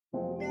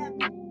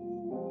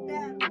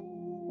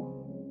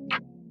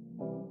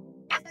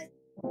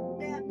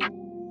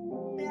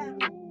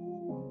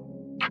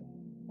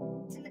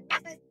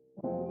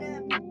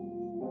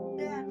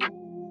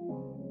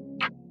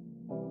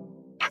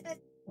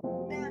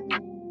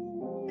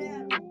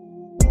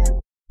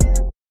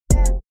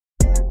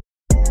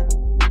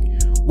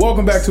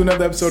Welcome back to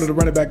another episode of the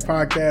Running Back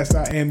Podcast.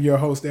 I am your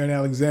host, Aaron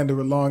Alexander,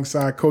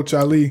 alongside Coach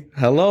Ali.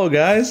 Hello,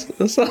 guys.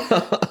 What's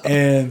up?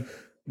 And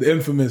the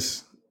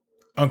infamous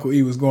Uncle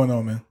E. What's going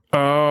on, man?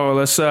 Oh,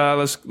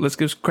 let's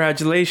give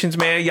congratulations,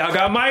 man. Y'all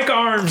got mic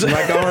arms.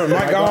 Mic arm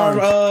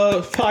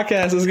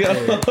podcast. Let's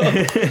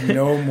go.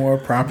 No more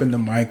propping the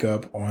mic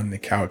up on the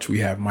couch. We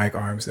have mic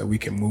arms that we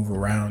can move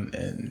around,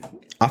 and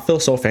I feel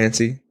so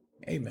fancy.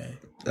 hey, man.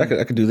 I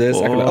could do this.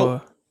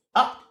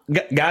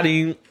 Got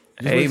him.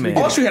 Hey, man.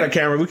 I wish we had a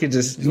camera. We could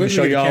just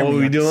show y'all what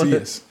we doing.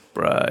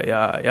 Bruh,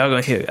 y'all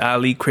gonna hear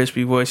Ali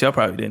crispy voice. Y'all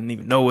probably didn't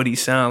even know what he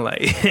sound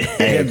like.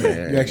 Hey,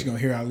 man. You're actually gonna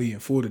hear Ali in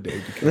full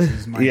today because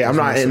his mic I'm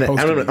not in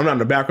the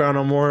the background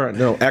no more.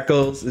 No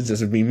echoes. It's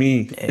just be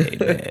me. Hey,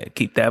 man,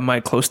 keep that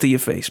mic close to your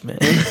face, man.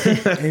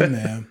 Hey,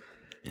 man.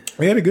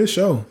 We had a good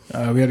show.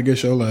 We had a good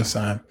show last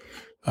time.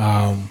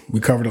 We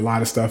covered a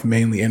lot of stuff,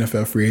 mainly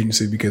NFL free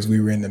agency, because we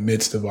were in the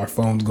midst of our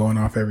phones going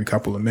off every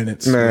couple of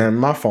minutes. Man,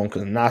 my phone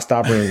could not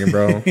stop ringing,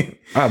 bro.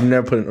 I've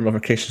never put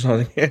notifications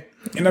on again.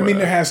 And I mean,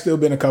 there has still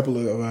been a couple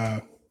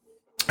of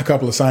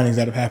signings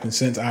that have happened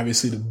since.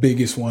 Obviously, the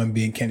biggest one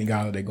being Kenny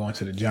Golladay going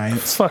to the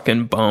Giants.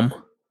 Fucking bum.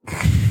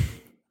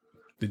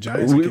 The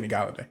Giants and Kenny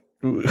Golladay.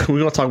 We're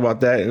gonna talk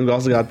about that. And we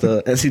also got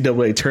the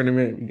NCAA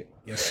tournament.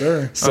 Yes,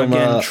 sir. Some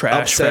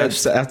trash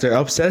upsets fest. after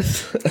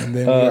upsets. And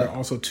then we're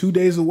also 2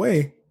 days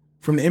away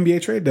from the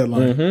NBA trade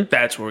deadline. Mm-hmm.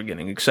 That's what we're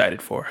getting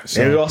excited for.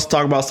 And we also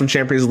talk about some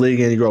Champions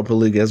League and Europa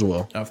League as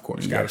well. Of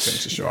course, got to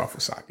finish the show off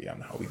with soccer. Y'all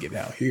know how we get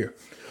down here.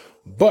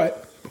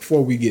 But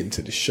before we get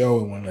into the show,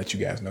 I want to let you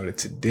guys know that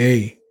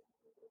today,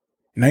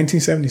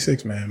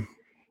 1976, man,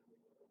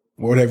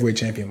 World Heavyweight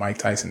Champion Mike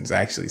Tyson is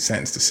actually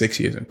sentenced to 6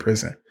 years in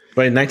prison.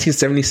 But in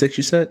 1976,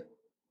 you said?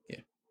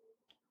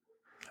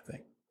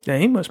 Yeah,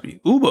 he must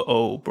be uber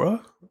old, bro.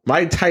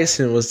 Mike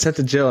Tyson was sent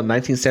to jail in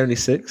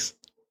 1976.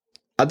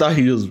 I thought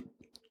he was.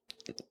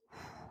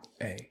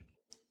 Hey,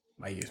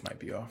 my years might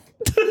be off.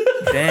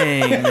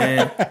 Dang,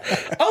 man.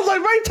 I was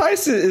like, Mike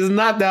Tyson is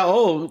not that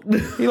old.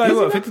 He like,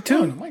 what,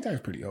 52? Mike Tyson's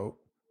pretty old.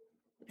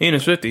 He in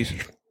his 50s.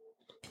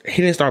 He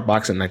didn't start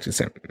boxing in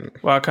 1970.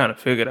 Well, I kind of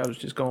figured I was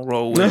just going to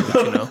roll with it,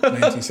 but,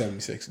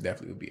 1976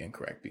 definitely would be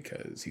incorrect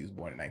because he was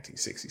born in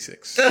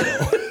 1966. So.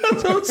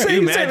 Can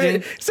you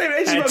imagine? Same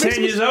age at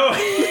 10 years old.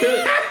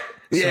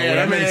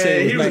 Yeah,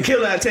 man. He was a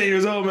killer at 10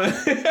 years old, man.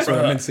 So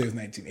I meant to say it was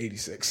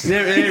 1986.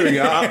 There we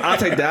go. I'll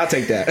take that.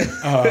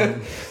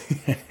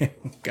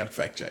 Got a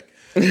fact check.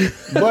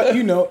 But,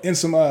 you know, in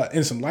some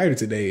lighter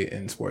today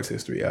in sports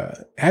history,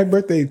 happy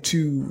birthday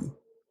to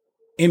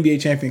NBA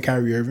champion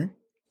Kyrie Irving.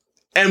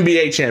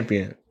 NBA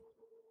champion.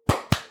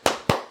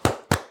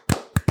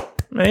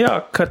 Man,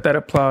 y'all cut that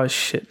applause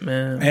shit,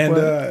 man. And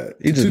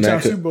two-time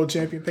could. Super Bowl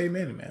champion Peyton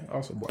Manning, man.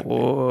 Also born.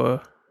 Boy.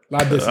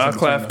 I'll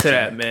clap to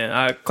that, man.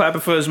 I clap it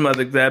for his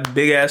mother. That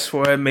big ass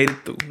forehead made it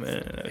through,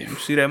 man. You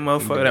see that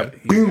motherfucker?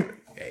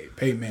 Hey,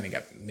 Peyton Manning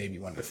got maybe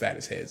one of the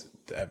fattest heads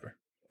to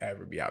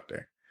ever be out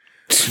there.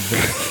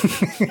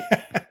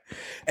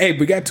 Hey,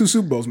 we got 2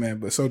 Super Bowls, man,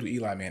 but so did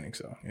Eli Manning.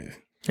 So, yeah.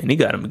 And he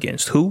got him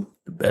against who?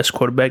 The best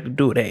quarterback to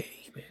do it. Hey,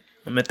 man.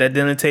 I'm at that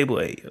dinner table.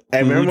 Hey,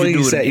 remember when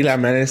you said Eli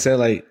Manning said,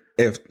 like,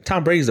 if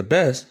Tom Brady's the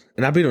best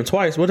and I beat him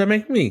twice, what'd that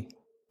make me?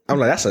 I'm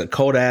like, that's a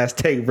cold ass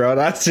take, bro.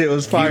 That shit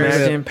was fire.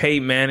 Imagine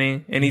Peyton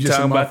Manning and he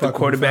talking about the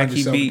quarterback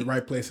he beat. The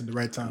right place at the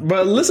right time.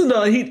 But listen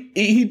though,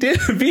 he did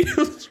beat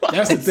him twice.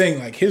 That's the thing.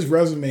 Like, his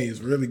resume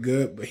is really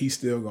good, but he's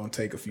still gonna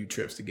take a few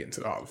trips to get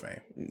into the Hall of Fame.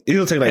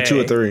 He'll take like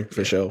 2 or 3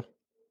 for sure.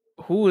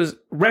 Who was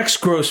Rex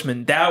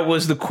Grossman? That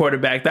was the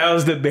quarterback. That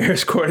was the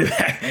Bears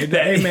quarterback.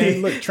 Hey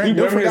man, look, Trent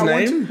Dilfer got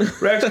one too.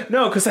 Rex,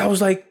 no, because that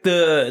was like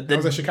that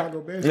was the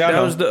Chicago Bears. Yeah,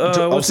 that was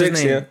the what's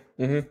his name?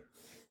 Yeah. Mm-hmm.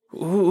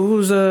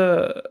 Who's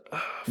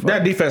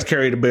that defense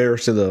carried the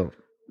Bears to the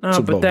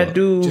Super Bowl, that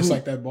dude, just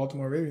like that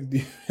Baltimore Ravens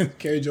defense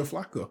carried Joe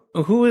Flacco.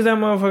 Who was that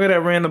motherfucker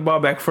that ran the ball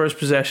back first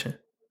possession?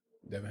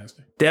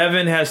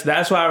 Devin Hester.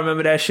 That's why I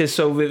remember that shit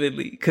so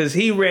vividly, because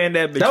he ran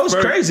that bitch. That was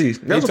crazy.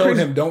 They told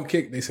him don't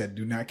kick. They said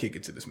do not kick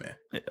it to this man.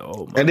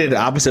 Oh, and did the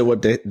opposite of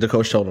what the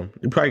coach told him.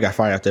 He probably got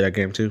fired after that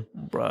game too,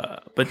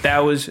 bruh. But that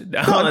was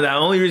the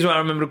only reason why I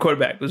remember the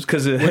quarterback was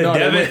because of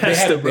Devin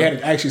Hester.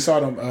 They actually saw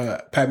them.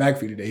 Pat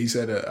McAfee today. He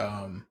said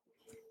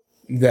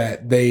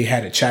that they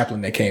had a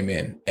chaplain that came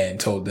in and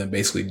told them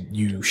basically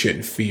you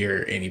shouldn't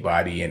fear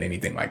anybody and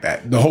anything like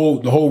that. The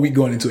whole week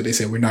going into it, they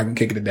said we're not gonna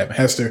kick it to Devin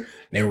Hester. And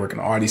they were working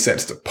on all these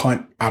sets to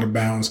punt out of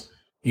bounds,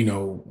 you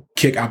know,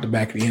 kick out the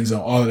back of the end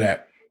zone, all of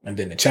that. And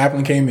then the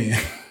chaplain came in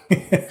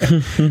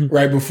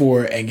right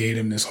before and gave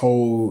him this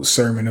whole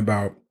sermon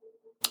about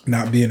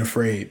not being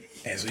afraid.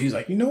 And so he's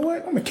like, you know what?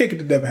 I'm gonna kick it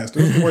to Devin Hester.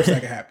 What's the worst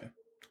that could happen?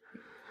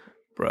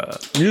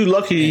 Bruh. You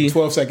lucky. And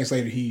 12 seconds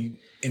later, he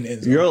in the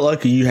end zone. You're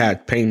lucky you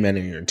had Peyton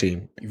Manning in your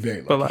team. You're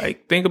very lucky. But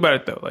like, think about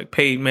it though. Like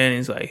Peyton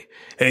Manning's like,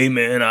 hey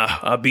man,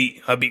 I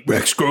beat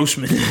Rex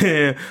Grossman.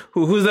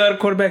 Who's the other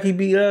quarterback he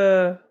beat?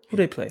 Who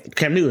they play?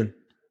 Cam Newton.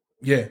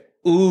 Yeah.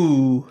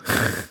 Ooh.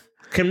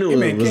 Cam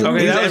Newton. Was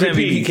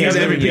MVP. He was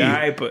MVP.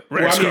 Yeah, but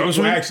Rex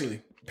Grossman.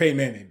 Actually, Peyton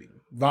Manning beat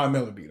him. Von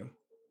Miller beat him.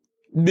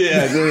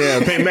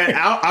 Yeah. Peyton Man.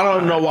 I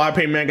don't know why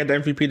Peyton Man got the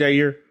MVP that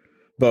year,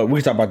 but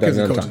we can talk about that Because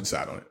the another coaching time.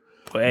 side on it.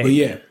 But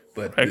yeah.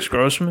 But Rex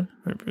Grossman.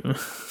 All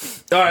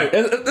right,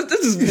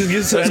 let's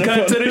get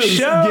cut to the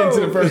show. Get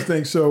into the first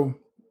thing. So,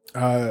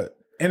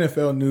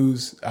 NFL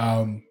news.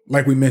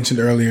 Like we mentioned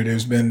earlier,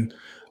 there's been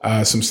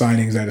some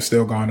signings that are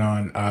still going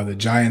on. The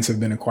Giants have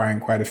been acquiring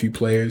quite a few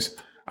players.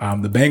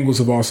 The Bengals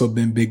have also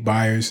been big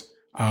buyers.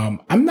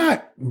 I'm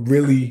not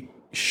really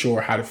sure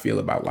how to feel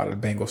about a lot of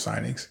the Bengals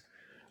signings.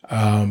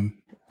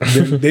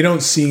 They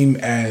don't seem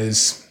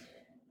as,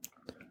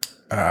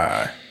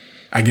 I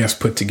guess,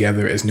 put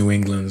together as New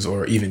England's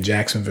or even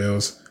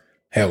Jacksonville's,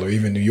 hell, or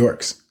even New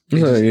York's.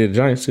 Yeah,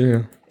 Giants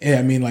too. Yeah,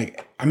 I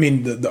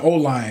mean, the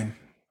O-line,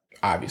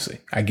 obviously,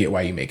 I get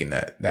why you're making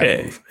that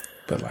move.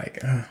 But,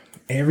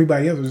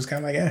 everybody else was just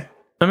kind of like, eh.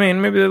 I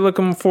mean, maybe they're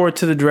looking forward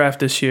to the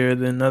draft this year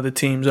than other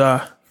teams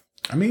are.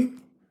 I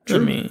mean,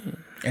 true.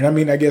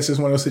 I guess it's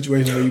one of those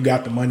situations where you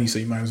got the money, so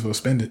you might as well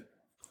spend it.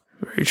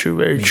 Very true,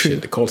 very true.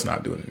 Shit, the Colts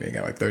not doing it. They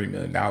got like $30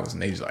 million,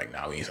 and they just like,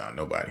 nah, we ain't signing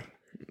nobody.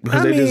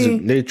 Because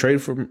they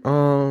trade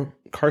for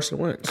Carson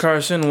Wentz.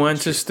 Carson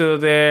Wentz is still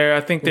there.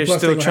 I think they're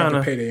still trying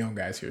to pay their young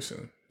guys here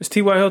soon. Is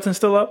T.Y. Hilton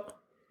still up?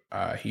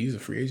 He's a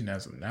free agent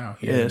as of now.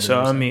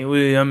 So I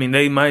mean,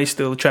 they might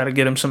still try to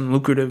get him something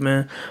lucrative,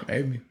 man.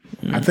 Maybe.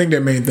 I think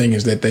their main thing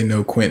is that they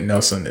know Quentin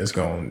Nelson is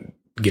going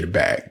to get a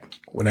bag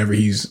whenever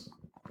he's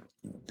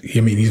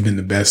been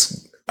the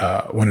best,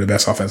 one of the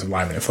best offensive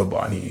linemen in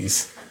football, and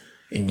he's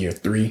in year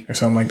 3 or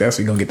something like that.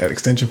 So you're gonna get that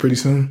extension pretty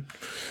soon.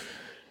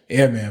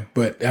 Yeah, man.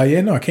 But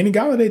Kenny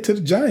Golladay to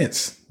the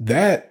Giants.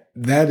 That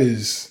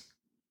is,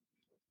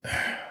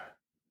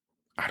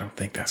 I don't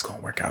think that's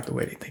gonna work out the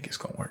way they think it's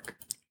gonna work.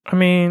 I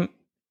mean,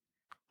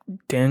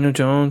 Daniel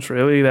Jones,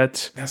 really?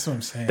 That's what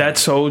I'm saying. That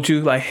sold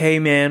you, like, hey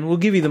man, we'll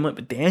give you the money,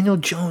 but Daniel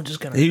Jones is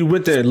gonna. He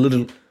went there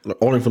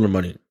only for the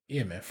money.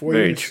 Yeah, man. 4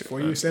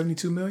 years,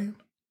 72 million.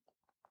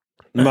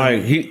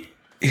 Like he,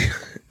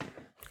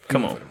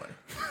 come on,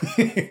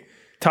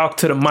 talk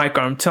to the mic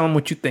arm. Tell him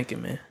what you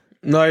thinking, man.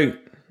 Like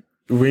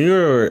when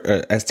you're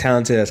as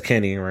talented as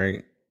Kenny,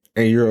 right?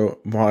 And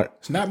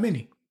it's not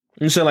many.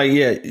 You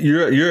say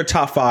you're a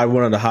top 5,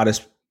 one of the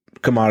hottest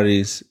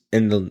commodities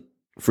in the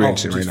free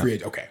agency right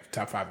now. Okay,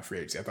 top 5 in free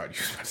agency. I thought you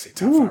were about to say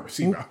top 5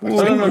 receiver.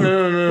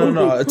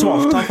 No.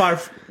 Top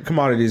 5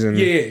 commodities in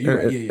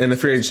the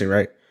free agency,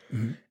 right?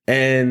 Mm-hmm.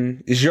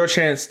 And it's your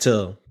chance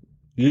to.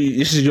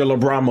 This is your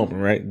LeBron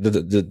moment, right?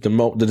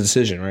 The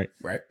decision, right?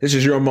 Right. This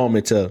is your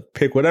moment to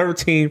pick whatever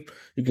team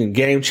you can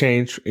game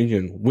change. You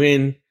can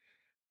win.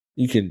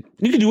 You can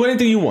do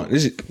anything you want.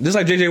 This is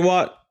like JJ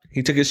Watt.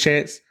 He took his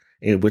chance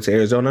and went to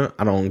Arizona.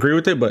 I don't agree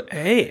with it, but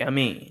hey, I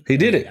mean, he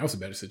did it. That was a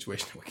better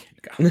situation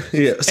than what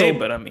Yeah. So,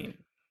 but I mean,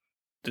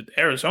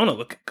 Arizona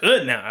looking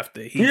good now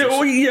after he.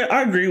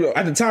 I agree.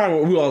 At the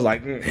time, we all was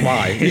like,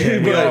 why?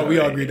 we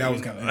all agreed that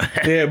was kind of.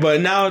 Yeah,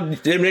 but now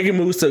they're making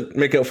moves to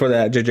make up for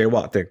that JJ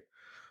Watt thing.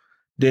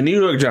 The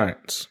New York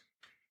Giants,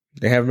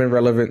 they haven't been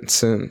relevant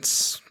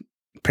since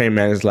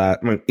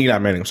Eli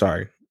Manning,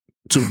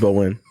 Super Bowl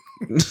win.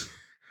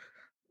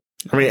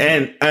 I mean,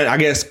 and I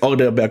guess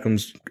Odell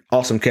Beckham's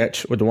awesome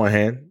catch with the one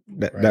hand.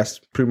 That's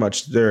pretty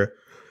much their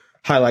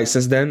highlight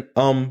since then.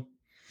 Do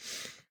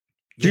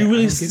you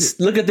really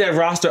look at that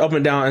roster up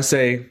and down and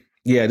say,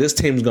 yeah, this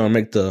team's going to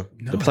make the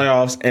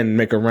playoffs and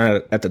make a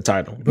run at the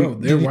title? Bro,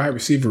 their wide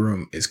receiver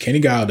room is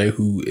Kenny Golladay,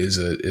 who is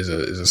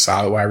a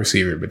solid wide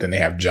receiver, but then they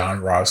have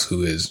John Ross,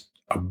 who is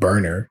a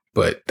burner,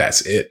 but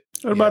that's it.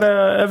 What about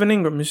Evan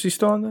Ingram? Is he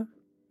still on there?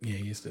 Yeah,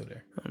 he's still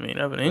there. I mean,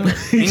 Evan Ingram.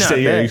 He's not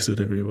bad. Yeah, he's still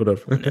there. What up?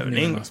 Evan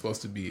Ingram. I'm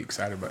supposed to be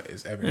excited about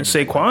is Evan and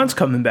Ingram. Saquon's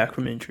coming back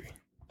from injury.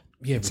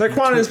 Yeah,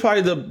 Saquon is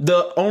probably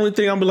the only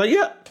thing I'm be like,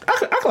 yeah, I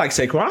could like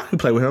Saquon. I can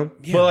play with him.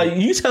 Yeah, but like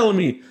you telling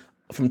me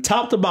from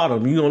top to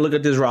bottom, you're going to look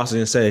at this roster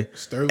and say,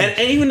 and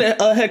even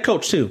the head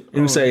coach too,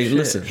 and say,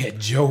 listen. Yeah,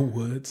 Joe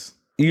Woods.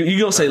 You're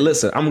going to say,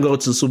 listen, I'm going to go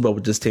to the Super Bowl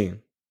with this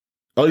team.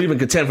 Or even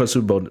contend for the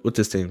Super Bowl with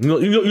this team. You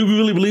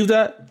really believe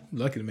that?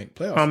 Lucky to make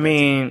playoffs. I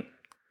mean,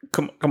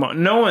 come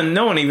on. No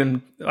one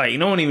even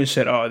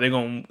said, oh, they're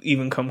going to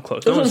even come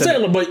close. That's what I'm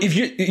saying. But if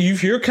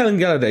you're Kellen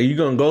Golladay, you're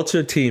going to go to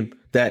a team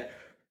that,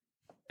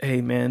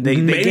 hey man, they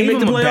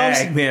gave him a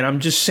bag, man. I'm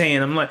just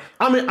saying.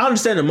 I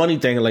understand the money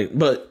thing,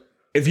 but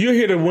if you're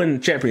here to win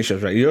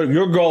championships, right?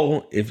 Your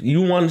goal, if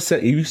you want to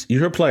say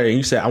you're a player and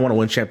you say I want to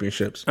win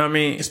championships. I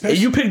mean,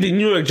 you pick the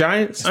New York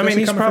Giants. I mean,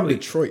 he's probably from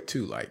Detroit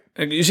too. Like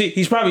you see,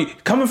 he's probably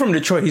coming from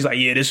Detroit. He's like,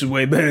 yeah, this is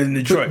way better than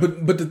Detroit.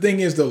 But the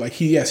thing is though, like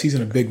he's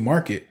in a big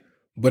market.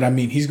 But I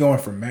mean, he's going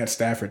from Matt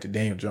Stafford to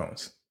Daniel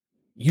Jones.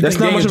 That's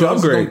not much of an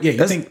upgrade.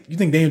 You think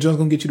Daniel Jones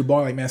gonna get you the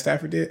ball like Matt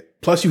Stafford did?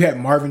 Plus, you had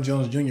Marvin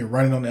Jones Jr.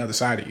 running on the other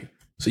side of you,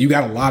 so you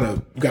got a lot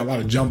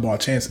of jump ball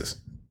chances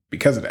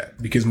because of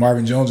that. Because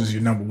Marvin Jones is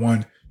your number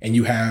one, and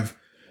you have,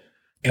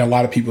 in a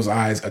lot of people's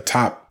eyes, a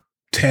top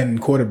 10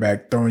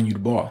 quarterback throwing you the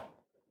ball.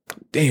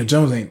 Daniel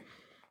Jones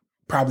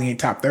probably ain't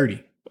top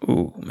 30.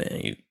 Ooh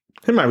man,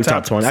 he might be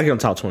top 20. I give him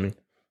top 20.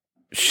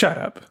 Shut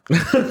up.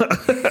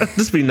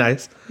 Just be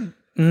nice.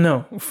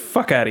 No,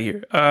 fuck out of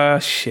here.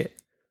 Shit.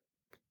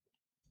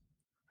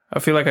 I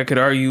feel like I could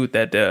argue with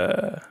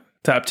that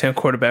top 10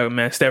 quarterback with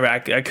Matt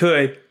Stafford. I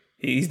could.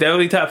 He's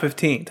definitely top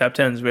 15. Top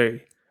 10 is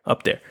very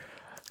up there.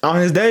 On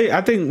his day,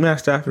 I think Matt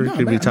Stafford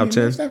could be top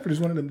 10. Matt Stafford is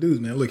one of them dudes,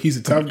 man. Look, he's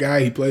a tough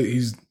guy. He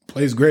plays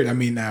great. I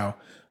mean, now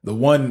the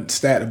one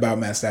stat about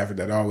Matt Stafford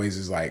that always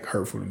is like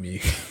hurtful to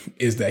me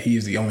is that he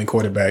is the only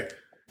quarterback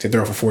to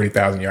throw for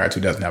 40,000 yards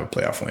who doesn't have a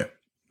playoff win.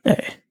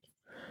 Hey,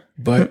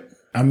 but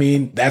I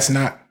mean, that's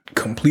not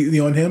completely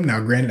on him. Now,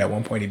 granted, at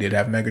one point he did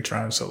have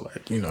Megatron, so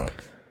like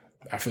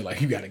I feel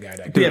like you got a guy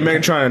that. Yeah,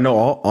 Megatron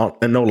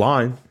and no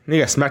line. He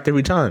got smacked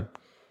every time.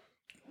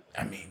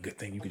 I mean, good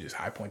thing you could just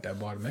high point that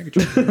ball to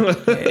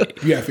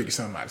Megatron. You got to figure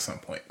something out at some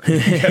point. You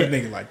got to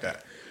think it like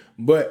that.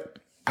 But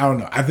I don't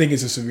know. I think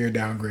it's a severe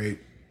downgrade.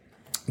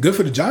 Good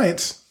for the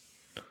Giants.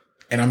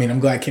 And I mean, I'm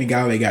glad Kenny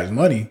Galladay got his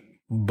money.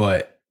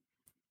 But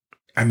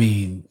I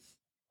mean,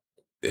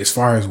 as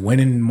far as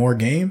winning more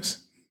games,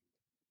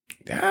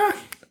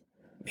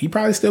 he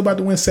probably still about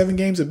to win 7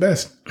 games at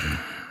best.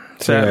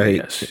 Sadly,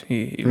 yes.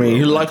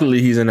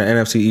 Luckily he's in the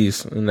NFC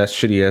East, and that's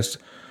shitty ass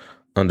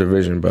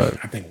division. But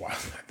I think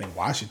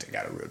Washington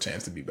got a real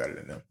chance to be better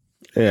than them.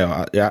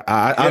 Yeah.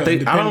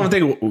 I don't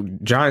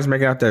think Giants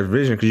make out that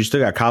division because you still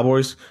got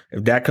Cowboys.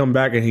 If that come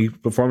back and he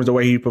performs the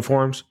way he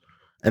performs,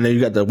 and then you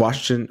got the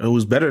Washington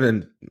who's better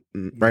than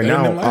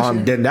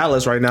than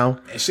Dallas right now.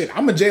 And shit,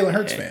 I'm a Jalen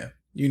Hurts fan.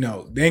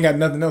 They ain't got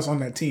nothing else on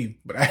that team,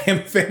 but I am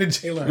a fan of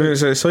Jalen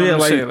Hurts. So yeah,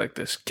 say it like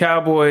this: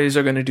 Cowboys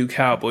are gonna do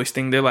Cowboys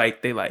thing. They're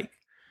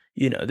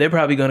they're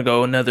probably gonna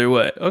go another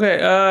what? Okay,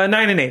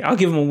 9-8. I'll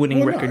give them a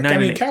winning record.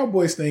 9-8.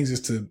 Cowboys things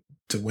is to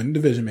win the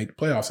division, make the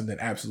playoffs, and then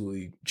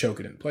absolutely choke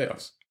it in the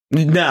playoffs.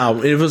 Now,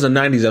 if it was the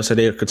 90s, I'd say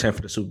they would contend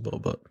for the Super Bowl,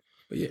 but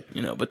yeah,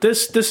 But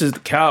this is the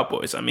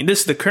Cowboys. I mean, this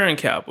is the current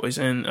Cowboys,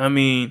 and I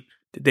mean,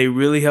 did they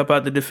really help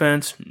out the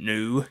defense?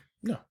 No.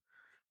 The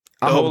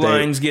whole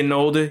line's getting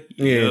older.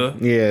 Yeah.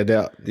 Is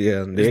Dak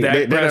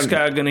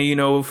Prescott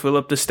gonna fill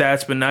up the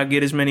stats but not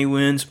get as many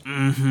wins?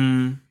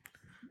 Mm-hmm.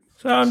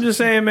 So I'm just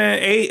saying,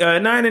 man,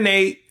 9-8.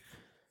 I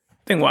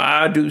think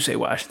I do say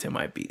Washington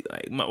might be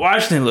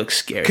Washington looks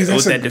scary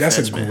because that's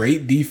a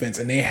great defense,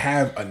 and they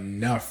have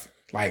enough.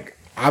 Terry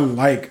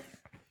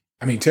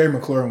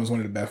McLaurin was one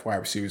of the best wide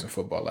receivers in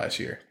football last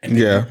year. And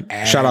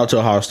shout out to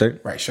Ohio State.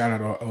 Right, shout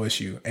out to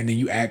OSU, and then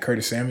you add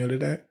Curtis Samuel to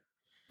that.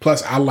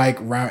 Plus, I like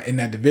in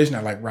that division.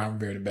 I like Ron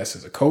Rivera the best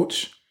as a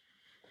coach.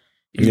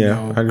 I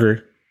agree.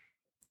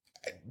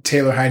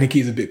 Taylor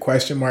Heineke is a big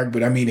question mark,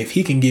 but I mean, if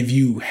he can give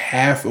you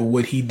half of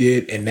what he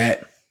did in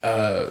that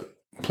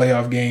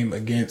playoff game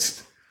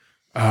against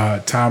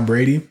Tom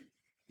Brady,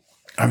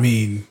 I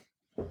mean,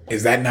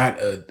 is that not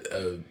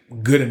a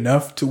good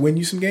enough to win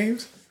you some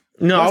games?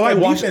 No, I like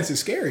Washington. Defense is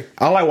scary.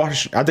 I like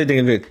Washington. I think they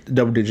can get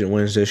double-digit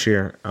wins this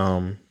year.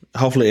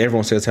 Hopefully,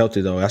 everyone stays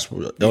healthy though.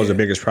 That was the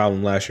biggest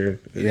problem last year.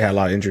 They had a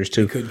lot of injuries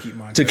too. Couldn't keep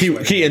Montez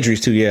key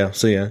injuries too. Yeah.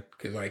 So yeah.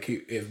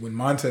 Because when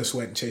Montez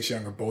Sweat and Chase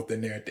Young are both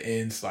in there at the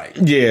ends, that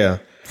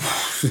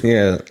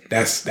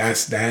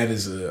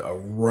is a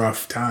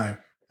rough time.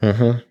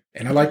 Mm-hmm.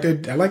 And I like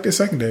their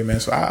secondary,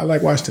 man. So I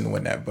like Washington to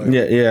win that. But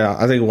yeah.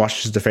 I think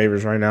Washington's the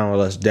favorites right now,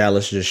 unless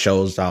Dallas just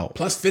shows out.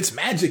 Plus,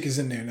 Fitzmagic is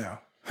in there now.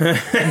 Hey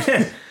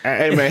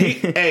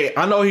man,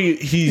 I know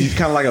he's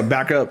kind of like a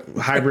backup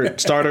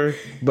hybrid starter,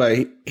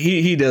 but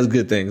he does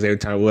good things every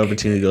time whatever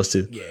team he goes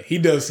to. Yeah, he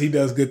does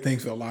good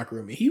things for the locker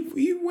room. He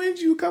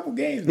wins you a couple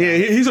games. Yeah,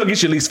 he's gonna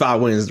get you at least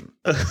 5 wins.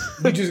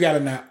 You just gotta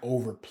not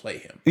overplay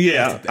him.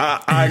 Yeah,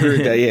 I agree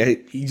with that. Yeah,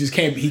 he just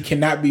can't. He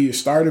cannot be your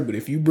starter. But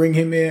if you bring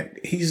him in,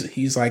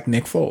 he's like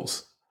Nick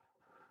Foles.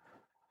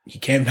 He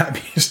cannot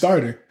be your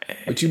starter,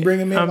 but you bring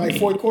him in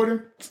fourth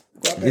quarter.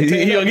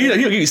 He'll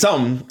give you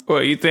something.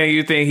 Well, you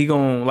think he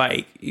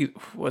gonna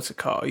what's it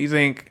called? You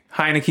think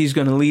Heineke's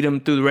gonna lead him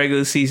through the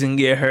regular season,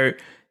 get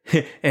hurt,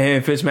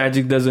 and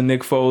Fitzmagic does a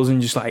Nick Foles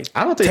and just I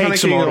don't think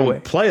Heineke's gonna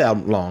play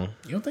that long.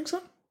 You don't think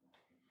so?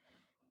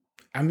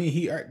 I mean,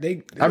 he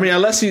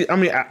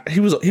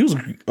was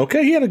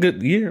okay. He had a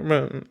good year.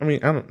 I mean,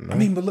 I don't know. I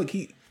mean, but look,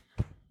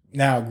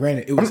 now,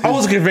 granted, it was. I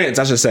was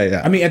convinced. I should say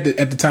that. I mean, at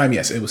the time,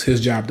 yes, it was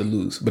his job to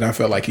lose, but I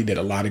felt like he did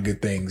a lot of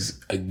good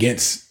things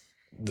against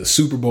the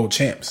Super Bowl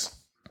champs.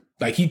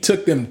 Like, he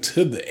took them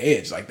to the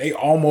edge. Like, they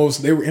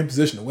were in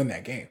position to win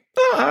that game.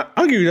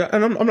 I'll give you that,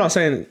 and I'm not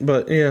saying,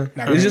 but yeah,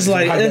 now, it's just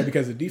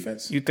because of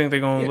defense. You think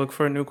they're gonna look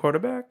for a new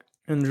quarterback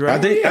and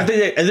draft? I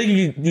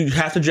think you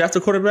have to draft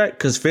a quarterback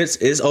because Fitz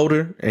is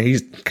older and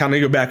he's kind of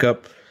your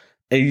backup,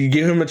 and you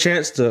give him a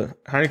chance to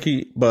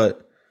Heineke,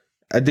 but.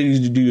 I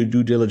think you do your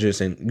due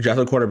diligence and draft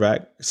a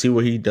quarterback, see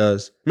what he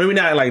does. Maybe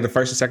not like the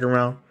first and second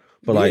round,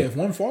 but if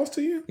one falls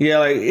to you,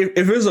 if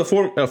it's a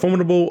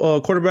formidable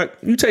quarterback,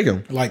 you take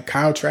him. Like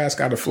Kyle Trask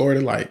out of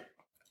Florida,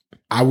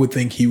 I would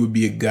think he would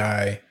be a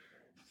guy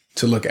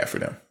to look at for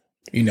them.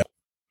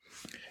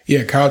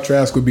 Kyle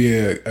Trask would be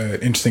an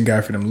interesting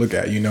guy for them to look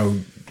at.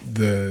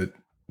 The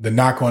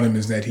knock on him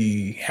is that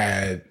he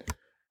had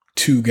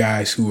 2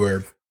 guys who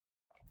are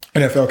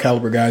NFL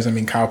caliber guys. I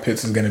mean, Kyle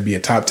Pitts is going to be a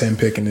top 10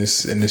 pick in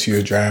this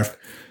year's draft.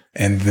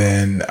 And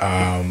then,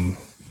 what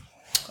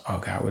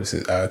is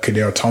it?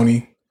 Kadarius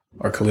Toney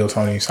or Khalil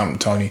Tony, something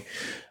Tony.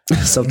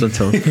 Something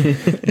Tony.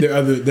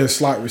 their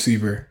slot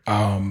receiver.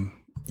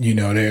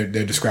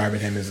 They're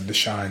describing him as a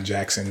DeShaun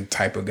Jackson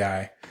type of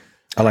guy.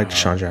 I like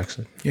DeShaun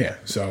Jackson. Yeah.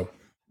 So,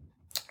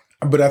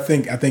 but I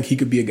think he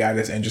could be a guy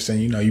that's interesting.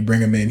 You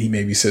bring him in, he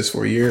maybe sits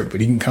for a year, but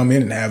he can come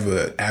in and have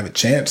a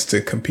chance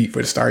to compete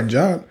for the starting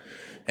job.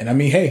 And I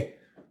mean, hey,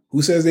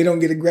 who says they don't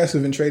get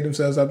aggressive and trade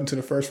themselves up into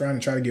the first round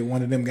and try to get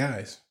one of them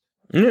guys?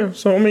 Yeah.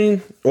 So I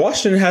mean,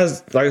 Washington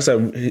has, like I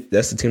said,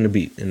 that's the team to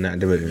beat in that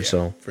division. Yeah,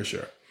 so for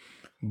sure.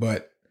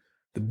 But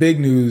the big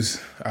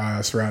news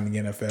surrounding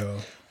the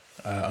NFL,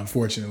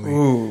 unfortunately,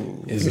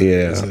 is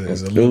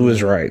a little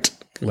was right.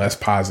 less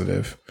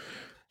positive.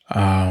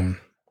 DeShaun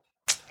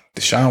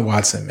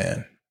Watson,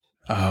 man.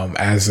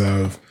 As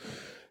of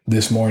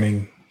this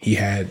morning, he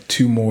had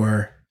 2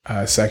 more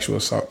sexual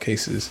assault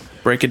cases.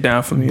 Break it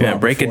down for me, man.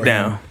 Break it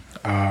down.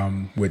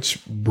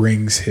 Which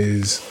brings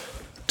his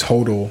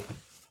total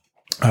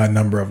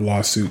number of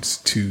lawsuits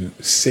to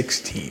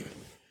 16.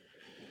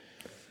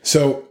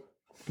 So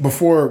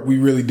before we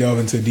really delve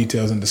into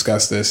details and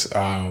discuss this,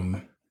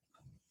 I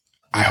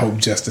hope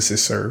justice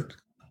is served,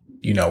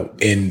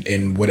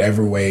 in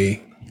whatever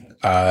way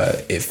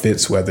it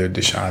fits, whether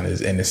DeShaun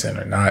is innocent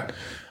or not.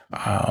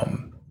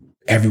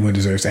 Everyone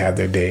deserves to have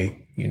their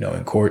day,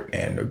 in court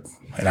and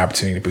an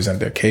opportunity to present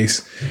their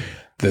case.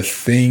 The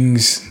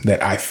things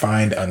that I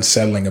find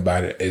unsettling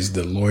about it is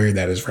the lawyer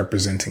that is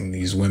representing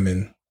these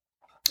women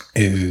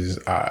is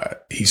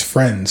he's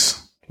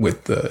friends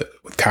with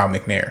Kyle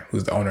McNair,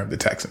 who's the owner of the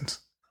Texans.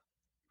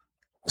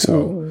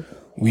 So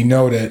we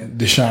know that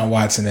DeShaun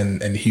Watson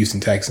and the Houston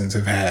Texans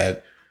have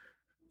had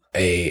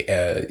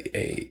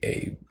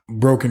a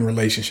broken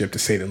relationship, to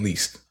say the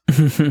least.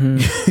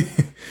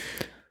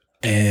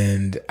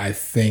 And I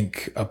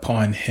think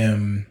upon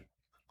him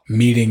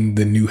meeting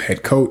the new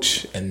head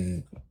coach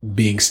and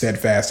being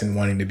steadfast in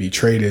wanting to be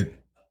traded,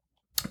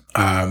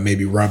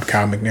 maybe rubbed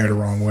Kyle McNair the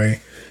wrong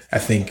way. I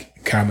think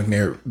Kyle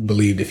McNair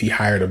believed if he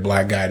hired a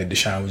black guy, that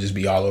DeShaun would just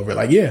be all over it.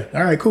 Like, yeah,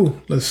 all right, cool.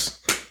 Let's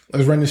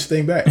run this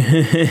thing back.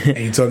 And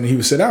he told him he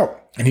would sit out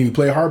and he would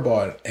play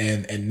hardball.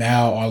 And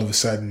now all of a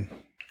sudden,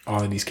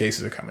 all of these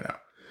cases are coming out.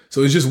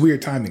 So it's just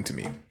weird timing to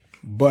me.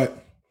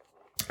 But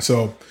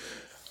so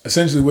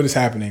essentially what is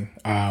happening,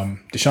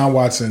 DeShaun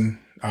Watson,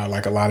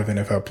 like a lot of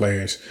NFL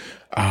players,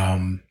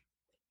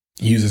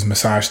 uses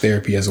massage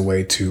therapy as a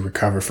way to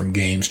recover from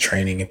games,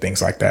 training, and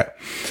things like that.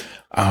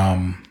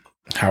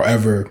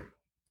 However,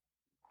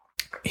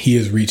 he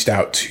has reached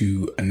out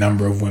to a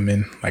number of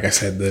women. Like I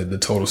said, the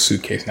total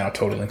suitcase now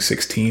totaling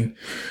 16.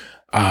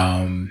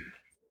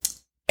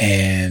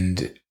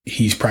 And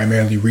he's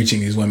primarily reaching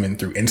these women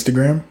through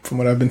Instagram, from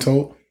what I've been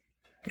told,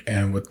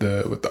 and with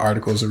the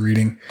articles I'm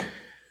reading.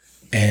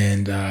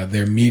 And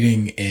they're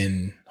meeting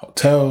in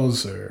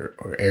hotels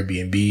or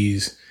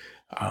Airbnbs,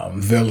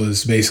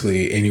 villas,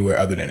 basically anywhere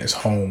other than his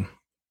home.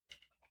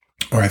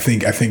 Or I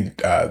think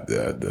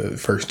the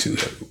first 2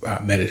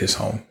 have met at his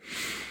home.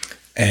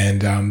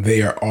 And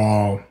they are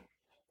all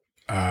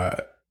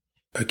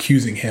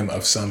accusing him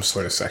of some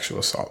sort of sexual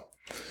assault.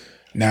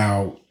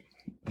 Now,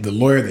 the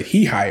lawyer that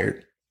he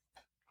hired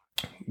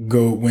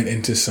went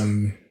into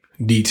some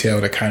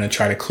detail to kind of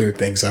try to clear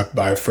things up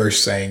by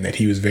first saying that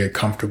he was very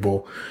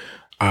comfortable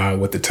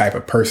with the type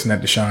of person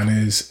that DeShaun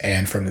is.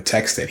 And from the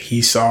text that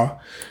he saw,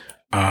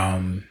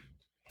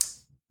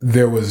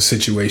 there was a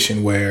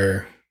situation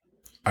where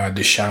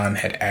DeShaun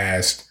had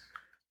asked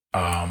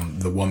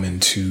the woman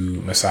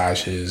to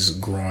massage his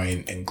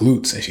groin and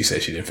glutes, and she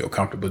said she didn't feel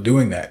comfortable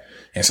doing that.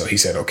 And so he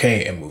said,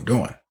 okay, and moved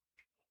on.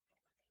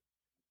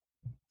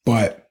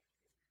 But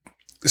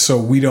so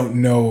we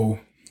don't know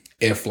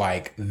if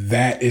like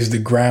that is the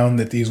ground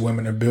that these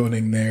women are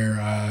building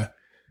their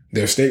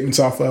statements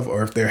off of,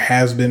 or if there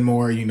has been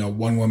more.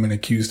 One woman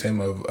accused him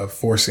of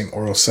forcing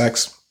oral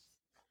sex,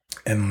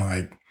 and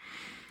like,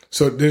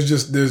 so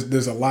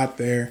there's a lot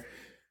there.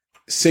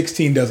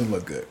 16 doesn't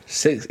look good.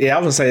 6, yeah,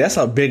 I would say that's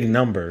a big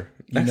number.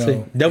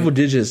 Double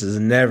digits is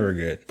never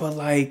good. But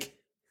like,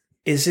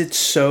 is it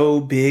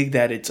so big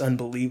that it's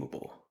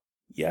unbelievable?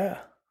 Yeah,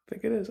 I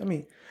think it is. I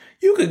mean,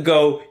 you could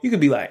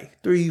be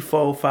like 3,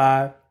 4,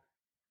 5,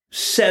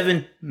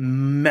 7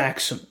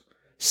 maximum.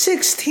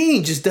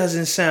 16 just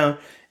doesn't sound.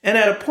 And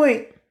at a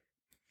point,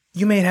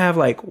 you may have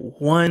like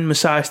one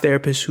massage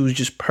therapist who's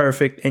just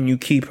perfect, and you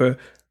keep her.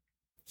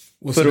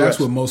 Well, so that's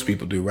what most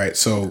people do, right?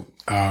 So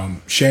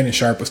Shannon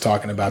Sharp was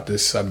talking about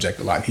this subject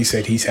a lot. He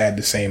said he's had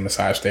the same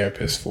massage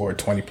therapist for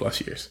 20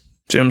 plus years.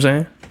 See what I'm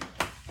saying?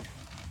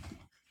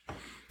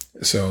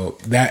 So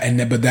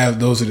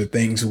those are the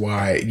things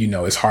why,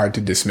 it's hard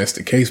to dismiss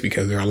the case,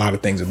 because there are a lot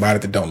of things about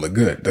it that don't look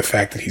good. The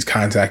fact that he's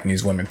contacting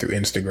these women through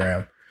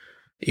Instagram,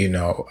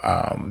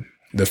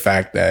 the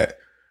fact that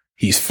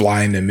he's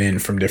flying them in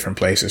from different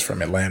places,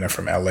 from Atlanta,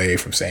 from LA,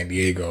 from San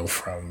Diego,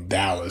 from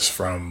Dallas,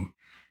 from,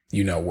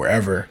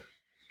 wherever,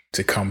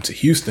 to come to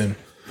Houston.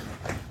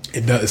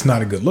 It's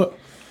not a good look.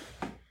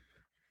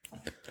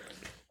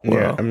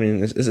 Yeah, I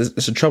mean,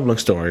 it's a troubling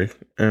story.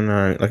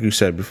 And like you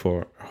said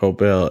before, I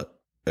hope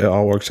it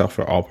all works out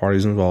for all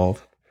parties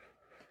involved.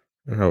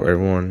 How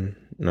everyone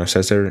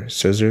says their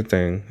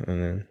thing,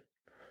 and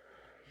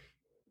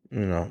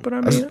then But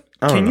I mean,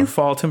 can you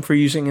fault him for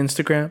using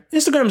Instagram?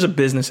 Instagram's a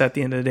business at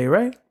the end of the day,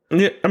 right?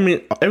 Yeah, I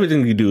mean,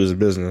 everything you do is a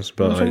business,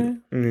 but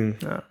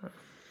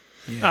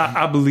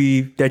I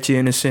believe that you're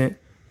innocent,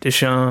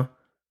 DeShaun.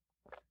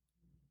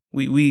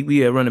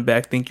 We at running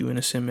back think you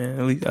innocent, man.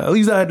 At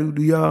least I do.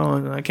 Do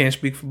y'all? I can't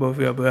speak for both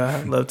of y'all, but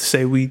I'd love to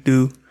say we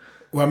do.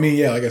 Well, I mean,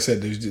 yeah, like I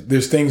said,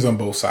 there's things on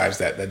both sides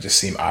that just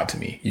seem odd to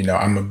me.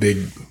 I'm a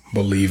big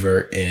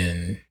believer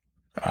in,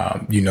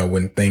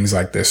 when things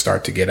like this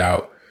start to get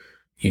out,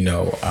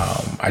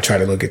 I try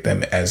to look at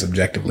them as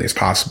objectively as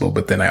possible,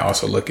 but then I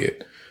also look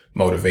at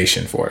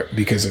motivation for it,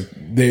 because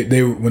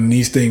they when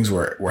these things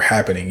were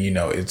happening,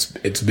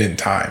 it's been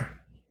time,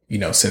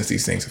 since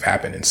these things have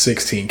happened in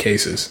 16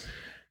 cases,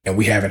 and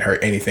we haven't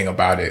heard anything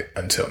about it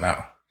until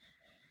now.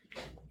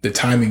 The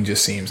timing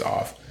just seems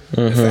off.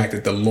 The fact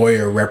that the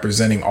lawyer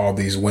representing all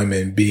these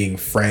women being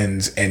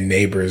friends and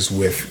neighbors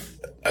with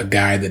a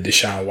guy that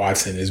DeShaun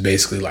Watson is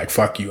basically like,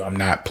 fuck you, I'm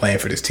not playing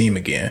for this team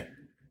again.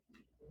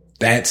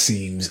 That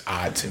seems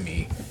odd to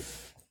me.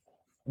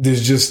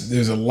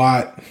 There's a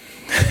lot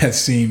that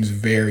seems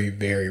very,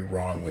 very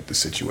wrong with the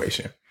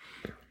situation.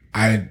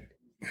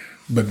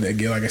 But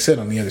again, like I said,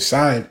 on the other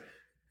side,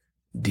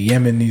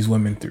 DMing these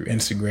women through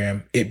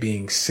Instagram, it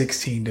being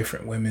 16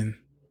 different women.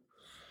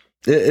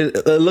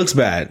 It looks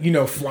bad.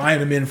 Flying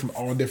them in from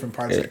all different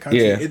parts of the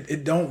country. Yeah.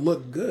 It don't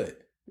look good.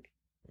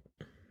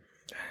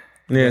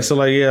 Yeah,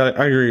 so I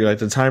agree. Like,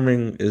 the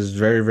timing is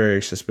very,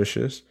 very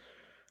suspicious.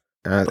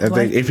 I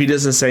think if he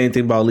doesn't say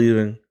anything about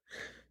leaving,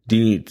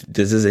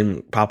 does this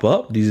even pop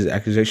up? Do these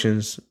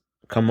accusations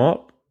come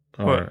up?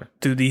 Or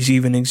do these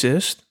even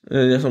exist?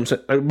 That's what I'm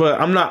saying.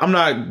 But I'm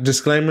not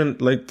disclaiming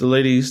like the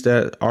ladies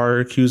that are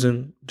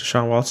accusing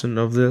DeShaun Watson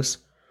of this.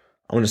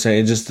 I'm just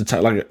saying, just the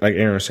time, like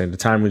Aaron was saying, the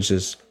timing is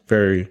just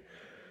very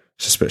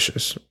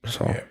suspicious.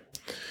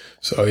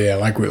 So yeah,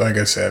 like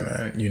I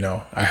said,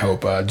 man, I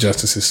hope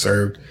justice is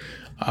served,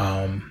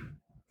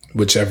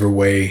 whichever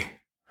way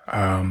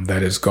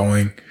that is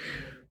going.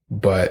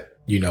 But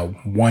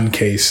one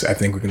case, I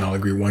think we can all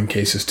agree, one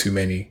case is too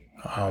many.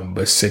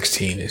 But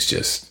 16 is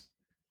just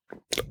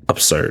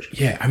absurd.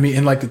 Yeah, I mean,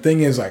 and like the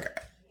thing is, like,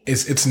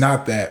 it's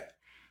not that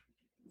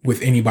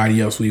with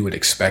anybody else we would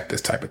expect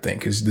this type of thing,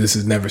 because this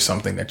is never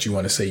something that you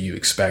want to say you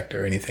expect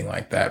or anything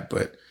like that.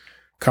 But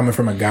coming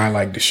from a guy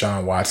like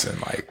DeShaun Watson,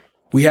 like,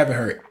 we haven't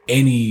heard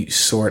any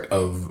sort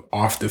of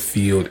off the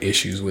field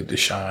issues with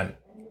DeShaun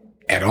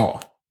at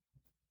all.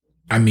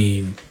 I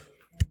mean,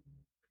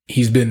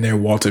 he's been their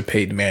Walter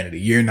Payton Man of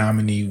the Year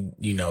nominee.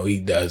 He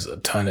does a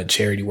ton of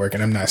charity work.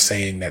 And I'm not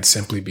saying that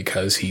simply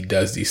because he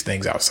does these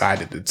things outside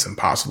that it's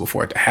impossible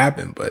for it to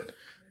happen. But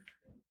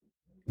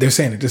they're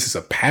saying that this is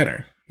a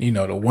pattern.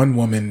 The one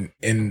woman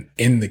in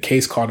the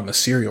case called him a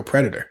serial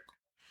predator.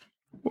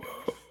 Whoa,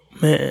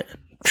 man.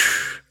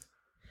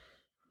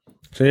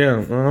 So yeah,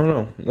 I don't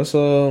know. Let's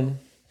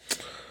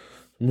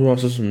move on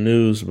to some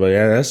news. But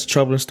yeah, that's a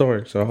troubling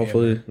story. So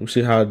hopefully we'll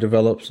see how it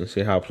develops and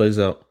see how it plays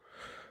out.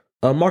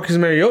 Marcus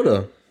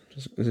Mariota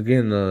is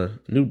again a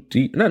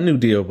not new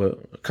deal,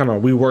 but kind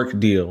of reworked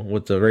deal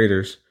with the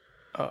Raiders.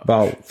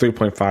 About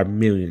 $3.5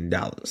 million.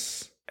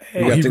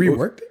 He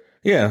reworked it?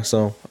 Yeah.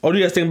 So what do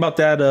you guys think about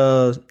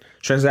that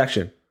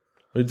transaction?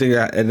 Do you think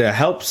that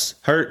helps,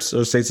 hurts,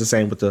 or stays the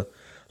same with the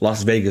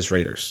Las Vegas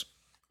Raiders?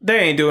 They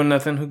ain't doing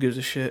nothing. Who gives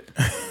a shit?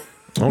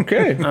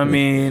 Okay. I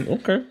mean,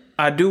 okay.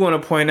 I do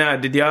want to point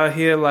out, did y'all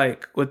hear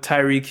like what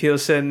Tyreek Hill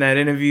said in that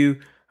interview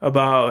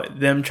about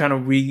them trying to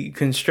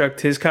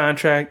reconstruct his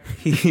contract?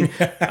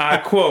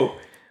 I quote,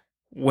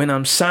 "When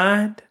I'm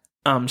signed,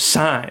 I'm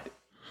signed."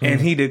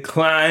 And he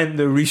declined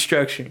the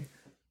restructuring.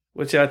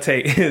 What y'all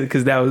take?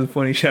 Because that was a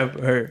funny shot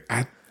for her.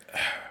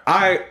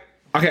 I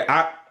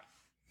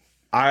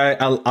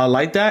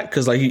like that,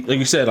 because like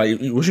you said, like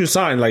what you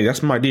signed, like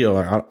that's my deal.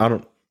 Like, I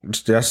don't.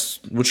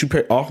 That's what you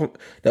pay off.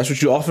 That's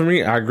what you offer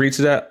me. I agree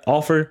to that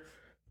offer.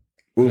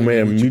 We made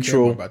a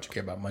mutual. You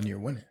care about money or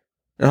winning?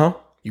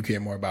 You care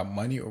more about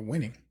money or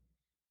winning?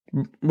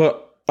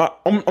 But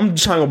I'm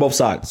just trying on both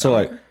sides. So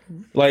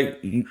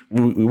like we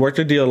worked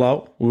the deal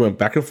out. We went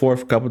back and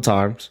forth a couple of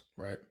times.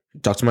 Right.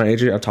 Talked to my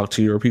agent. I talked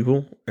to your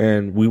people,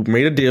 and we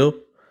made a deal.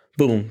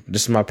 Boom.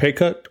 This is my pay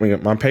cut. I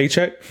mean, my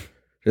paycheck.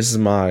 This is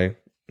my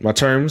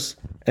terms,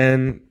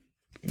 and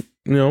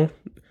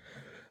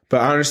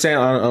But I understand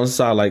on the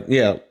side, like,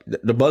 yeah,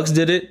 the Bucs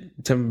did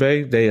it. Tampa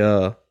Bay,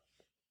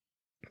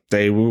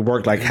 they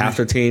worked like half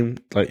the team,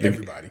 like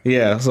everybody.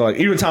 Yeah, so like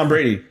even Tom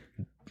Brady,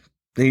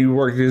 he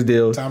worked his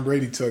deal. Tom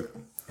Brady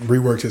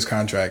reworked his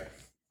contract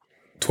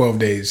 12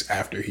 days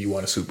after he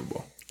won a Super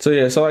Bowl. So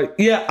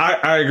yeah,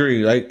 I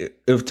agree. Like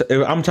if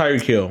I'm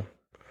Tyreek Hill,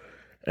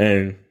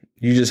 and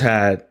you just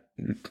had,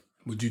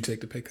 would you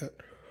take the pay cut?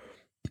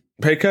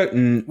 Pay cut?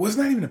 Well, it's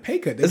not even a pay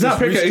cut. It's not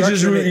pay cut. It's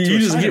just you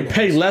just get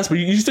paid less, but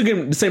you still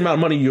get the same amount of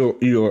money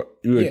you're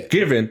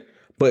given,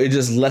 but it's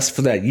just less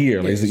for that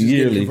year. Like it's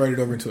yearly converted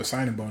over into a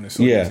signing bonus.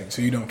 So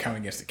so you don't count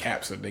against the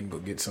cap, so they can go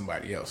get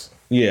somebody else.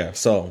 Yeah.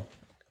 So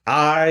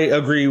I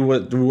agree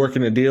with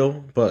working the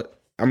deal, but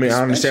I mean,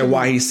 I understand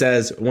why he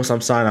says once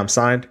I'm signed, I'm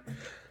signed.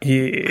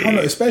 Yeah, I don't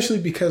know, especially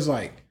because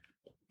like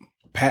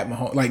Pat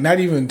Mahomes, like not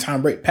even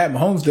Tom Brady, Pat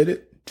Mahomes did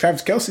it.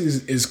 Travis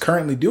Kelce is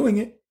currently doing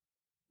it.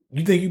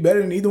 You think you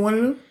better than either one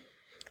of them?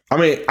 I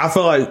mean, I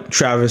feel like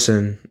Travis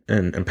and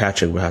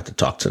Patrick would have to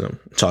talk to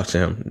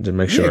him to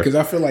make sure. Yeah, because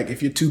I feel like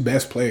if your two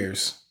best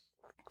players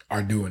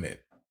are doing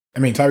it, I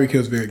mean, Tyreek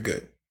Hill's very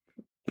good.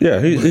 Yeah,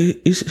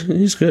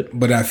 he's good.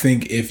 But I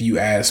think if you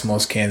ask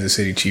most Kansas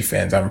City Chief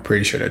fans, I'm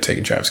pretty sure they're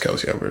taking Travis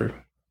Kelce over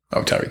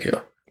Tyreek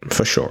Hill.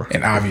 For sure.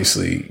 And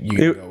obviously,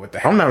 you go with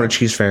the I'm not a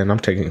Chiefs fan. I'm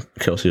taking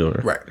Kelce over.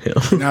 Right. Hill.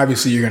 And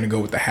obviously, you're going to go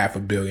with the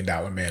 $500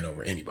 million man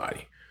over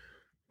anybody.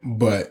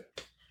 But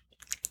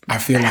I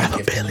feel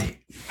like Billy.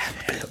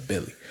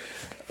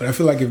 But I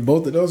feel like if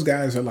both of those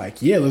guys are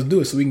like, yeah, let's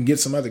do it so we can get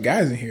some other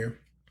guys in here,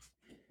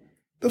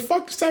 the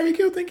fuck does Tyreek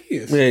Hill think he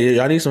is?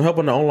 Yeah, I need some help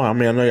on the O-line. I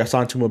mean, I know y'all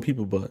signed 2 more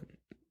people, but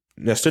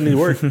that still need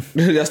work.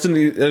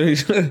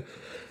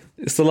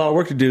 It's a lot of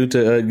work to do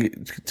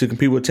to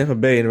compete with Tampa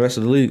Bay and the rest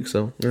of the league.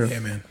 So yeah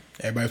man,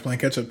 everybody's playing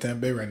catch up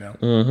Tampa Bay right now.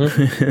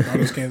 Mm-hmm. All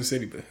those Kansas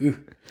City, but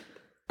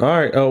all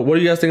right. What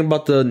do you guys think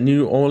about the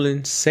New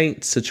Orleans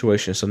Saints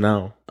situation? So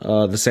now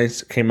the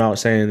Saints came out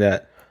saying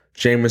that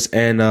Jameis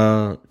and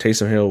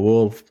Taysom Hill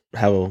will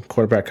have a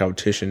quarterback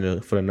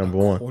competition for the number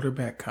one.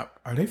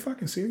 Are they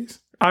fucking serious?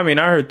 I mean,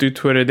 I heard through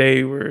Twitter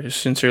they were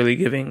sincerely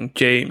giving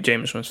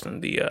Jameis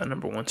Winston the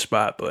number one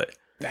spot, but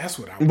that's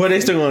what But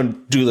they still going to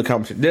do the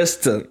competition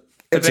just to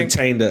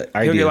entertain the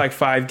idea. He'll get like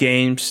 5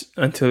 games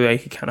until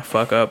he kind of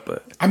fuck up.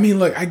 But I mean,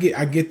 look, I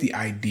get the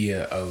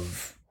idea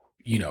of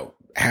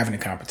having a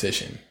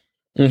competition.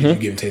 Mm-hmm. You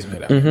give Taysom Hill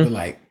that, but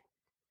like,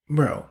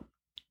 bro,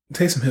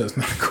 Taysom Hill is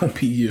not going to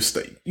be your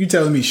state. You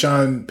telling me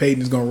Sean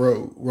Payton is going to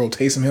roll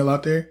Taysom Hill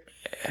out there?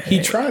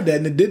 He tried that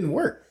and it didn't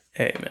work.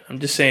 Hey man, I'm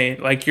just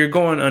saying, like you're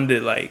going under,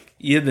 like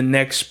you're the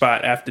next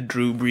spot after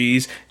Drew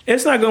Brees.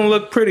 It's not going to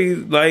look pretty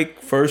like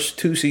first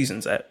 2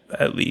 seasons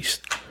at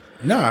least.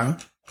 Nah,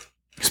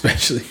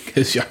 especially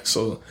because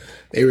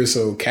they were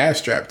so cash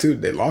strapped too.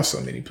 They lost so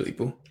many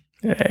people.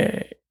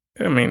 Hey,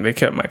 I mean, they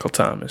kept Michael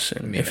Thomas,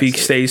 and if he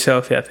stays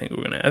healthy, I think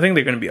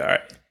they're gonna be all right.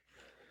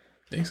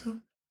 Think so?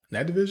 In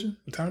that division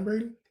with Tom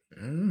Brady?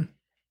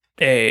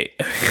 Hey,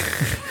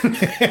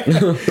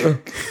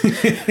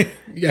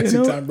 you got to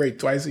see Tom Brady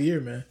twice a year,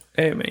 man.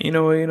 Hey, man, you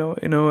know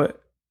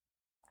what?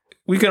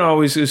 We can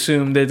always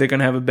assume that they're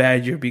gonna have a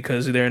bad year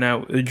because Drew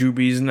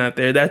Brees is not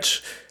there.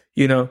 That's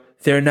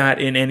they're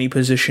not in any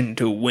position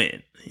to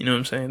win. You know what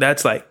I'm saying?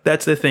 That's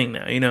the thing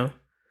now.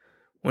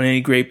 When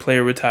any great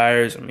player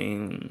retires, I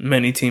mean,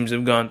 many teams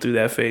have gone through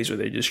that phase where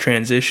they're just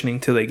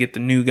transitioning till they get the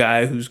new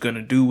guy who's going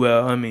to do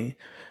well. I mean,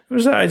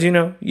 besides, you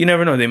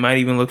never know. They might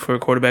even look for a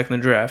quarterback in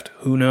the draft.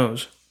 Who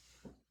knows?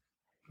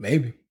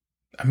 Maybe.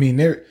 I mean,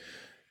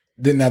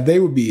 they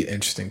would be an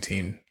interesting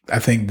team. I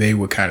think they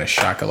would kind of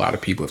shock a lot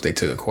of people if they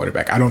took a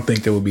quarterback. I don't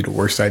think that would be the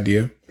worst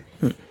idea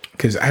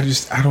because I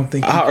don't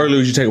think. How early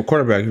would you take a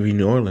quarterback if you're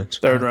New Orleans?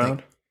 3rd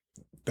round.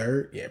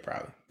 Third? Yeah,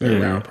 probably.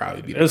 Third round would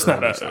probably be. It's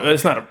not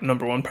a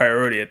number one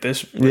priority at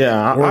this point.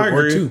 Yeah, I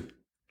agree. Or 2.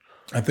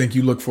 I think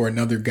you look for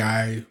another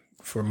guy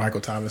for Michael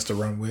Thomas to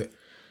run with.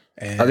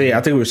 And I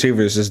think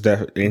receivers is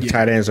definitely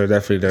tight ends are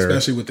definitely there,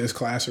 especially with this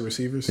class of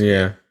receivers.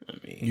 Yeah,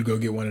 you go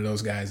get one of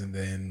those guys, and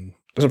then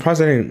I'm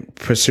surprised they didn't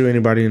pursue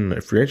anybody in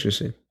the free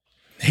agency.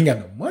 They ain't got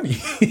no money.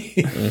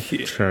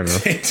 Fair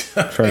enough.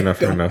 Fair enough.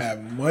 They don't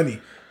have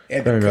money. They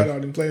had to cut all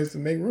them players to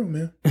make room,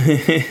 man.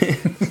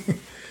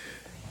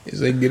 So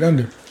they can get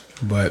under.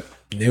 But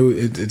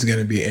it's going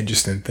to be an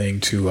interesting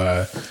thing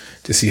to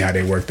see how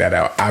they work that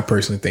out. I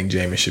personally think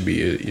Jameis should be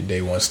your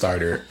day one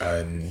starter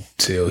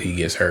until he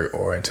gets hurt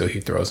or until he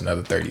throws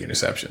another 30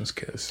 interceptions.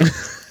 Because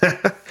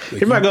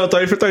he might go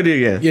 30 for 30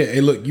 again. Yeah,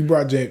 hey, look, you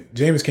brought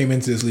Jameis came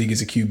into this league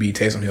as a QB.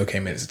 Taysom Hill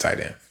came in as a tight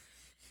end.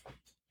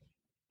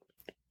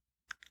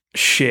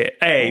 Shit.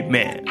 Hey,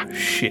 man.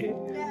 Shit.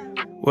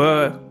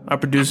 Well, our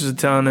producers are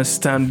telling us it's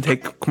time to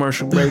take a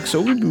commercial break, so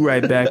we'll be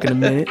right back in a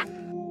minute.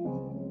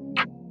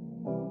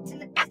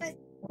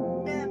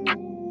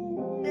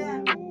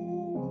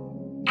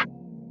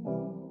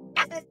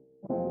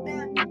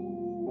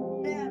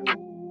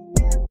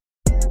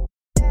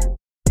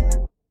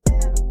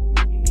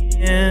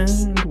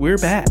 And we're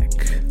back.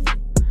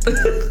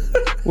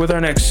 With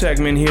our next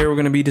segment here, we're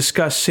going to be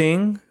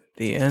discussing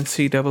the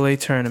NCAA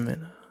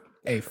tournament.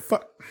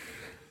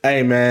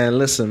 Hey, man.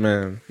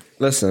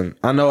 Listen.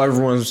 I know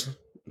everyone's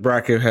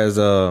bracket has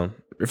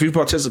if you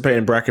participate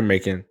in bracket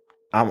making,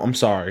 I'm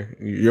sorry.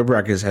 Your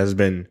bracket has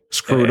been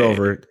screwed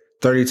over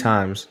 30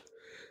 times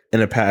in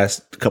the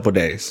past couple of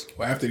days.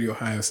 Well, after the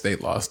Ohio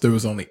State loss, there were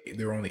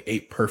only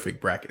 8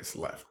 perfect brackets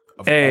left.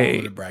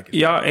 Hey,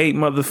 y'all 8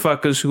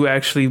 motherfuckers who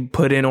actually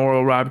put in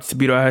Oral Roberts to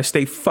beat Ohio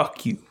State.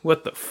 Fuck you.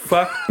 What the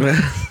fuck?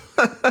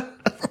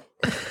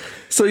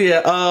 So yeah,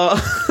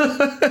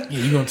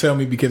 you gonna tell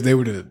me because they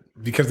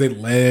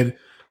led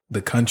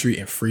the country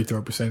in free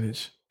throw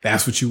percentage?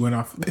 That's what you went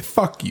off of?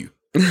 Fuck you.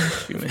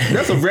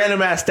 That's a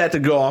random ass stat to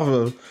go off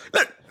of.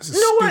 You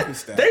know what?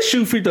 Stat. They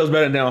shoot free throws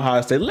better than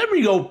Ohio State. Let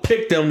me go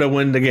pick them to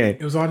win the game.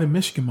 It was all them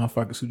Michigan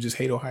motherfuckers who just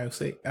hate Ohio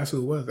State. That's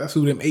who it was. That's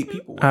who them 8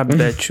 people were. I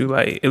bet you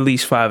like at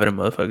least 5 of them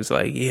motherfuckers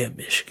like, yeah,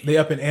 Michigan. They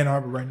up in Ann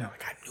Arbor right now.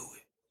 Like, I knew it.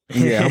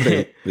 Yeah, I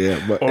bet.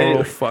 Yeah, but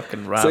Oral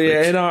fucking Roberts. So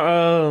yeah, in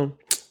our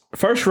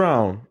first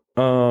round,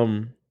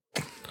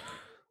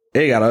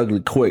 it got ugly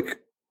quick.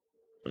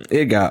 Do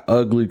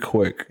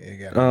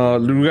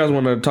you guys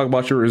want to talk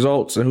about your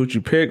results and who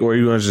you pick, or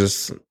you want to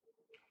just?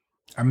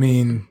 I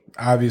mean,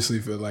 obviously,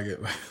 feel like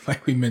it.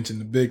 Like we mentioned,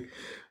 the big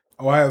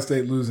Ohio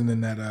State losing in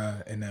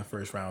that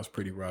first round was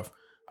pretty rough.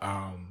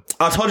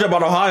 I told you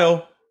about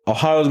Ohio.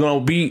 Ohio's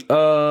gonna beat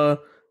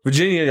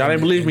Virginia. Y'all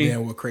didn't believe me.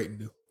 And what Creighton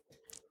do?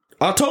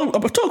 I told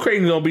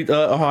Creighton gonna beat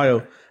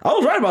Ohio. I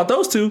was right about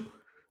those two.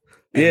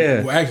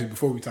 Yeah. Well, actually,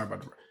 before we talk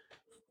about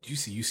did you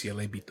see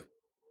UCLA beat the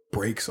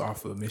breaks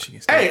off of Michigan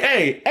State?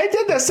 Hey,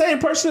 ain't that same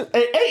person?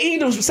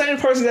 Ain't the same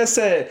person that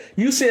said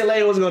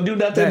UCLA was gonna do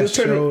nothing in this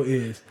tournament?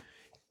 Is.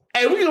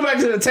 Hey, we go back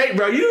to the tape,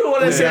 bro. You the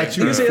one that said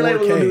UCLA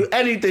was gonna do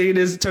anything in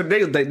this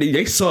tournament.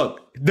 They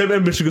suck. Them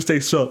and Michigan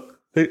State suck.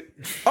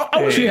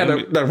 I wish we had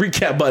the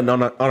recap button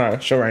on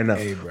our show right now.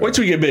 Hey, wait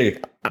till we get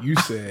big. You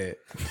said,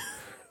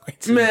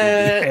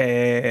 man.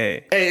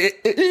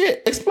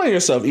 Hey, explain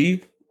yourself,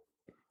 E.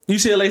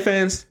 UCLA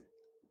fans.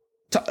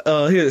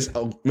 Here's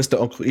Mr.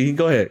 Uncle E.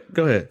 Go ahead.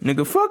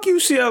 Nigga, fuck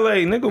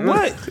UCLA. Nigga,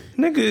 what?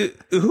 Nigga,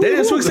 who? They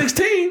didn't Sweet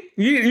 16.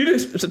 You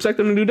didn't expect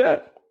them to do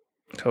that.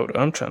 Hold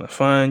on, I'm trying to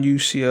find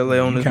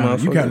UCLA on this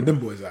motherfucker. You counted them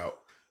boys out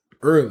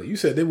early. You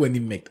said they wouldn't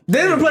even make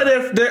They didn't play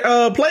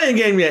their playing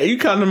game yet. You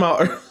counted them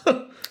out.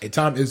 Hey,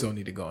 Tom Izzo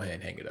need to go ahead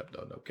and hang it up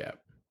though. No cap.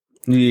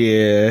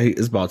 Yeah,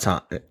 it's about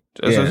time.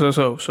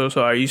 So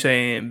are you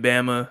saying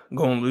Bama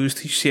gonna lose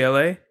to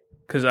UCLA?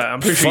 Because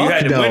I'm pretty sure you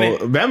had to win it.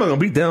 Bama gonna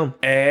beat them.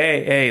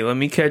 Hey, let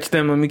me catch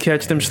them. Let me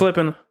catch them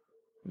slipping. Let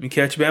me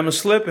catch Bama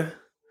slipping.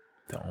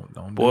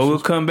 Don't. Boy, we'll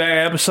come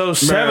back episode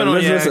 7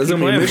 on you. It's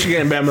gonna be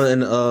Michigan and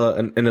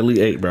Bama in Elite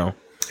 8, bro.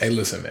 Hey,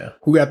 listen, man.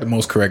 Who got the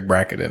most correct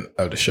bracket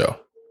of the show?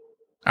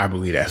 I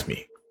believe that's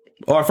me.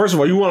 All right, first of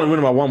all, you want to win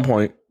by 1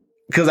 point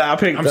because I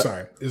picked. I'm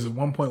sorry. Is a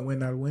 1 point win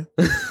not a win?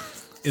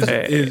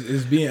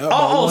 Is being up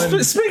by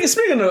one?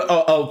 Speaking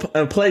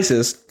of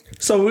places,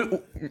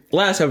 so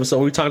last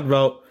episode we talked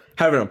about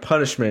having a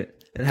punishment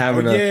and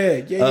having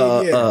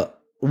yeah.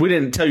 We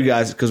didn't tell you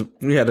guys because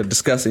we had a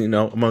discussion,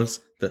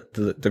 amongst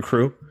the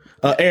crew.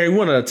 Aaron, you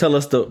want to tell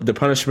us the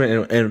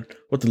punishment and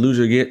what the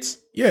loser gets?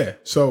 Yeah.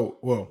 So,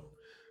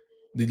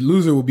 the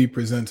loser will be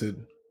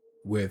presented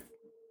with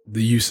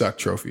the You Suck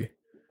trophy.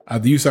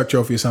 The You Suck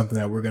trophy is something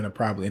that we're going to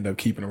probably end up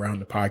keeping around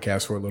the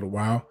podcast for a little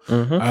while.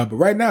 Mm-hmm. But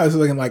right now, it's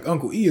looking like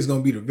Uncle E is going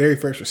to be the very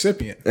first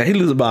recipient. And he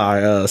loses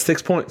by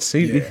 6 points.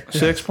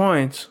 6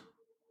 points.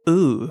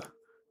 Ooh.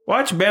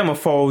 Watch Bama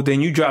fold,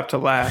 then you drop to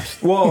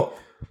last. Well,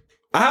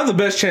 I have the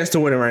best chance to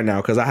win it right now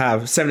because I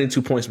have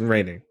 72 points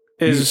remaining.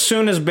 As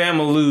soon as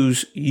Bama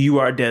lose, you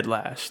are dead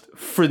last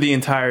for the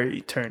entire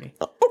eternity.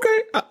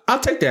 Okay,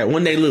 I'll take that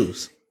when they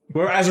lose.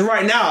 Whereas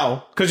right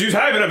now, because you was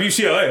hyping up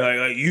UCLA,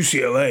 like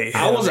UCLA.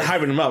 I wasn't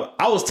hyping them up.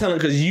 I was telling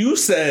because you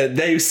said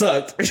they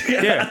sucked.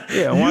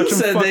 yeah. Watch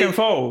them fucking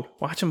fold.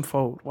 Watch them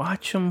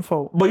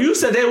fold. But you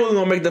said they wasn't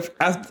gonna make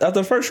after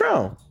the first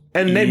round,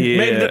 and they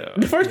made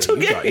the first 2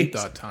 games. You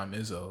thought Tom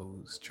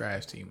Izzo's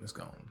trash team was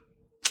gone.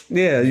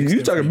 Yeah,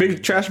 you talking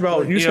big trash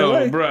about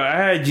UCLA. Yo, bro, I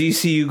had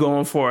GCU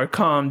going for it.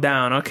 Calm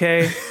down,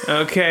 okay?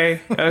 Okay,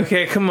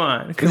 come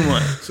on.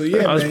 So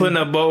yeah, I was putting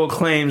up bold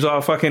claims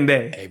all fucking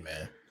day. Hey,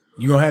 man.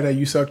 You gonna have that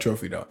You Suck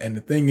trophy though, and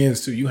the thing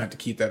is too, you have to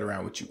keep that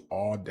around with you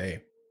all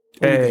day.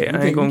 Hey, I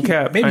ain't gonna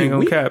cap.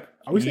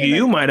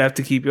 You might have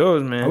to keep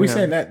yours, man. Are we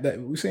saying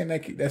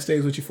that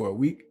stays with you for a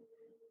week?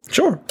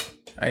 Sure.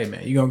 Hey,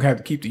 man, you're gonna have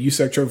to keep the You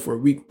Suck trophy for a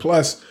week.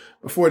 Plus,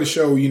 before the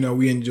show,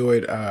 we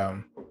enjoyed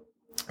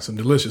some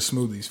delicious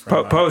smoothies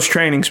from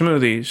post-training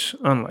smoothies,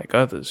 unlike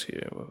others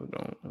here.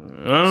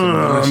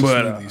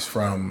 Smoothies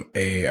from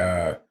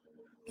a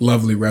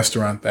lovely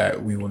restaurant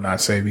that we will not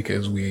say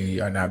because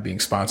we are not being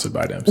sponsored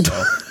by them.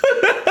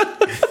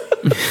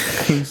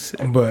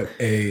 So, but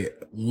a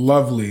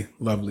lovely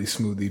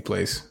smoothie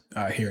place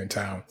here in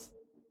town,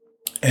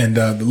 and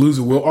the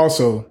loser will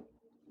also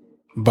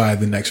buy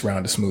the next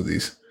round of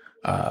smoothies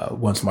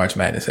once March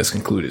Madness has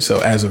concluded.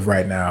 So as of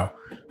right now,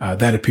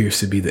 that appears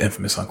to be the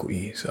infamous Uncle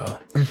E. So,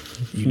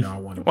 I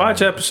want to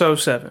watch episode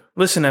 7.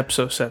 Listen to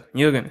episode 7.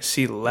 You're going to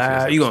see the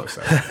live. You're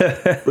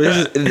gonna.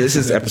 This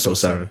is episode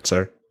 7,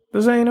 sir.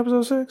 This ain't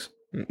episode 6?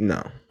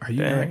 No. Are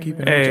you not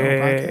keeping up with your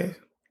podcast?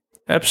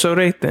 Episode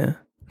 8 then.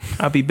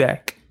 I'll be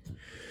back.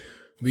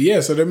 But yeah,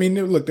 so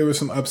look, there were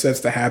some upsets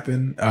to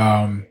happen.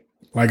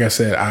 Like I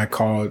said, I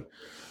called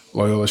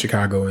Loyola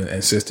Chicago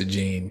and Sister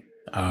Jean.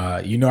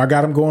 I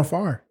got them going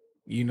far.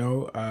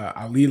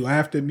 Ali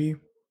laughed at me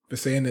for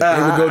saying that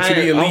they would go to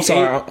the Elite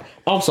Eight.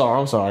 I'm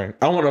sorry.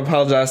 I want to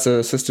apologize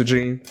to Sister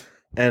Jean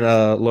and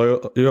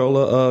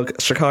Loyola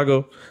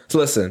Chicago. So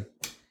listen,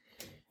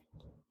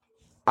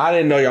 I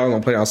didn't know y'all were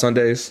gonna play on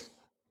Sundays.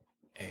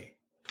 Hey,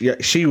 yeah,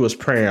 she was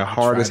praying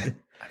hard as. I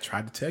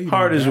tried to tell you.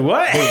 Hard as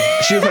what?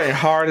 She was praying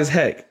hard as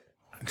heck.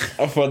 I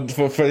for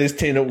this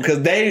team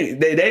because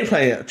they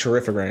play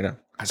terrific right now.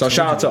 So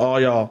shout out to all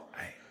y'all.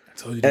 I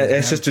told you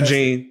and Sister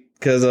Jean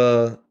because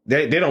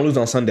they don't lose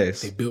on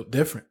Sundays. They built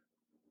different.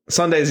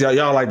 Sundays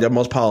y'all like the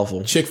most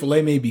powerful.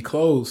 Chick-fil-A may be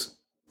closed.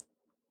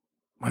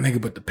 My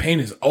nigga, but the pain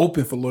is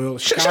open for Loyola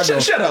Chicago.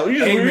 Shut up.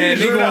 Hey, man,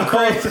 they going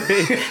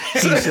crazy. He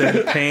said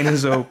the pain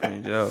is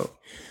open, yo.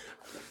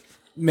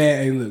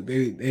 Man, hey, look,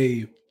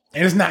 they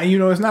and it's not,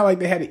 it's not like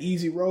they had an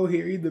easy road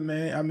here either,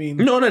 man. I mean,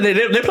 no,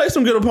 they play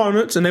some good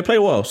opponents and they play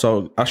well.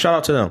 So I shout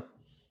out to them.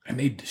 And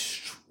they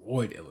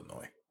destroyed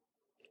Illinois.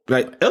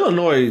 Like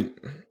Illinois,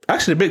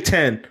 actually, the Big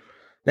Ten,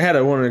 they had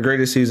one of the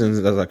greatest seasons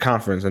as a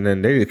conference, and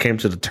then they came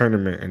to the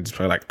tournament and just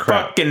played like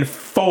crap. Fucking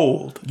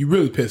fold. You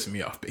really pissing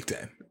me off, Big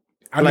Ten.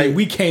 I mean,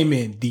 we came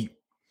in deep.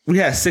 We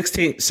had 7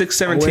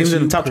 teams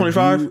in the top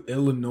 25.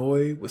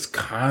 Illinois,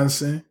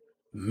 Wisconsin,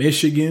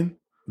 Michigan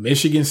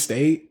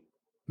State,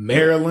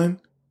 Maryland.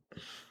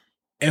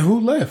 And who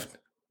left?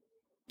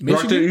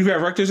 Michigan? You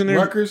got Rutgers in there?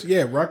 Rutgers?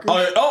 Yeah, Rutgers.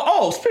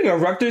 Oh, speaking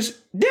of Rutgers,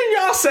 didn't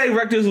y'all say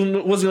Rutgers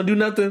wasn't going to do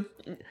nothing?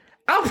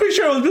 I'm pretty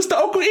sure it was Mr.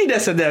 Oakley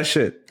that said that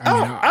shit.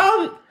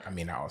 I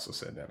also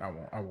said that.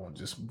 I won't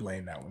just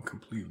blame that one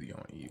completely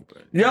on you.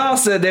 But y'all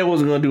said they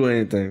wasn't going to do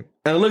anything.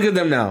 And look at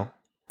them now.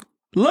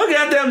 They're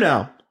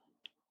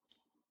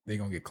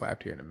going to get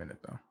clapped here in a minute,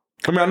 though.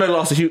 I mean, I know they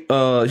lost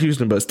to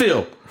Houston, but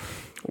still.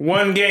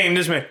 One game,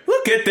 this man.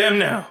 Look at them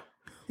now.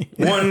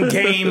 One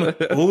game,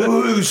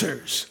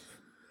 losers.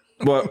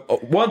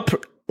 But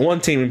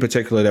one team in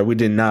particular that we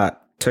did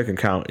not take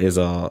into account is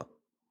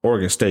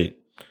Oregon State.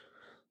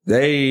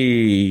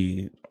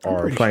 They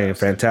are playing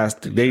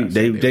fantastic.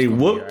 They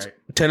whooped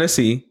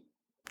Tennessee,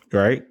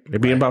 right? They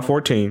beat them by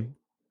 14.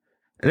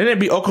 And then they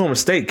beat Oklahoma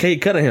State,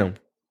 Cade Cunningham.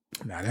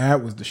 Now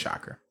that was the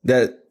shocker.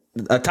 That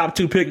a top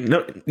 2 pick.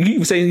 No, you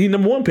can say he's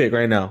number 1 pick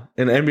right now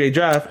in the NBA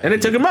draft, and they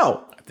took him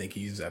out. I think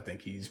he's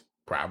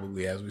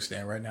probably, as we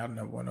stand right now, the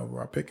number 1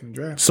 overall pick in the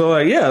draft. So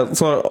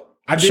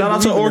shout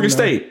out to Oregon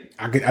State.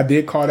 I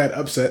did call that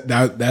upset.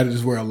 That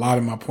is where a lot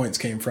of my points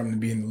came from to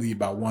be in the lead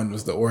by 1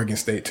 was the Oregon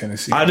State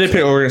Tennessee. I did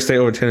pick Oregon State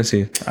over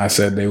Tennessee. I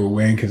said they would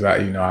win because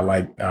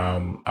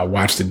I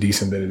watched a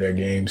decent bit of their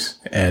games,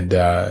 and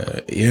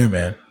yeah,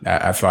 man,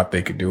 I thought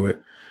they could do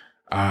it.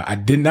 I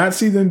did not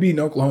see them beating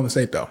Oklahoma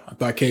State, though. I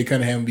thought Cade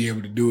Cunningham would be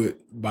able to do it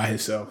by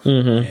himself.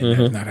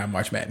 That's not how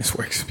March Madness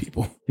works,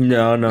 people.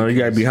 No, you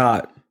got to be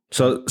hot.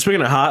 So,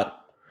 speaking of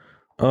hot,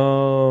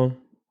 Oral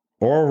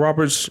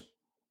Roberts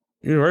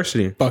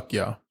University. Fuck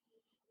y'all.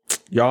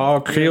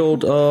 Y'all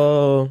killed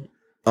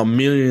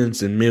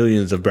millions and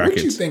millions of brackets.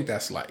 What do you think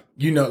that's like?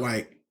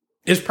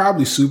 It's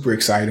probably super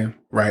exciting,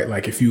 right?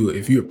 Like, if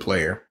you're a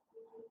player,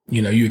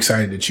 you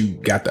excited that you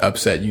got the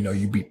upset,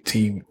 you beat the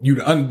team, you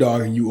the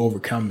underdog and you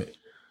overcome it.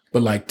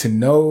 But like to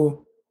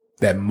know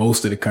that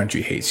most of the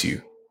country hates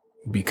you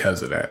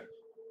because of that.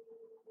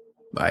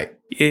 Like,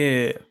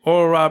 yeah,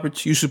 Oral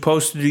Roberts, you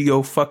supposed to do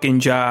your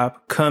fucking job.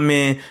 Come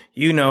in,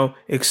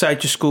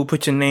 excite your school,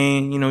 put your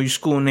name, your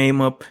school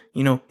name up,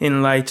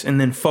 in lights, and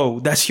then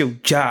fold. That's your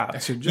job.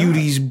 You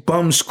these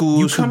bum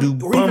schools who do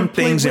bum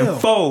things and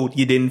fold.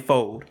 You didn't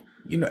fold.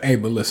 Hey,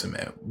 but listen,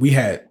 man, we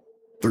had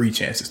 3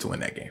 chances to win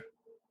that game.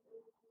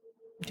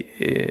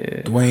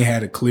 Yeah. Dwayne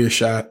had a clear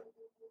shot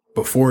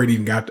before it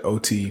even got to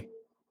OT.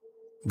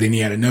 Then he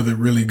had another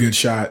really good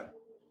shot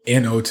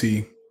in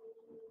OT.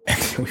 And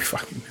then we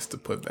fucking missed the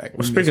putback.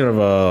 Well, speaking of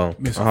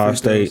Ohio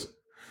State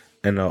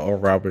and Oral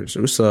Roberts,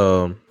 let's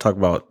talk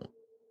about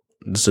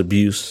this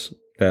abuse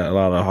that a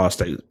lot of Ohio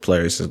State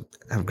players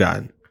have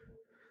gotten.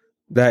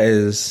 That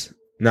is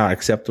not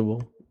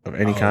acceptable of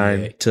any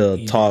kind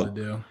to talk,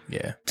 to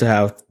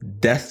have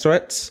death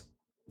threats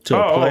to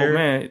a player. Oh,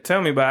 man,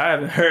 tell me about it. I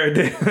haven't heard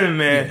that,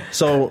 man. Yeah.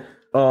 So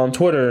on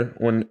Twitter,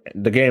 when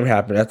the game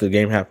happened, after the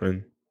game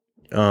happened,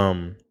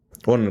 one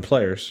of the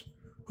players,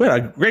 who had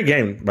a great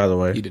game, by the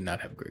way. He did not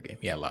have a great game.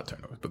 He had a lot of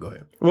turnovers, but go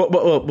ahead.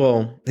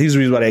 Well, he's the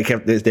reason why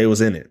they was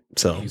in it.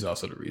 So he's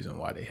also the reason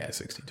why they had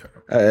 16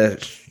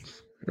 turnovers.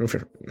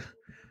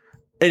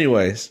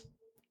 Anyways,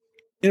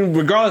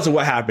 regardless of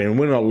what happened,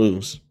 win or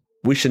lose,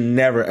 we should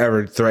never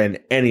ever threaten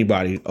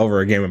anybody over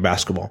a game of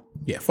basketball.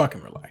 Yeah,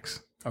 fucking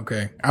relax.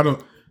 Okay,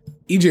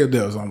 EJ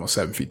Odell is almost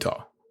 7 feet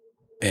tall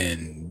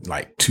and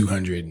like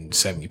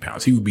 270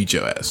 pounds. He would beat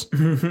your ass.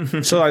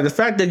 So like the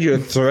fact that you're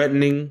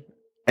threatening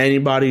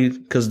anybody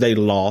because they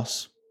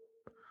lost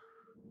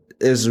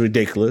is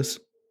ridiculous.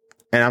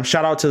 And I'm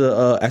shout out to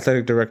the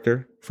athletic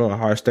director from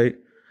Ohio State.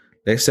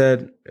 They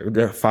said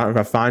if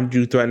I find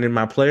you threatening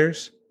my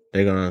players,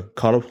 they're gonna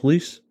call the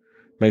police,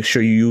 make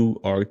sure you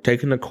are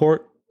taken to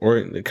court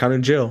or kind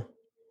of jail.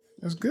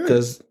 That's good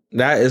because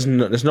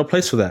there's no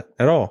place for that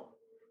at all.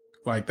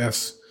 Like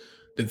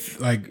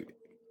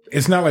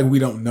it's not like we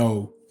don't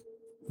know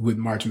with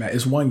March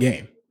Madness. It's one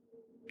game.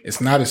 It's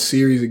not a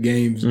series of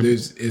games.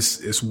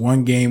 Mm-hmm. It's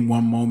one game,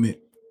 one moment.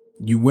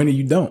 You win or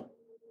you don't.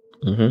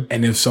 Mm-hmm.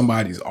 And if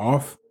somebody's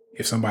off,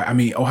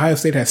 Ohio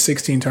State has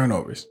 16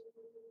 turnovers.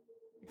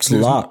 It's a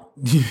lot.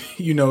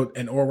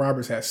 And Oral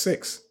Roberts has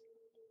 6.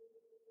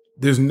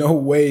 There's no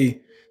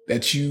way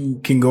that you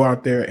can go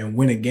out there and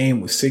win a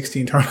game with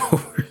 16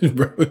 turnovers,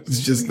 bro. It's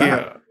just not.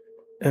 Yeah.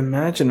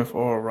 Imagine if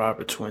Oral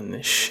Roberts win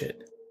this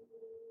shit.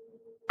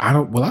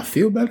 Will I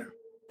feel better?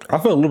 I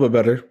feel a little bit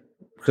better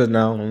because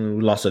now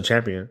we lost a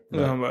champion.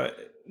 No.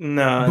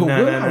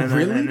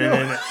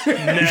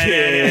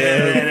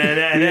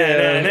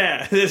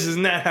 This is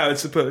not how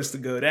it's supposed to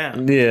go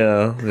down.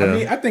 Yeah. I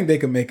mean, I think they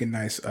could make a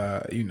nice,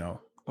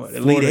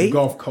 Elite Eight?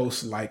 Gulf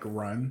Coast like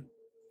run.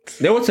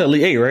 They went to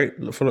Elite Eight, right?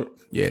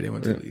 Yeah, they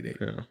went to Elite Eight.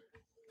 Yeah.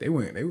 They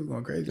was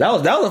going crazy. That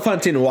was a fun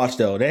team to watch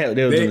though. They had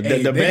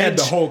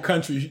the whole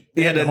country.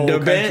 Yeah,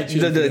 the bench,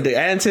 the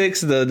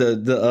antics, the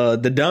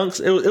dunks.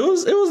 It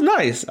was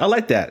nice. I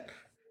like that.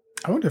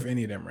 I wonder if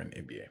any of them are in the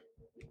NBA.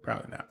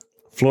 Probably not.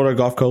 Florida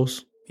Gulf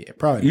Coast. Yeah,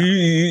 probably not.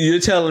 You're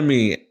telling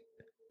me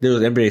there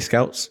was NBA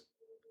scouts?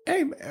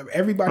 Hey,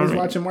 everybody's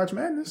watching March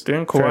Madness.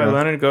 Didn't Kawhi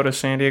Leonard go to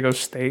San Diego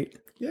State?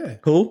 Yeah.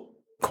 Who?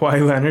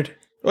 Kawhi Leonard.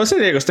 Well, San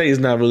Diego State is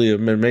not really a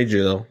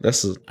major though.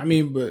 But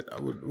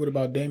what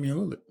about Damian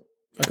Lillard?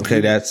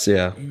 Okay, that's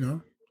CJ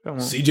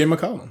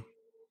McCollum.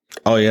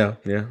 Oh yeah.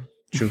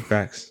 True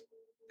facts.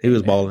 He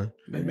was balling.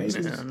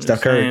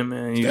 Steph Curry,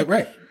 man.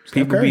 Right.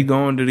 People be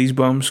going to these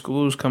bum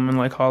schools, coming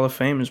like Hall of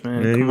Famers,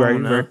 man. Yeah, Come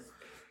on now. Right.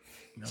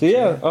 So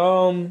yeah,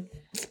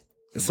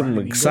 some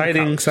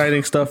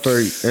exciting stuff for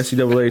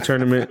NCAA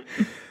tournament.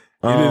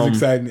 It is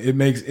exciting. It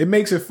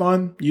makes it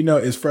fun.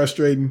 It's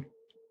frustrating,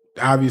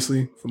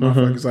 obviously, for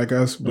motherfuckers like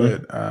us,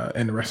 but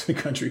and the rest of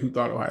the country who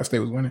thought Ohio State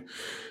was winning.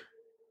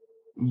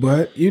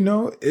 But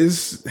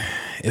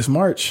it's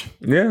March.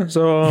 Yeah.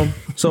 So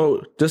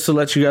just to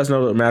let you guys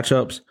know the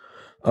matchups,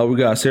 we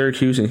got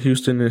Syracuse and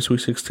Houston in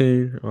Sweet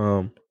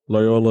 16.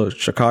 Loyola,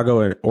 Chicago,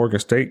 and Oregon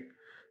State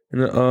in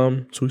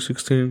the Sweet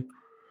 16.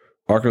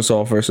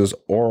 Arkansas versus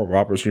Oral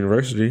Roberts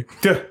University.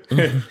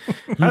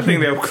 I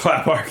think they'll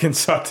clap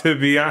Arkansas, to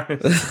be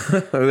honest.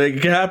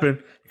 It could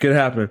happen.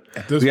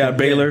 We got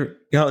Baylor.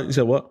 Yeah. You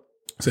said what?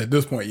 I said at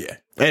this point, yeah.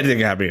 Anything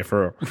can happen,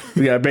 for real.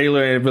 We got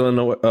Baylor and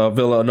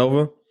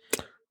Villanova.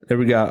 Then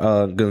we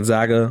got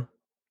Gonzaga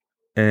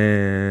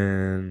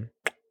and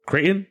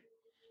Creighton.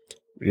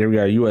 Then we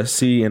got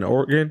USC and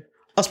Oregon.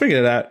 Speaking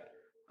of that,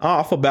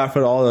 I feel bad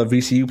for all the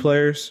VCU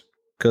players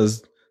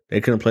because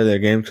they couldn't play their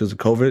game because of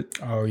COVID.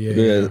 Oh,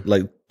 yeah.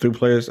 Like 3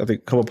 players, I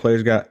think a couple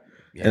players got,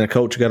 and a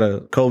coach got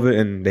a COVID,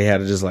 and they had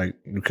to just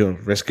you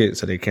couldn't risk it,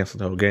 so they canceled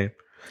the whole game.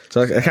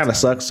 So it kind of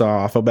sucks. So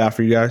I feel bad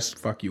for you guys.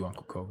 Fuck you,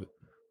 Uncle COVID.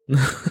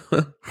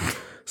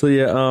 So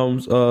yeah,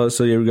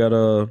 we got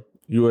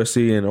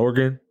USC and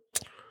Oregon,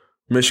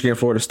 Michigan,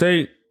 Florida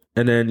State,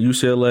 and then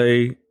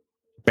UCLA,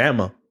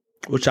 Bama,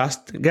 which I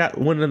got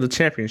winning the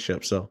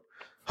championship. So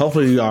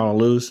hopefully y'all don't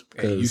lose.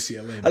 Hey,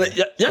 UCLA. Watch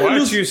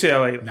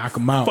UCLA. Knock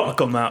them out. Fuck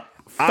them out.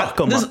 Fuck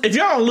them up. If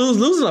y'all don't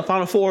losing the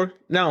Final Four,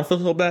 now I don't feel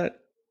so bad.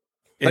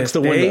 If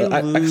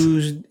they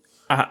lose,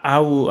 I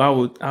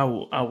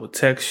will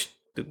text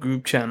the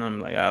group channel. I'm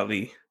like,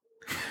 Ali,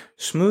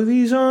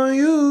 smoothies on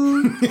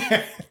you.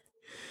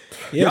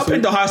 Y'all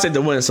picked Ohio State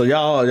to win, so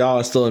y'all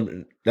are still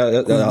in.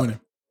 Who's winning?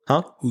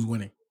 Huh? Who's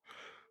winning?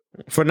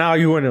 For now,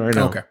 you winning right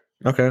now.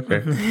 Okay.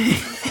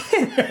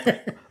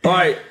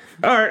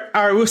 All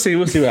right. We'll see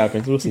what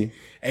happens. We'll see.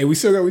 Hey, we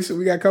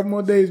got a couple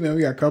more days, man.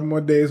 We got a couple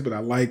more days, but I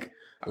like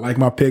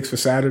my picks for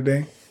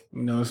Saturday.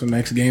 Some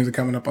next games are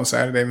coming up on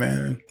Saturday,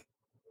 man.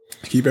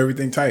 Keep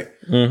everything tight.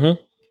 Mm-hmm.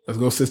 Let's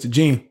go, Sister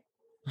Jean.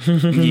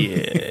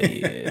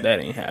 Yeah, that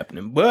ain't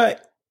happening.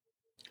 But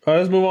all right,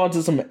 let's move on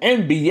to some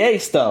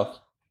NBA stuff.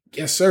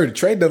 Yes, sir. The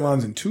trade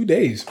deadline's in 2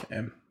 days,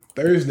 man.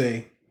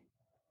 Thursday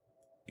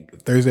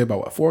about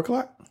what? 4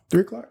 o'clock?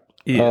 3 o'clock?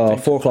 yeah,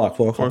 4 o'clock.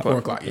 4 o'clock. 4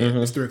 o'clock.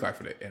 Yeah, it's 3 o'clock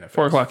for the NFL.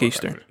 4 o'clock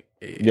Eastern.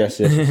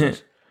 Yes.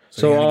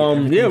 So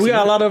we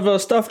got a lot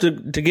of stuff to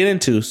get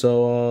into.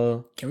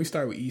 So can we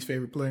start with E's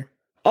favorite player?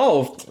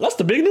 Oh, that's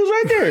the big news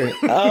right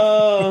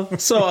there.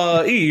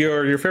 So E,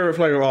 your favorite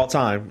player of all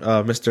time,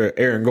 Mr.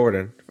 Aaron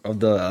Gordon of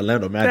the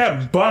Orlando Magic.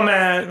 That bum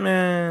ass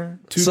man.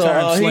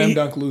 2-time slam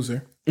dunk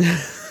loser.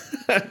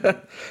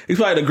 He's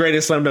probably the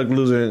greatest slam dunk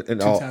loser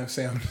in all.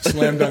 2-time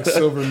slam dunk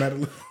silver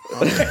medalist.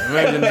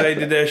 Imagine they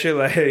did that shit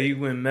like, hey, you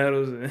win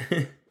medals.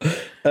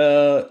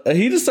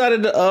 He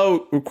decided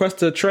to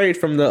request a trade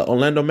from the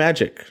Orlando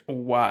Magic.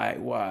 Why?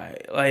 Why?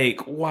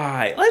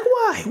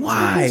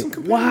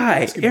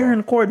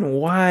 Aaron Gordon,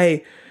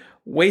 why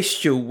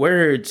waste your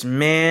words,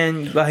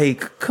 man?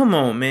 Like, come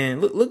on, man.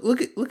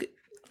 Look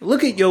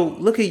at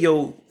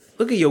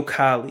your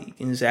colleague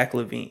in Zach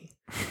LaVine.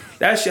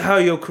 That's how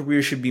your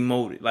career should be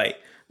molded. Like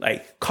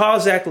call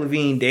Zach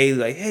LaVine daily.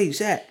 Like, hey,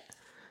 Zach,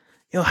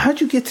 yo,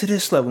 how'd you get to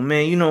this level,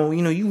 man? You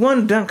you won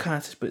a dunk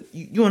contest, but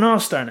you an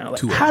all-star now.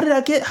 Like, how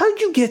did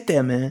you get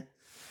there, man?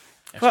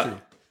 That's true.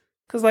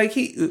 Because where's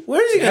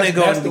he gonna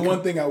go? That's the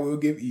one thing I will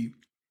give you.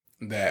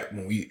 But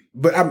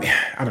I mean,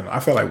 I don't know. I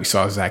felt like we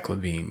saw Zach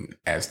LaVine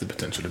as the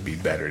potential to be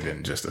better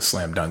than just a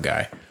slam dunk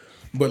guy.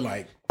 But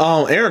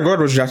Aaron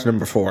Gordon was drafted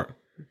number 4.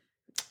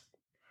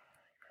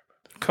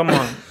 Come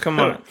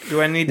on.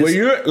 Do I need to?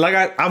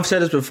 Well, I've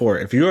said this before.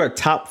 If you're a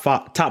top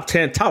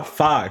 10, top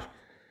 5,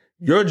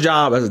 Your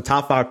job as a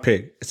top 5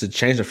 pick is to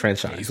change the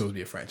franchise. You're supposed to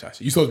be a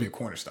franchise. You're supposed to be a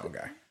cornerstone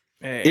guy.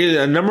 Hey.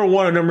 Either a number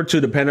 1 or number 2,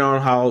 depending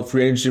on how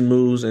free agency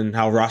moves and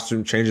how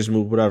roster changes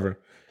move, whatever.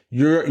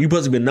 You're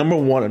supposed to be a number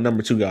 1 or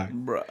number 2 guy.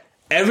 Bruh.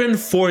 Evan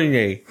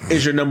Fournier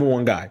is your number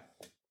 1 guy.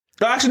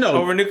 No, actually,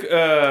 no. Over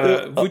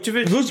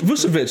Vucevic?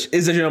 Vucevic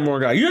is your number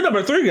 1 guy. You're a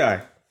number 3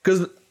 guy.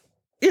 Because,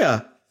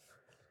 yeah.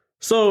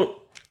 So...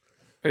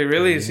 Wait,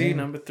 really? Is he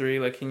number 3?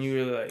 Like, can you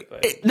really like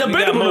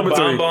debatable number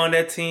 3 on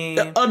that team?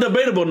 A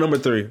debatable number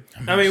 3.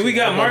 I mean, we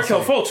got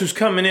Markelle Fultz who's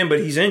coming in,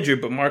 but he's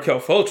injured. But Markelle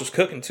Fultz was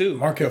cooking too.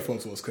 Markelle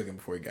Fultz was cooking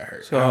before he got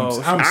hurt. So,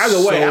 I'm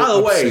either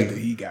way, that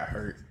he got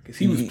hurt because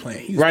he was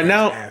playing. He was right playing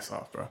now, his ass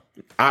off, bro.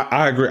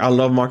 I agree. I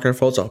love Markelle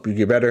Fultz. I hope you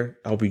get better.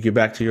 I hope you get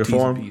back to your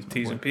form.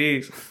 T's and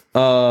P's.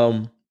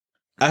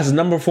 As a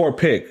number 4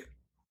 pick,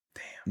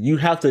 you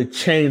have to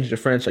change the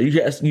franchise.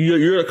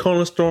 You're a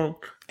cornerstone.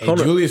 Hey,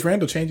 Julius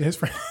Randle changing his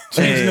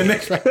changing the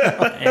next right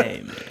now.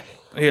 Hey man,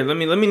 here let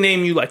me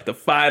name you like the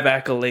 5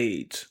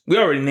 accolades. We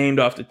already named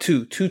off the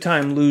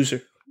 2-time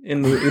loser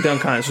in the dunk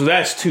contest, so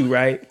that's 2,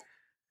 right?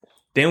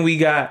 Then we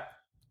got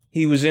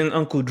he was in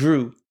Uncle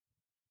Drew.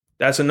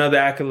 That's another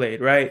accolade,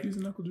 right? He was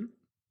in Uncle Drew.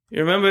 You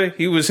remember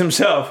he was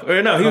himself,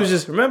 or no? He was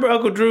just remember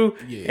Uncle Drew,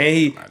 and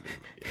he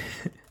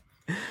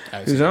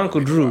was Uncle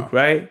Drew,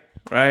 right?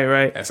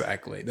 Right. That's an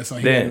accolade. That's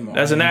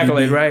an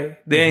accolade, right?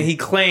 Then he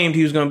claimed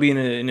he was going to be in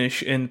a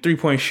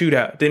 3-point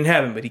shootout. Didn't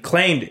happen, but he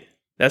claimed it.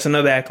 That's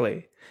another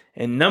accolade.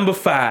 And number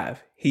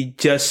 5, he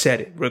just said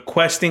it.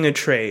 Requesting a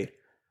trade.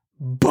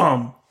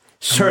 Bum.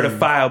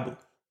 Certifiable.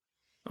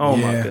 Oh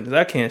my goodness.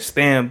 I can't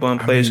stand bum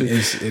players.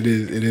 It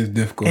is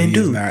difficult. And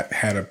He's not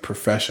had a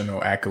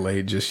professional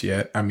accolade just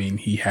yet. I mean,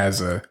 he's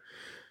got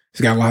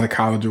a lot of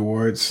college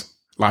awards,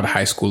 a lot of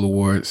high school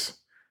awards.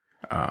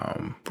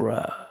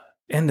 Bruh.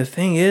 And the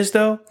thing is,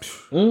 though,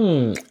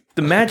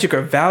 the Magic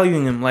are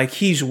valuing him like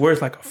he's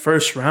worth like a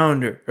first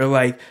rounder or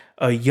like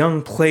a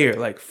young player.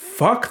 Like,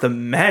 fuck the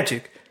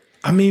Magic.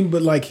 I mean,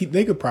 but like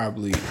they could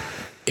probably,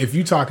 if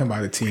you're talking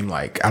about a team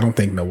like, I don't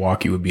think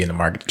Milwaukee would be in the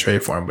market to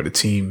trade for him, but a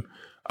team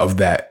of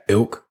that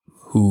ilk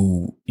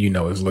who,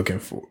 is looking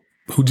for,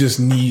 who just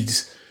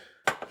needs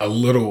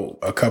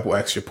a couple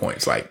extra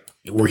points, like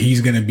where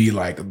he's going to be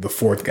like the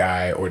 4th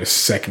guy or the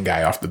 2nd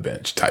guy off the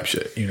bench type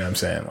shit. You know what I'm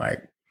saying?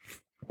 Like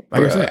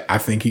I said, I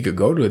think he could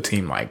go to a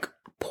team like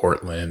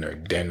Portland or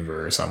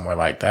Denver or somewhere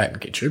like that and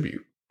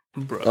contribute.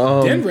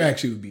 Denver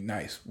actually would be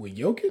nice. With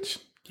Jokic?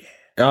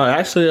 Yeah.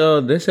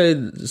 Actually, they say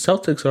the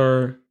Celtics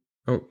are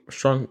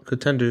strong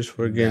contenders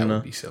for getting. That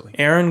would be silly.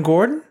 Aaron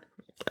Gordon?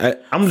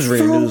 I'm just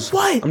reading news.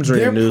 What? I'm just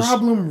reading news. Their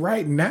problem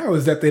right now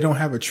is that they don't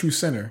have a true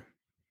center.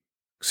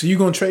 So you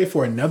going to trade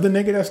for another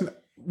nigga that's not...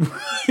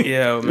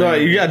 Yeah, man. No,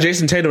 you got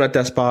Jason Tatum at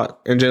that spot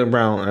and Jaylen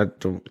Brown at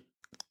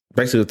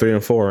basically the 3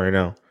 and 4 right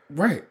now.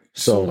 Right.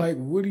 So like,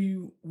 what do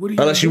you?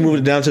 Unless you move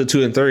it down to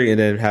 2 and 3 and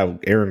then have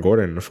Aaron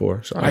Gordon in the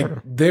 4. So like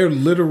their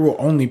literal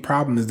only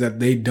problem is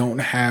that they don't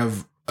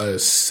have a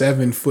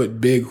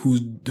 7-foot big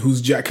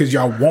who's jack, because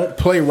y'all won't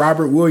play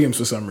Robert Williams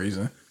for some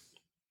reason.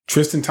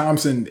 Tristan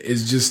Thompson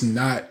is just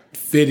not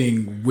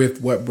fitting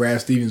with what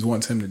Brad Stevens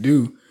wants him to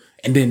do,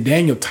 and then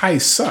Daniel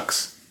Tice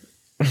sucks.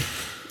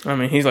 I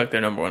mean, he's like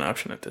their number 1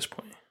 option at this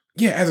point.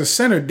 Yeah, as a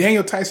center,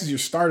 Daniel Tice is your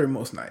starter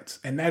most nights,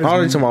 and that is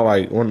probably talking about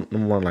like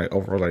one like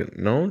over like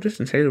no,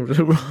 Jason Tatum.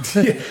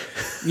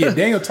 yeah,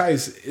 Daniel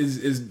Tice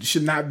is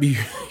should not be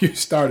your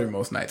starter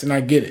most nights, and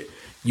I get it.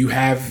 You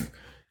have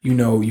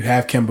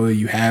Kemba,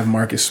 you have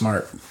Marcus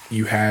Smart,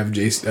 you have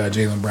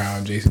Jaylen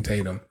Brown, Jason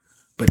Tatum,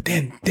 but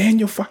then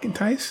Daniel fucking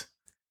Tice.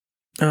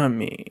 I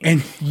mean,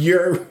 and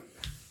your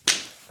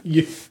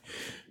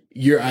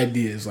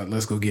idea is like,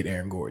 let's go get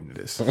Aaron Gordon to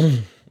this.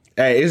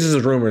 Hey, this is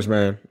rumors,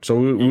 man. So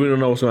we don't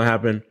know what's gonna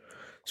happen.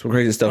 Some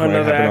crazy stuff might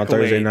happen on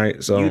Thursday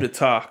night. So you the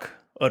talk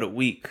of the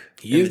week.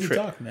 He is the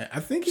talk, man. I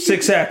think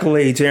 6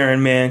 accolades,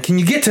 Aaron. Man, can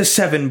you get to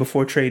 7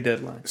 before trade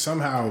deadline?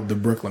 Somehow the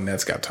Brooklyn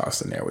Nets got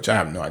tossed in there, which I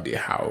have no idea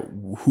how.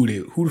 Who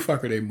the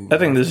fuck are they moving? I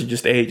think this is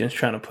just agents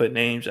trying to put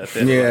names out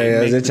there.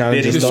 Yeah, they're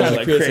trying to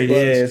like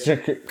crazy.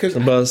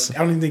 Because I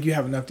don't even think you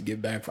have enough to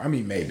get back for. I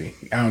mean, maybe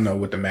I don't know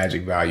what the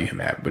Magic value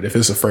him at, but if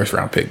it's a 1st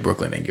round pick,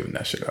 Brooklyn ain't giving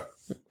that shit up.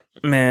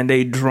 Man,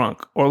 they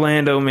drunk.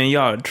 Orlando, man,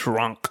 y'all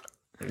drunk.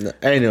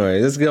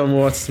 Anyway, let's get on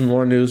to some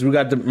more news. We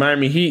got the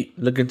Miami Heat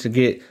looking to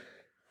get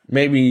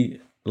maybe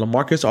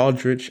LaMarcus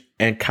Aldridge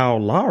and Kyle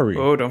Lowry.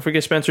 Oh, don't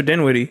forget Spencer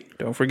Dinwiddie.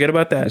 Don't forget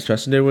about that.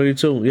 Spencer Dinwiddie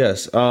too.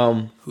 Yes. Who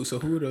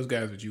are those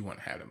guys that you want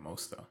to have the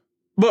most though?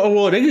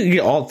 But they can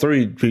get all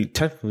 3.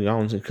 Technically,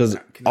 honestly, because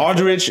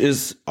Aldridge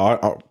is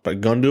going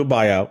to do a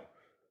buyout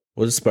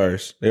with the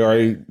Spurs. They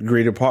already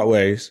agreed to part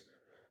ways.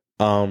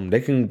 They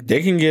can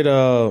get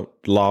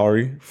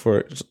Lowry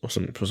for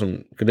some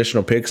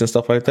conditional picks and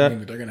stuff like that. I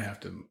mean, they're gonna have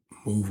to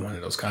move one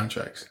of those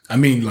contracts. I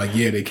mean, like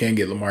they can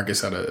get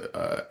LaMarcus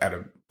at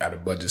a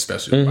budget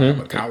special buyout,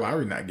 but Kyle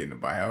Lowry not getting a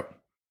buyout.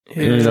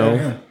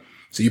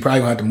 So you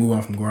probably gonna have to move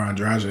on from Goran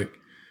Dragic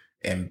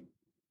and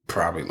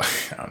Probably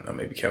like, I don't know,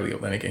 maybe Kelly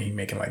Olynyk, and he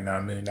making like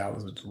 $9 million,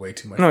 which is way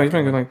too much. No, he's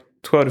making like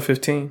 12 to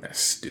 15. That's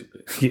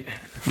stupid. Yeah.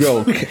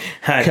 Yo,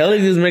 Kelly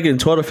is making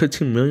 $12 to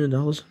 $15 million.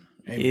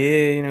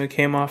 Yeah, you know, he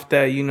came off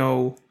that, you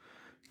know,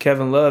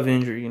 Kevin Love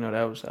injury. You know,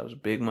 that was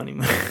big money,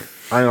 man.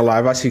 I ain't gonna lie.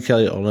 If I see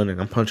Kelly Olynyk,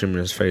 I'm punching him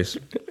in his face.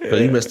 But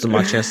he missed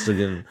my chances of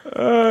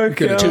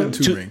getting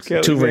two rings.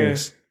 Two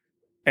rings.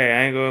 Hey,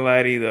 I ain't gonna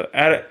lie to you though.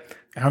 I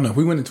don't know. If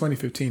we win in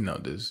 2015, though,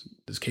 does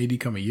KD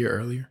come a year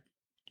earlier?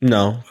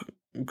 No,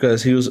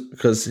 because he was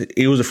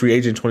a free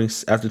agent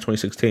after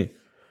 2016.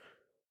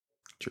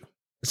 True.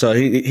 So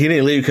he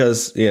didn't leave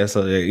because he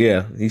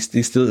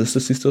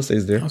still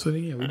stays there. Also,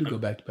 yeah, we do go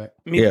back to back.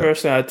 Me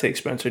personally, I'd take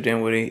Spencer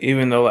Dinwiddie,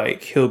 even though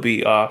like he'll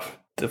be off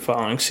the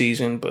following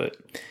season, but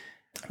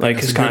like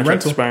his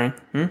contract's expiring.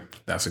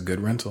 That's a good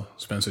rental.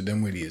 Spencer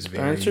Dinwiddie is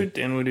very. Spencer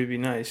Dinwiddie would be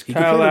nice. He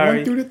Kyle can play Lowry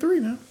 1 through to 3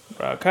 now.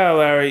 Bro, Kyle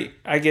Lowry,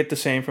 I get the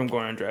same from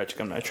Goran Dragic.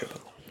 I'm not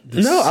tripping.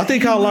 No, I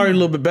think Kyle Lowry a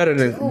little bit better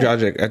than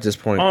Dragic at this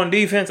point. On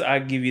defense, I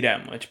give you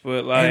that much,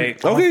 but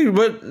like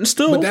but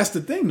still. But that's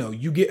the thing, though.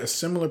 You get a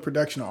similar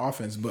production on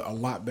offense, but a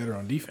lot better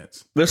on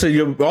defense. Listen,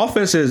 your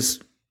offense is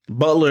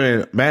Butler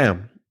and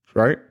Bam,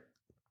 right?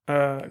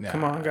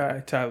 Come on, guy.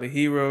 Tyler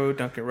Hero,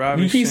 Duncan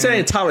Robinson. You keep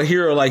saying Tyler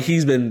Hero like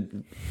he's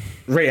been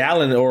Ray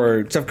Allen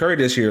or Steph Curry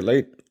this year.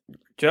 Like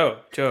Joe.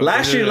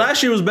 Last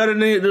year was better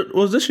than it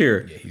was this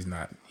year. Yeah, he's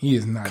not. He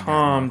is not.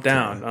 Calm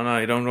down.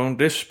 No, don't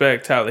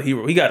disrespect Tyler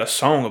Hero. He got a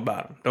song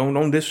about him.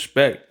 Don't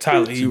disrespect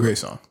Tyler Hero. It's a great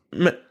song.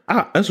 Man,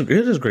 it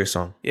is a great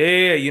song.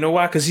 Yeah. You know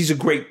why? Because he's a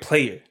great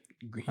player.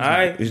 All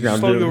right, he's not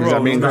being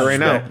great right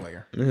now.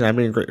 He's not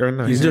being great right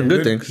now. He's doing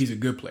good things. He's a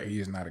good player. He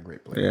is not a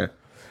great player. Yeah,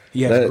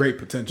 he has great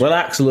potential.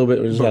 Relax a little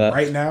bit. But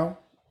right now,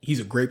 he's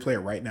a great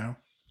player. Right now.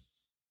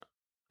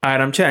 All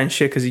right, I'm chatting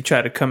shit because he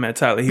tried to come at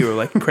Tyler Hero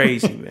like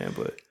crazy, man.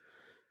 But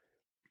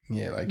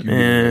yeah, like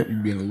you're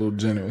being a little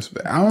generous.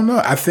 But I don't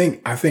know. I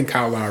think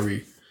Kyle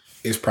Lowry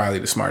is probably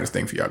the smartest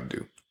thing for y'all to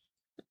do.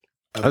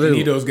 I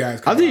think those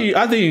guys. I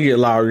think you get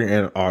Lowry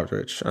and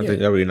Aldridge. I think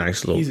that'd be a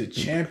nice little. He's a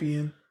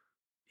champion.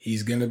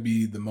 He's gonna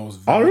be the most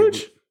valuable.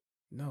 Aldridge?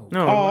 No.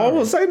 Oh, I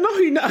was say no.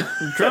 He not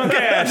drunk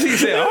ass. He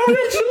said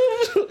Aldridge.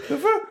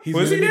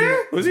 Was he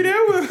there? Was he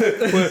there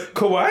with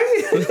Kawhi?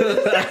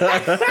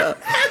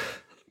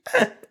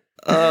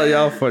 Oh,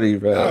 y'all funny,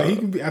 bro. He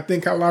can be. I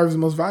think Kyle Lowry is the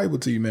most valuable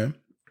to you, man.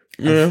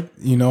 Yeah.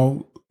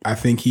 I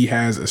think he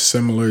has a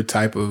similar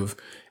type of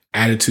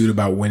attitude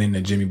about winning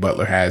that Jimmy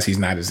Butler has. He's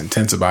not as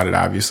intense about it,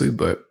 obviously,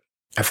 but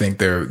I think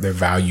their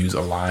values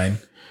align.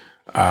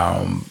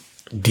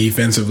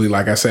 Defensively,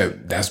 like I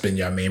said, that's been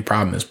your main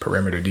problem is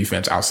perimeter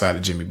defense outside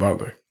of Jimmy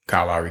Butler.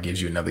 Kyle Lowry gives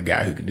you another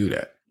guy who can do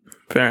that.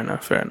 Fair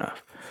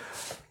enough.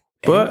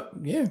 But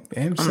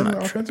and similar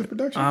offensive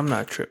production. I'm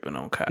not tripping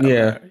on Kyle.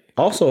 Yeah. Lowry.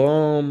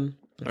 Also,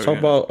 talk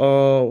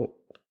about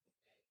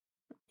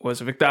was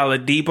it Victor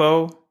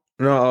Oladipo?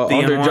 No, the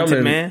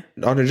unwanted man.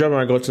 Andre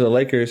Drummond go to the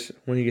Lakers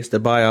when he gets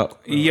the buyout.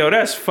 Yo,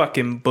 that's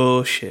fucking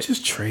bullshit.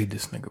 Just trade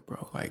this nigga,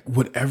 bro. Like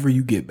whatever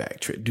you get back,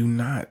 do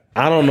not.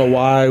 I don't know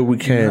why we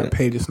can't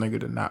pay this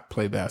nigga to not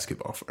play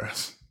basketball for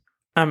us.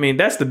 I mean,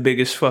 that's the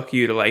biggest fuck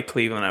you to like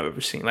Cleveland I've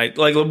ever seen. Like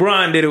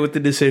LeBron did it with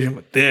the decision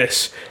with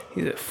this.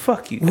 He said,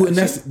 "Fuck you." Well, and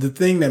that's the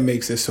thing that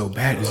makes it so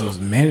bad is it was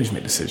a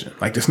management decision.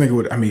 Like this nigga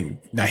would. I mean,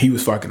 now he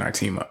was fucking our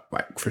team up,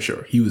 like for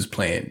sure. He was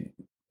playing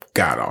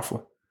god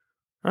awful.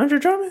 Andre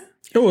Drummond.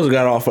 It was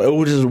god awful.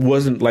 It just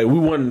wasn't like we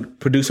weren't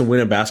producing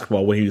winning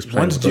basketball when he was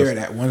playing. Once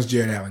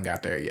Jared Allen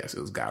got there, yes,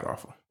 it was god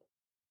awful.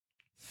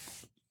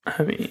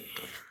 I mean,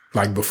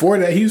 like before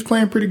that, he was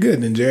playing pretty good.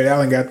 And then Jared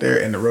Allen got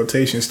there, and the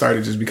rotation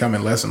started just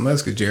becoming less and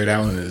less because Jared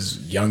Allen is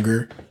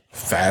younger,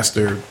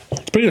 faster.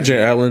 Speaking of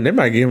Jared Allen, they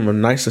might give him a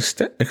nice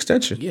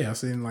extension. Yeah, I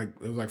seen like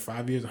it was like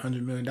 5 years,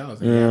 $100 million.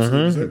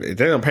 Mm-hmm.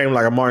 They're gonna pay him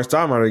like Amari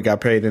Stoudemire he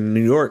got paid in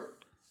New York.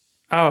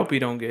 I hope he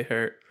don't get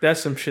hurt. That's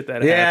some shit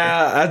that happened.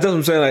 That's what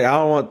I'm saying. Like I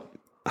don't want.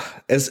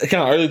 It's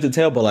kind of early to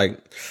tell, but like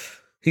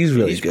he's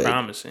really good.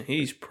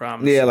 He's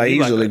promising. Yeah, like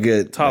he's really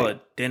good. Taller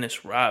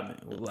Dennis Rodman.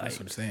 Like, that's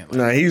what I'm saying. Like,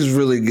 nah, he's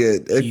really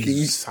good. I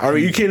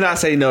mean, you cannot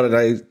say no to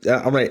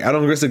that. I'm like, I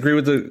don't disagree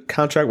with the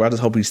contract, but I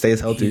just hope he stays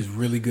healthy. He's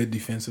really good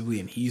defensively,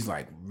 and he's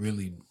like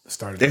really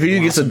started. If he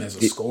gets as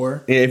a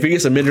scorer, yeah, if he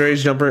gets a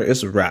mid-range jumper,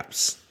 it's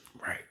wraps.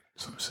 Right.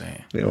 That's what I'm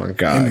saying. Oh my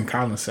god. Him and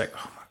Colin Sexton.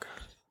 Oh my god.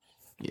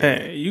 Yeah.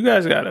 Hey, you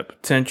guys got a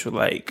potential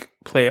like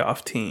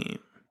playoff team.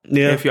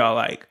 Yeah. If y'all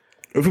like.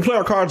 If we play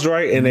our cards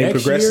right and they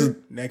progress,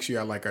 next year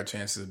I like our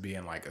chances of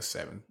being like a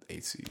 7th,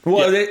 8th seed.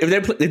 Well,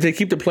 if they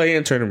keep the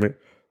play-in tournament,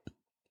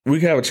 we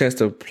can have a chance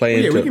to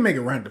play. We can make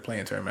a run to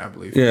play-in tournament, I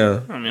believe.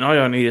 Yeah, I mean, all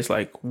y'all need is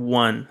like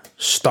one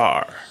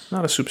star,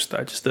 not a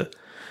superstar, just a,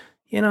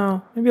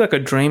 maybe like a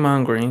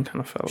Draymond Green kind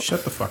of fellow.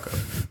 Shut the fuck up.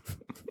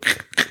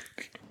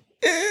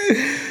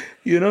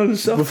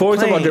 Before we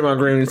talk about Draymond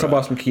Green, we talk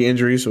about some key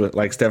injuries with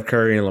like Steph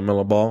Curry and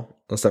LaMelo Ball.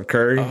 Steph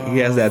Curry, he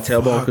has that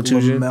tailbone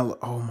contusion.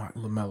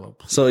 LaMelo.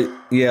 So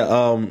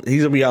yeah,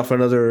 he's gonna be out for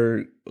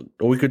another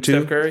week or two.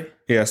 Steph Curry,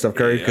 yeah, Steph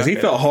Curry, because he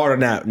felt hard on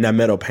that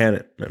metal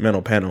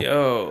panel.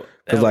 Yo,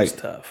 That was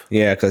tough.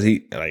 Yeah, because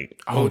he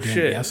like. Oh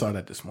shit! I saw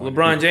that this morning.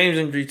 LeBron James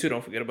injury too.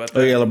 Don't forget about that.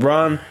 Oh yeah,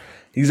 LeBron.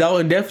 He's out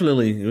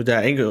indefinitely with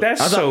that ankle.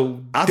 That's I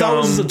thought it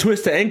was a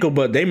twisted ankle,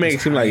 but they make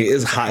it seem like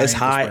it's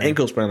high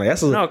ankle sprain. Like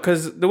that's no,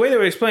 because the way they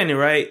were explaining it,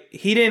 right?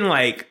 He didn't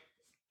like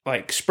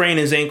sprain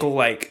his ankle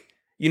like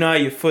you know how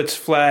your foot's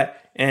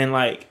flat and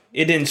like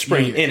it didn't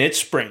sprain in, it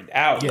sprained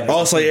out. Yeah.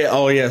 So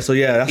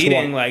that's he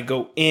didn't like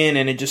go in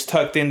and it just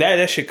tucked in.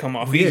 That should come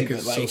off easy.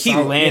 But, like he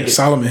landed.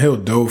 Solomon Hill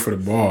dove for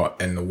the ball,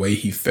 and the way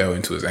he fell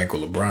into his ankle,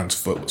 LeBron's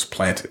foot was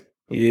planted.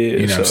 Yeah,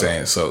 you know what I'm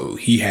saying. So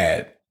he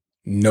had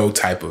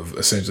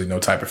essentially no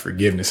type of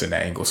forgiveness in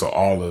that ankle. So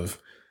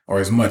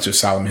as much of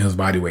Solomon Hill's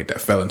body weight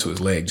that fell into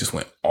his leg just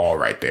went all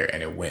right there,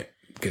 and it went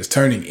because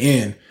turning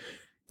in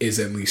is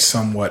at least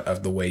somewhat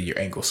of the way your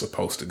ankle's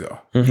supposed to go.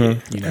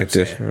 Mm-hmm. You know what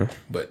I'm saying?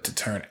 But to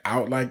turn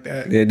out like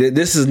that,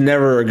 this is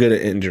never a good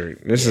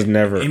injury. This is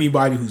never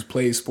anybody who's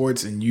played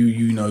sports and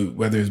you know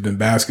whether it's been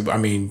basketball. I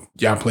mean,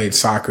 y'all played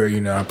soccer.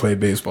 You know, I played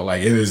baseball.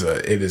 Like it is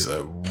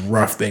a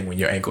rough thing when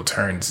your ankle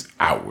turns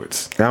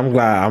outwards. I'm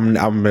glad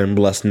I've been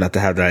blessed not to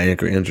have that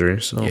ankle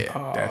injury. So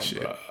that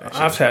shit.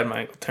 I've had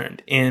my ankle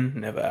turned in,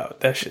 never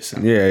out. That shit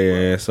sounds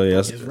So yeah,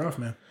 it's rough,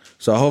 man.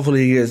 So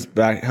hopefully he gets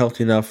back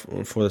healthy enough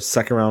for the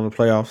second round of the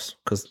playoffs.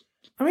 Because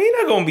I mean, he's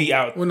not gonna be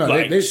out. Well, no,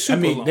 like, they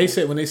long. they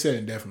said when they said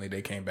indefinitely,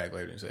 they came back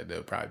later and said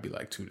they'll probably be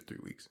like 2 to 3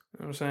 weeks. You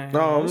know what I'm saying?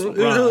 No,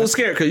 it was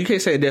scared because you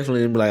can't say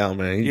indefinitely and be like, oh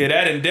man,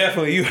 that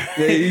indefinitely you.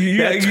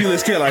 You look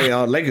scared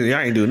like Lakers. Y'all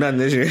ain't doing nothing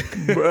this year,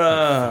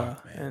 bruh.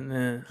 And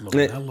then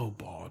LaMelo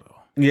Ball though.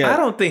 Yeah, I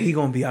don't think he's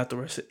gonna be out the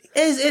rest of it.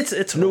 It's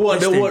at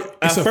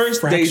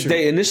first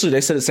they initially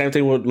they said the same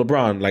thing with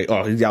LeBron, like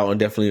he's out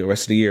indefinitely the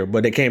rest of the year,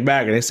 but they came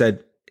back and they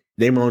said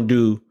they're gonna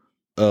do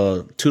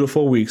 2 to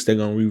 4 weeks. They're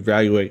gonna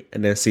reevaluate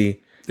and then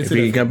see if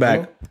he can come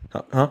back.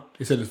 Huh?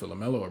 They said it's for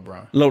LaMelo or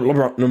Brown.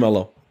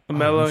 LaMelo.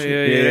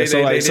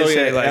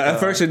 LaMelo, at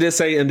first they did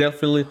say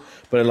indefinitely,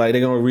 but like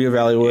they're gonna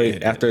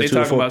reevaluate after 2 to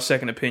 4. They talk about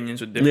second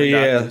opinions with different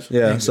doctors.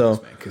 Yeah.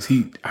 So because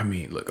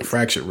look, a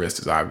fractured wrist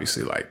is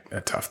obviously like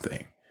a tough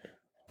thing,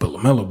 but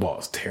LaMelo Ball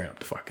is tearing up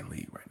the fucking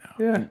league right now.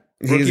 Yeah,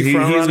 he's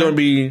gonna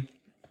be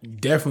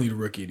definitely the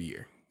rookie of the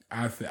year.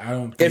 I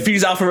don't think if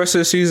he's out for the rest of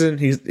the season,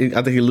 I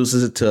think he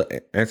loses it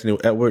to Anthony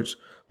Edwards.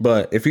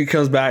 But if he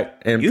comes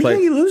back and think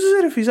he loses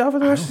it if he's out for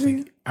the rest of the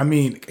season? I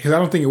mean, because I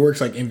don't think it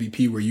works like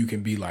MVP where you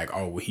can be like,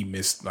 oh, well, he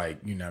missed, like,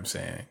 you know what I'm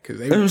saying? Because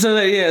I'm saying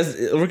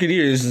that, rookie of the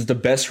year is the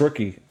best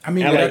rookie. I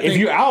mean, if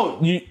you're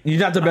out, you're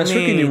not the best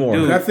rookie anymore.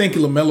 Dude, I think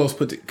LaMelo's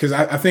because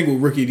I think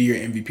with rookie of the year,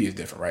 MVP is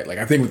different, right? Like,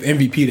 I think with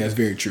MVP, that's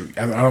very true.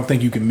 I don't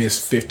think you can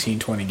miss 15,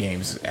 20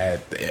 games at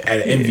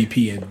an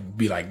MVP and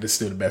be like, this is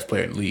still the best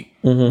player in the league.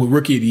 Mm-hmm. With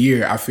rookie of the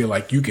year, I feel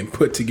like you can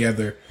put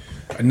together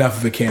enough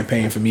of a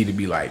campaign for me to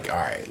be like, all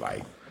right,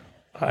 like,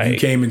 you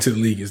came into the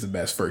league as the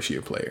best first year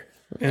player.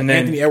 And then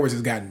Anthony Edwards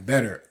has gotten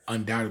better,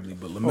 undoubtedly.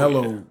 But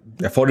LaMelo,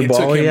 that 40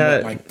 ball, took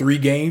him like 3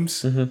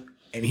 games, and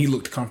he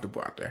looked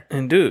comfortable out there.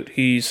 And dude,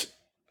 he's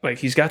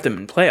got them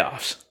in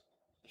playoffs.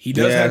 He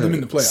does have them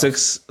in the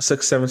playoffs.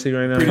 6, 7 seed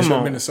right now. Come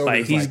on,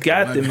 like he's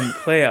got them in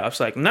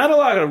playoffs. Like not a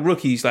lot of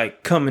rookies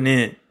like coming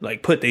in,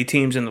 like put their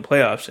teams in the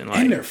playoffs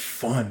and they're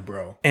fun,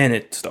 bro. And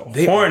it's the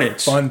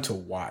Hornets. Are fun to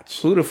watch.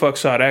 Who the fuck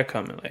saw that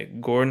coming? Like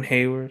Gordon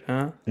Hayward,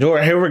 huh?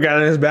 Gordon Hayward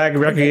got in his bag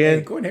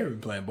again. Gordon Hayward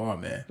been playing ball,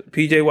 man.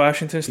 PJ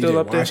Washington still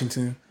up there.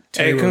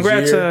 Hey,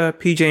 congrats,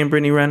 PJ and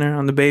Brittany Renner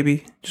on the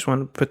baby. Just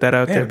want to put that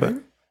out there, but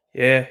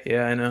yeah,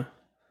 I know.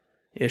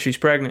 Yeah, she's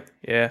pregnant.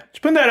 Yeah,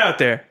 just putting that out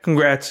there.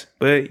 Congrats,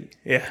 but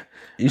yeah.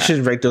 You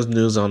shouldn't break those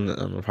news on the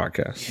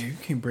podcast. Yeah, you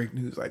can't break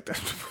news like that.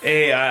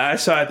 Hey, I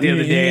saw it the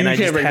other day, and I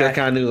can't break that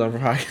kind of news on the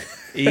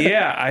podcast.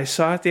 Yeah, I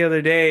saw it the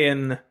other day,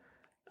 and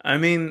I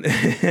mean, you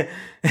guys,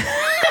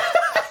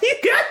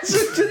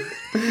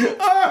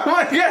 oh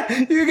my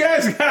god, you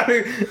guys got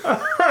me.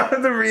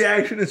 The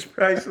reaction is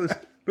priceless.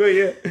 But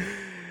yeah,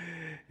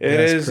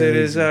 it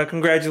is.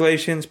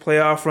 Congratulations,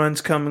 playoff runs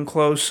coming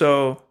close.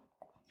 So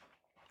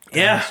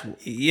yeah.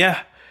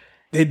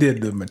 They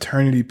did the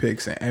maternity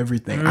pics and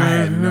everything. Mm-hmm. I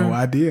had no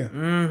idea.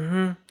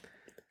 Mm-hmm.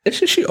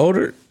 Isn't she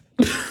older?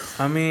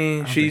 I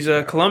mean, she's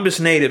a Columbus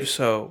native,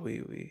 so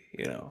we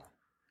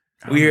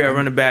here at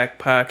Run It Back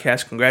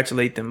Podcast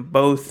congratulate them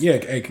both. Yeah,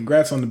 hey,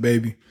 congrats on the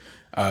baby.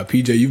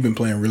 PJ, you've been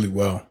playing really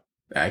well,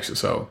 actually.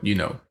 So,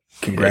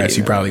 congrats.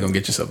 You're probably going to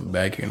get yourself a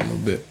bag here in a little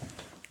bit.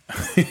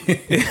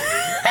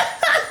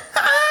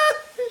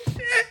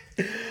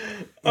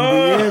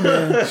 Yeah,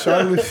 man.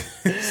 Charlotte.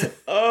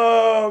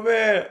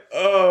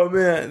 Oh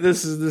man,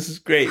 this is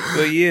great.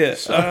 But yeah,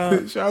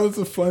 Charlotte's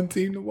a fun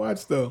team to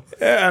watch, though.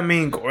 Yeah, I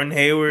mean Gordon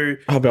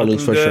Hayward. I hope y'all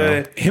lose first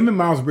round. Him and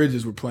Miles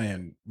Bridges were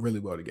playing really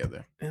well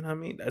together. And I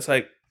mean that's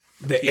like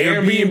the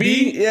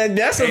Airbnb. Yeah,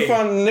 that's a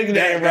fun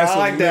nickname, bro. I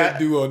like that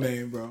duo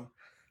name, bro.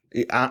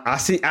 I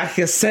see. I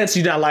can sense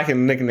you not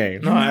liking the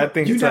nickname. No, I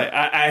think it's like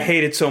I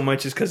hate it so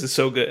much. It's because it's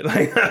so good.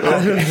 Like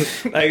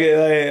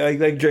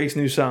Drake's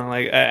new song.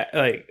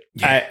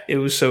 It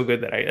was so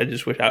good that I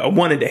just wish I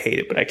wanted to hate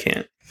it, but I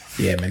can't.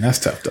 Yeah, man, that's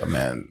tough though,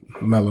 man.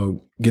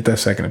 Melo, get that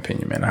second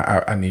opinion, man.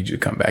 I need you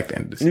to come back to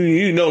end this.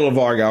 You know,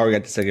 LeVar already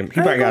got the second.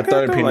 He probably got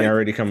third opinion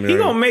already coming. He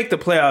gonna make the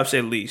playoffs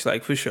at least,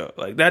 like for sure.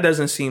 Like that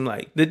doesn't seem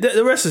like the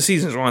rest of the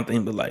season is one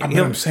thing, but like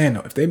I'm saying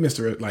though, if they miss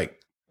the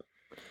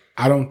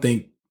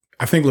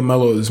I think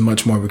LaMelo is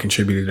much more of a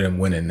contributor to them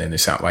winning than it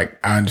sounds like.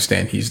 I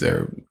understand he's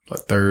their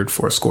third,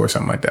 fourth score,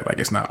 something like that. Like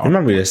it's not. It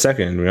might be the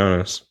second, to be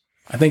honest.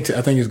 I think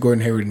it's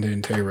Gordon Hayward and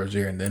then Terry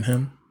Rozier and then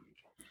him.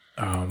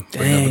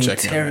 Dang,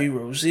 Terry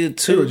Rozier too.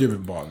 Terry Rozier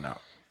been balling out.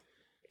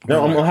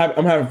 No,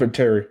 I'm having for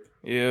Terry.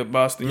 Yeah,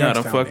 Boston got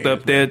him fucked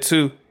up there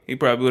too. He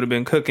probably would have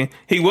been cooking.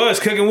 He was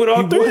cooking with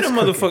all three of them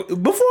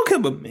motherfuckers before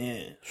Kemba.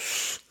 Man,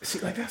 see,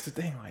 like that's the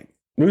thing. Like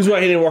the reason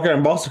why he didn't work out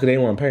in Boston because they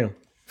didn't want to pay him.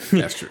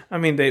 That's true. I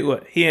mean,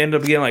 he ended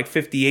up getting like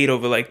 58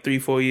 over like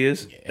 3-4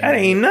 years. Yeah, that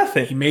ain't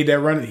nothing. He made that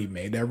run. He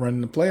made that run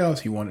in the playoffs.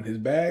 He wanted his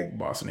bag.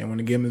 Boston didn't want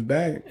to give him his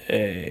bag.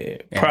 Hey,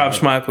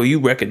 props, Michael.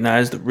 You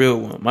recognize the real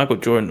one. Michael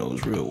Jordan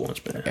knows real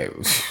ones, man.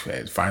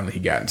 Hey, finally,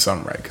 he gotten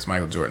something right because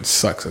Michael Jordan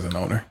sucks as an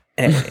owner.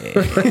 Hey,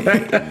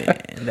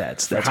 man,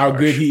 that's how harsh.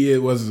 good he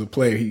was as a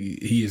player.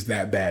 He is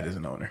that bad as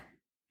an owner.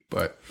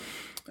 But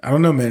I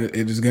don't know, man.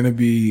 It is gonna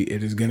be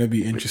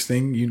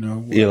interesting. You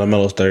know, yeah,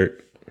 LaMelo's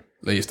third.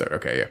 Let's start.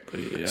 Okay,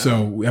 yeah.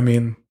 So I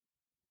mean,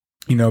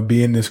 you know,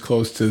 being this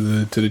close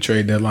to the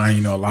trade deadline,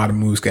 you know, a lot of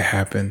moves could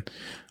happen,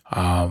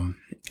 and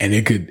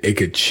it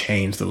could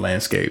change the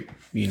landscape.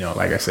 You know,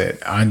 like I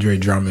said, Andre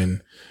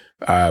Drummond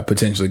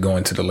potentially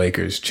going to the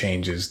Lakers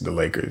changes the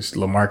Lakers.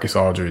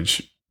 LaMarcus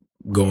Aldridge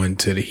going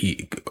to the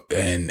Heat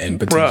and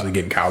potentially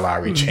getting Kyle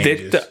Lowry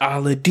changes. Victor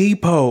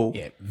Oladipo.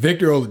 Yeah,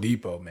 Victor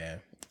Oladipo,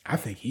 man. I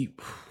think he's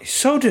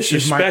so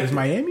disrespectful. Is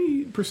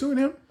Miami pursuing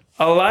him?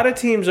 A lot of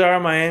teams are.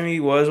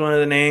 Miami was one of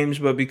the names,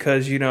 but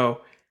because, you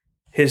know,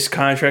 his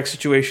contract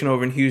situation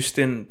over in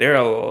Houston, there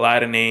are a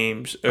lot of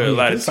names, or a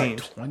lot of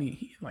teams.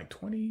 Like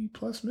 20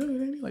 plus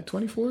million, ain't he? Like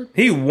 24?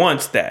 He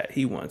wants that,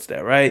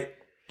 right?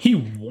 He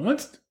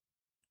wants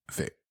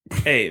it.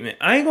 Hey, man,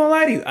 I ain't gonna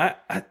lie to you.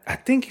 I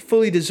think he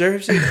fully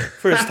deserves it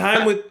for his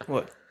time with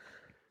what?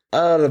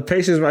 The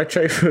Pacers might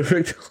trade for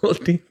Victor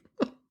Oladipo.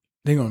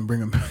 They're gonna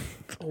bring him back.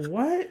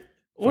 What?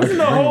 Wasn't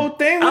the whole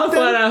thing with I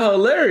find that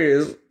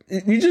hilarious.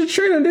 You just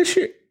traded him this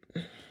year.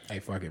 Hey,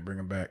 fuck it, bring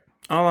him back.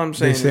 All I'm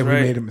saying they said is, we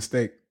made a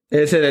mistake.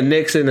 They said the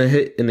Knicks and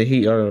the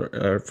Heat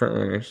are front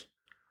runners.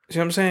 See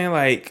what I'm saying?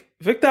 Like,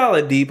 Victor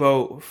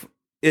Oladipo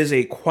is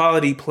a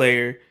quality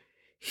player.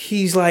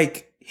 He's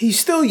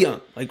still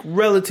young, like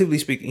relatively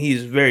speaking.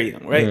 He's very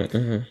young, right?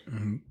 Mm-hmm.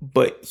 Mm-hmm.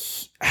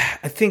 But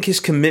I think his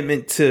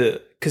commitment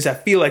because I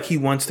feel like he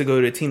wants to go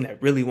to a team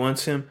that really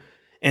wants him,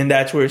 and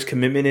that's where his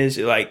commitment is.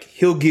 Like,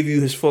 he'll give you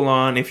his full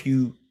on if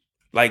you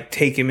like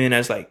take him in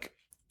as like,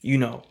 you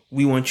know,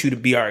 we want you to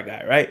be our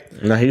guy,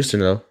 right? Not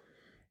Houston, though.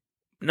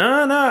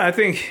 No. I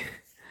think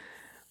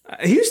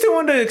Houston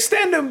wanted to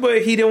extend him,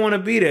 but he didn't want to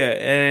be there.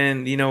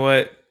 And you know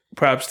what?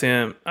 Props to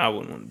him. I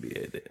wouldn't want to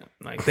be there.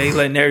 Like, they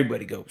letting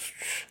everybody go.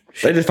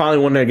 They just finally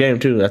won their game,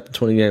 too, after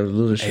 20 games of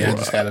losing shit. I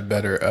just had a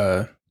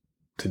better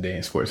today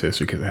in sports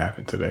history because it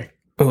happened today.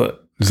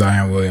 What?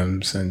 Zion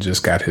Williamson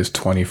just got his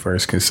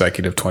 21st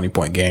consecutive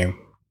 20-point game,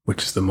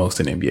 which is the most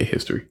in NBA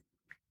history.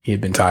 He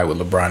had been tied with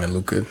LeBron and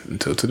Luka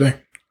until today.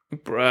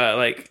 Bruh,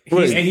 like...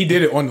 and he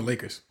did it on the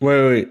Lakers.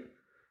 Wait.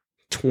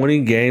 20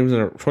 games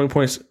and 20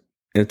 points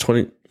in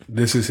 20...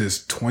 This is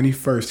his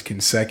 21st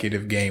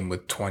consecutive game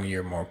with 20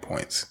 or more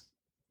points.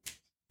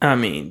 I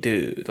mean,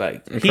 dude,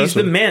 like, impressive. He's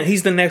the man.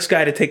 He's the next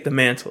guy to take the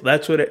mantle.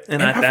 That's what it...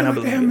 And I feel like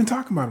believe they haven't been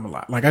talking about him a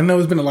lot. Like, I know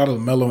there's been a lot of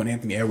LaMelo and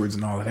Anthony Edwards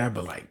and all of that,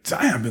 but, like,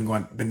 Zion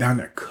been down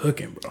there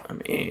cooking, bro. I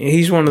mean,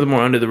 he's one of the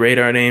more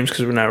under-the-radar names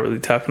because we're not really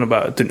talking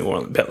about the New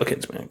Orleans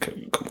Pelicans, man.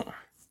 Come on.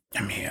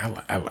 I mean, I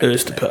like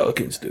it's the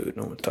Pelicans, dude.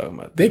 No one's talking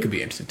about that. They could be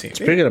an interesting team.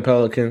 Speaking of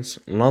Pelicans,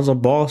 Lonzo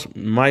Ball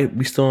might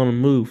be still on the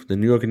move. The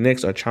New York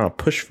Knicks are trying to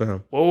push for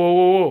him.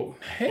 Whoa.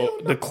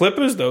 The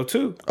Clippers, though,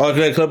 too. Oh,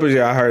 the Clippers,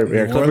 yeah, I heard.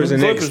 Yeah, Clippers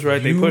and Knicks. Clippers,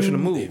 right? They pushing the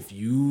move. If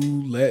you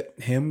let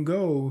him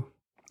go,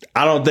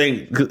 I don't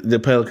think the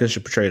Pelicans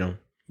should trade him.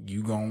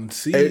 You gonna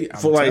see.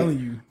 I'm telling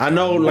you. I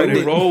know, like,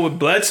 they roll with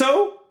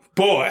Bledsoe?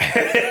 Boy.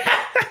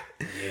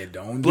 Yeah,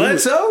 don't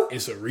Bledsoe?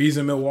 It's a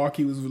reason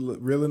Milwaukee was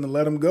willing to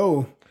let him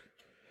go.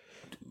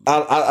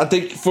 I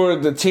think for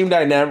the team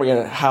dynamic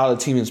and how the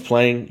team is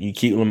playing, you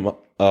keep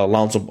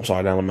Lonzo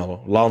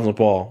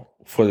Ball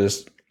for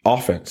this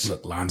offense.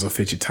 Look, Lonzo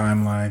fits your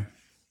timeline.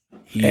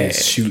 He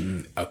is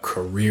shooting a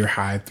career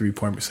high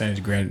 3-point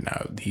percentage. Granted,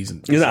 now he's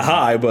not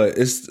high, but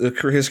it's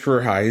his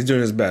carear high. He's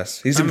doing his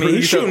best. He's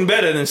shooting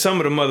better than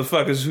some of the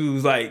motherfuckers who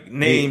like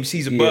names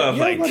he's above,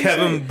 like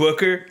Kevin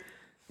Booker.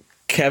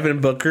 Kevin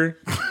Booker,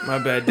 my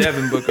bad,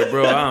 Devin Booker,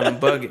 bro. I'm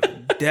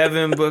bugging.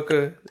 Devin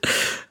Booker.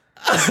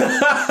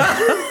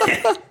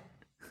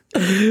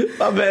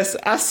 My best.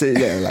 I sit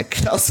there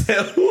like I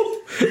said,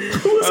 who?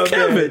 Who's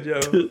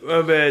Kevin?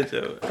 My bad,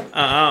 Joe.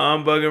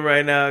 I'm bugging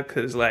right now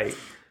because, like,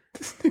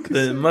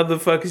 the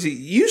motherfuckers.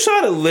 You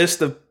saw the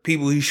list of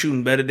people he's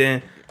shooting better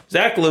than.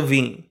 Zach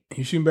LaVine.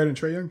 He's shooting better than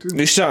Trae Young, too?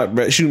 He's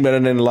shooting better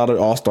than a lot of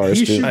All-Stars.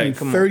 He's shooting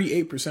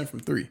 38% from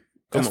three.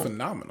 That's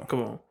phenomenal.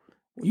 Come on.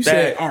 You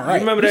said, all right. You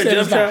remember that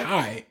jump shot?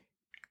 High.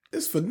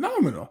 It's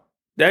phenomenal.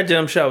 That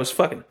jump shot was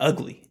fucking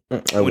ugly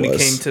when he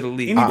came to the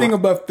league. Anything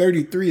above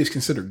 33 is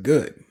considered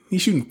good.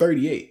 He's shooting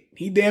 38.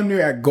 He damn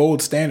near at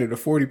gold standard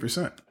of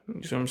 40%.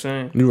 You see what I'm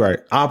saying? You're right.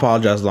 I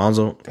apologize,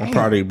 Lonzo. Damn. I'm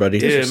proud of you, buddy.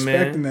 Yeah,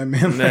 man. That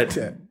man like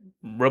that.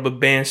 Rubber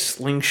band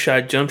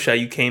slingshot jump shot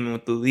you came in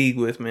with the league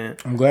with, man.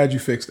 I'm glad you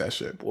fixed that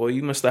shit. Boy,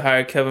 you must have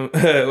hired Kevin.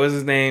 What's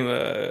his name?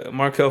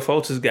 Markelle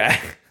Fultz's guy.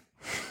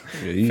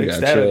 Yeah, you Fix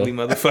that ugly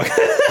motherfucker.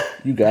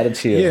 You gotta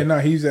chill. Yeah, no,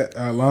 he's at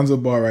Lonzo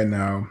Ball right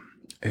now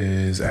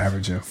is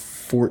averaging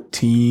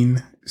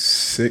 14,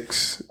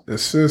 6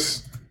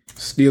 assists,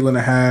 steal and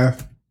a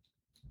half,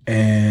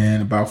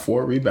 and about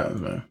 4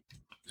 rebounds, man.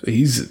 So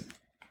he's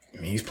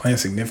playing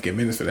significant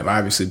minutes for them.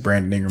 Obviously,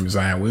 Brandon Ingram and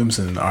Zion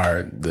Williamson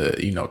are the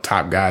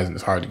top guys, and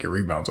it's hard to get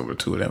rebounds over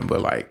 2 of them.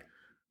 But like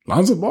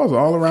Lonzo Ball's an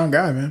all around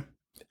guy, man.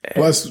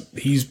 Plus,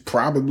 he's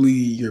probably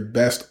your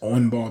best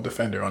on ball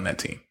defender on that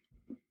team.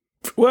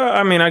 Well,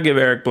 I mean, I give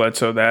Eric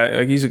Bledsoe that.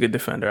 Like, he's a good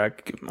defender. I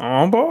could give him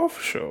on ball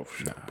for sure.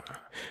 Nah.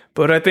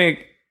 But I think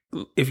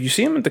if you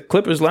see him at the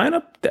Clippers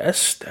lineup,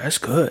 that's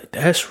good.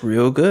 That's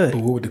real good.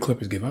 But what would the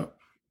Clippers give up?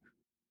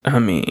 I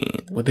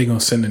mean, what they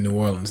gonna send to New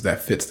Orleans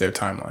that fits their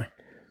timeline?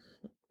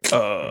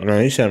 No,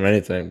 he sent him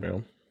anything,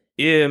 bro.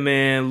 Yeah,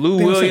 man.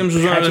 Lou Williams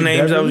was one of the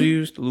names I was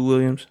used. Lou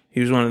Williams.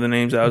 He was one of the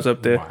names I was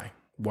up there.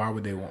 Why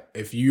would they want?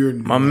 If you're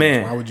my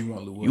man, why would you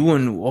want Lou Williams? You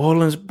in New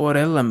Orleans, boy?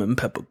 That lemon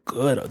pepper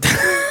good up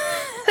there.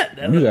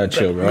 You gotta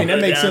chill, bro. I mean, that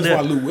makes sense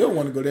why Lou Will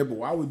want to go there, but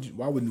why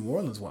would New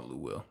Orleans want Lou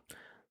Will?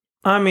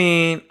 I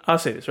mean, I'll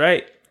say this,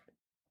 right?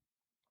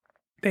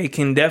 They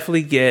can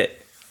definitely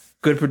get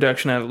good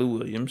production out of Lou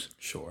Williams.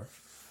 Sure.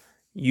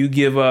 You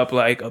give up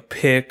like a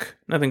pick,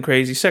 nothing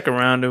crazy, second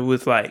rounder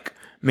with like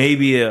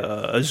maybe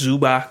a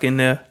Zubac in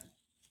there.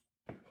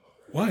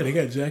 Why? They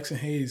got Jackson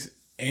Hayes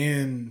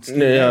and Steve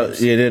they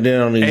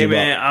don't need Hey, Zubac.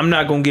 man, I'm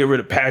not going to get rid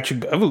of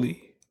Patrick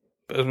Beverly.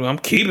 I'm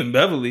keeping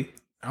Beverly.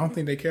 I don't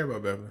think they care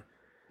about Beverly.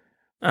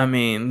 I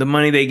mean, the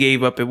money they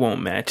gave up, it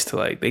won't match to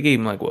like, they gave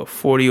him like, what,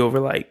 40 over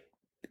like.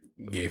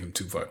 Gave him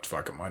too much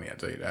fucking money, I'll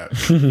tell you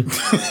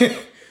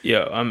that.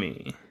 Yo, I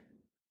mean,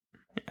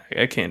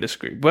 I can't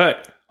disagree.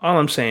 But all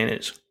I'm saying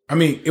is. I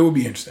mean, it would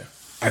be interesting.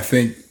 I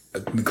think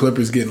the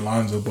Clippers getting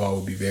Lonzo Ball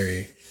would be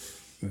very,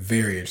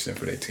 very interesting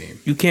for their team.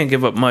 You can't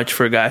give up much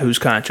for a guy whose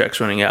contract's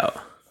running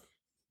out.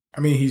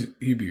 I mean,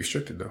 he'd be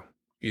restricted, though.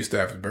 He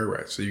still have his bird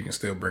rights, so you can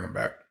still bring him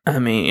back. I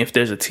mean, if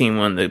there's a team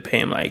willing to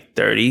pay him like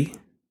 30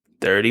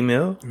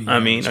 mil, I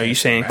mean, are you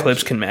saying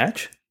Clips can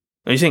match?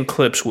 Are you saying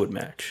Clips would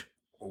match?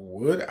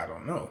 Would? I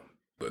don't know.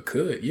 But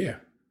could, yeah.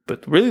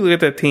 But really look at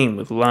that team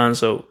with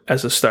Lonzo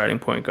as a starting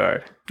point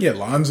guard. Yeah,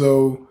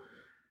 Lonzo,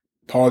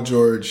 Paul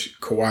George,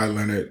 Kawhi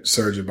Leonard,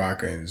 Serge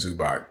Ibaka, and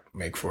Zubac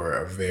make for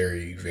a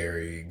very,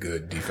 very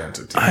good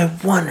defensive team. I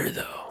wonder,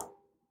 though.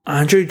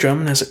 Andre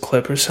Drummond as a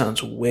Clipper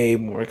sounds way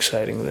more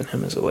exciting than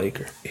him as a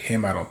Laker.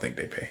 Him, I don't think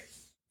they pay.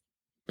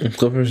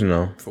 Clippers,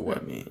 no. For what?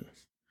 I mean,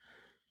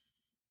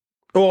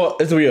 well,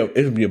 it'll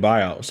be a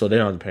buyout, so they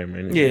don't have to pay him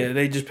anything. Yeah,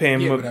 they just pay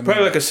him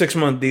probably like a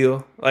 6-month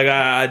deal. Like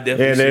I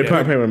definitely. Yeah, they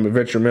probably pay him a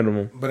veteran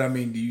minimum. But I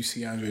mean, do you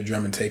see Andre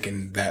Drummond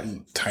taking that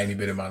tiny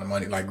bit amount of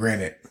money? Like,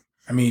 granted,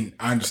 I mean,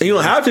 I understand. You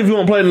don't have to if you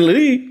want to play in the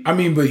league. I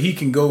mean, but he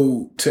can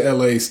go to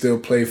LA, still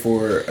play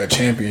for a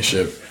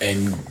championship,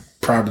 and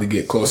probably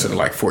get closer to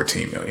like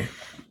 $14 million.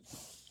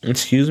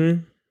 Excuse me?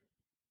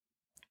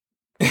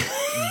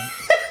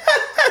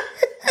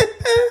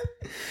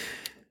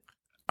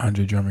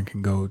 Andre Drummond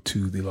can go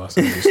to the Los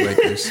Angeles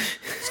Lakers,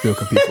 still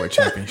compete for a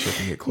championship,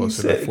 and get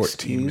closer to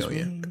 $14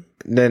 million.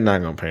 They're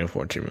not going to pay him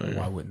 $14 million.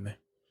 Why wouldn't they?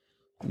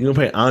 You don't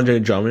pay Andre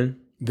Drummond?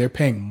 They're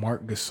paying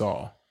Mark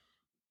Gasol.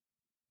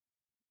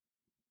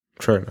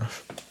 Fair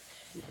enough.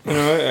 You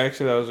know,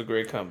 actually, that was a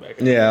great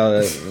comeback.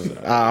 Yeah,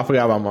 I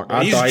forgot about Mark.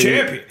 He's a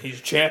champion. He's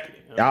a champion.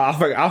 I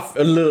forgot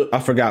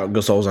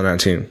Gasol's on that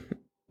team.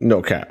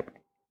 No cap.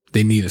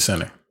 They need a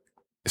center.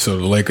 So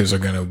the Lakers are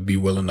going to be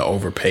willing to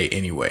overpay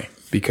anyway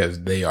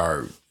because they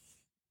are,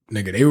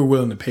 they were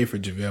willing to pay for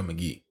JaVale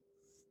McGee.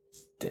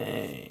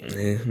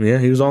 Dang. Yeah,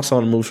 he was also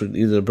on the move for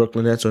either the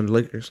Brooklyn Nets or the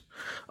Lakers.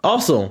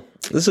 Also,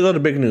 let's go to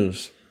big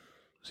news.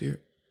 See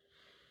it?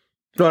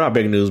 No, not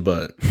big news,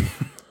 but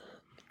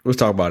let's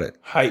talk about it.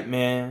 Hype,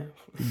 man.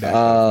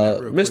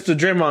 Mr.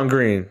 Draymond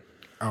Green.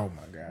 Oh,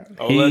 my God.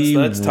 Oh,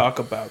 let's talk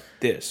about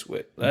this.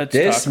 Let's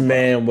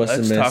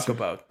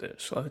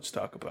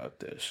talk about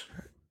this.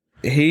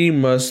 He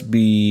must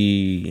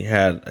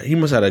had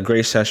a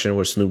great session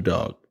with Snoop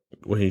Dogg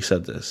when he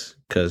said this,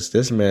 because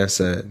this man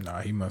said,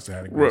 "Nah, he must have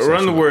had a great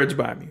run the words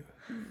by me."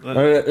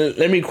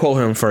 Let me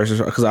quote him first,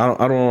 because I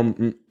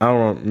don't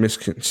want to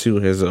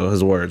misconstrue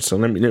his words. So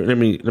let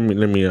me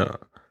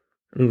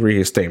read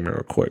his statement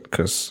real quick,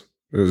 because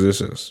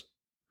this is.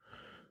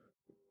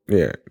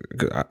 Yeah,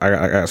 I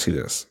gotta see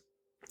this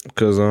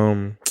because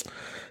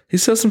he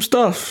said some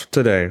stuff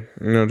today.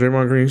 You know,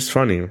 Draymond Green's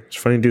funny. He's a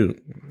funny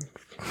dude.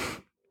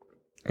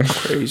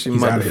 Crazy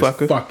He's motherfucker. out of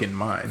his fucking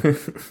mind.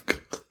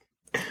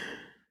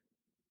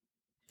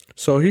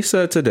 So he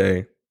said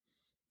today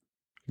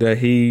that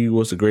he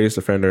was the greatest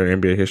defender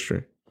in NBA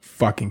history.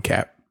 Fucking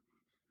cap.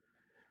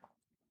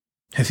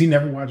 Has he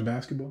never watched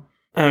basketball?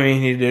 I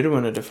mean, he did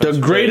win a defensive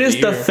The greatest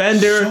player of the year.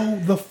 defender. So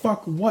the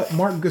fuck what?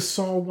 Mark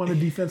Gasol won a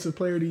defensive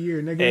player of the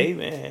year, nigga. Hey,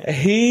 man.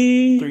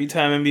 He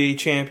 3-time NBA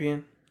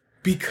champion.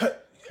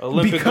 Olympic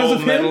Olympic because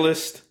gold of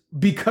medalist.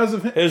 Because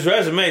of him? His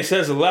resume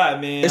says a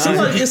lot, man.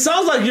 it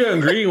sounds like you're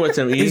agreeing with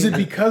him. E. Is it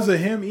because of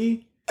him,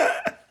 E?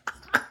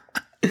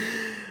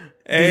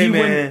 Hey,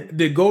 man.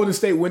 Did Golden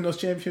State win those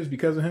championships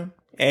because of him?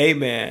 Hey,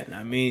 man.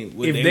 I mean,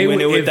 would If they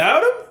win it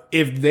without him?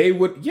 If they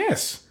would,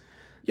 yes.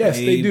 Yes,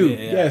 they do. Man,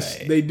 Yes,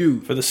 they do.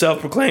 For the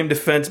self-proclaimed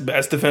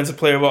best defensive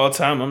player of all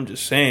time, I'm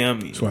just saying. I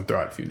mean, Just want to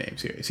throw out a few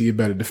names here. Is he a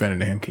better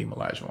defender than Hakeem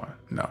Olajuwon?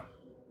 No.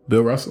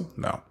 Bill Russell?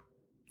 No.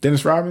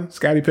 Dennis Rodman,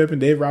 Scottie Pippen,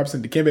 Dave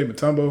Robinson, Dikembe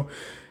Mutombo,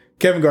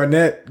 Kevin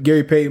Garnett,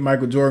 Gary Payton,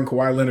 Michael Jordan,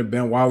 Kawhi Leonard,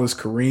 Ben Wallace,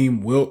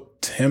 Kareem,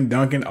 Wilt, Tim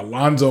Duncan,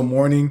 Alonzo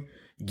Mourning,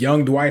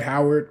 young Dwight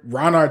Howard,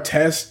 Ron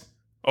Artest.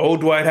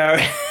 old Dwight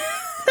Howard.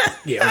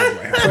 Yeah, old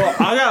Dwight Howard.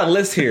 So I got a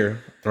list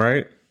here,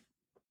 right?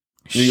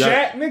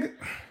 Shaq, nigga.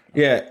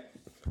 Yeah,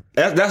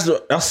 that's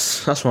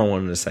what I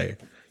wanted to say.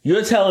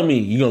 You're telling me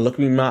you're gonna look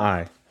me in my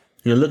eye,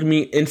 you're gonna look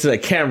me into the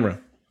camera,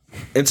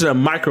 into the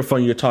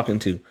microphone you're talking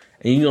to,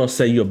 and you're gonna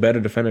say you're a better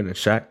defender than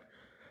Shaq?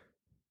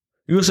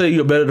 You gonna say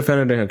you're a better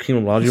defender than Hakeem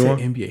You Olajuwon?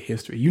 said NBA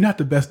history. You're not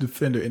the best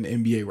defender in the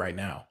NBA right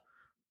now.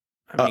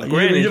 I mean,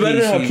 granted, you're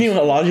better than Hakeem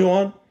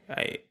Olajuwon?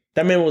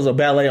 That man was a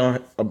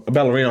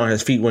ballerina on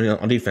his feet when he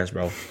on defense,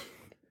 bro.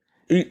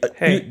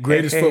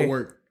 Greatest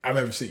footwork I've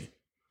ever seen.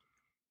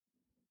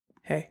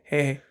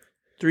 Hey.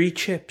 3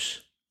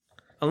 chips.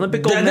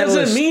 Olympic gold That medalist.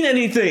 doesn't mean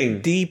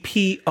anything.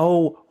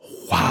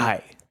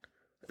 DPOY.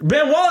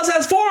 Ben Wallace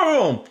has 4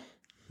 of them.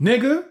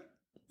 Nigga.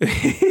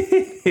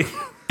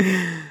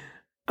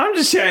 I'm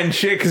just chatting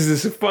shit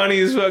because it's funny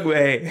as fuck. But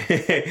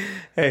hey,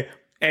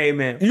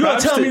 man. You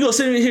gonna tell me you gonna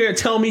sit in here and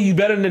tell me you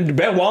better than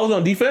Ben Wallace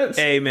on defense?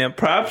 Hey, man.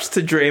 Props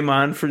to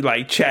Draymond for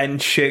like chatting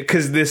shit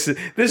because this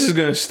is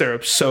gonna stir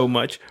up so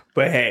much.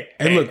 But hey,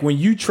 Look, when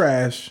you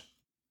trash,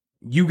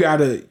 you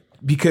gotta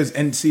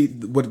see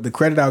what the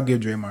credit I'll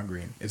give Draymond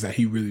Green is that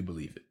he really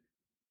believed it.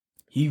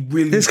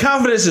 His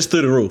confidence is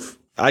through the roof.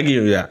 I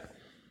give you that.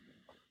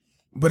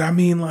 But I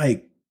mean,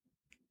 like,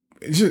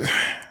 it's just,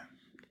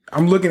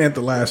 I'm looking at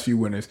the last few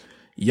winners.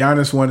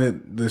 Giannis won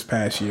it this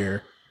past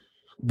year.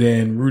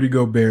 Then Rudy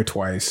Gobert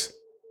twice.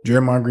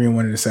 Draymond Green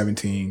won it in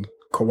 2017.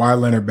 Kawhi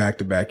Leonard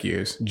back-to-back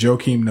years.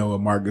 Joakim Noah,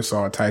 Marc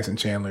Gasol, Tyson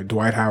Chandler,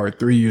 Dwight Howard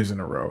 3 years in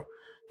a row.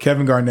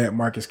 Kevin Garnett,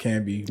 Marcus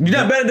Camby. You're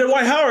not better than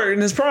Dwight Howard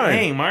in his prime.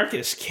 Dang,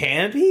 Marcus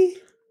Camby?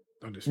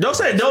 Don't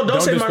say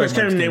Marcus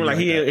Camby's name like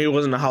he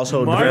wasn't a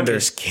household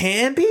Marcus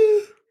defender.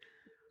 Camby?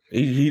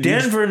 He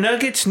Denver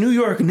Nuggets, New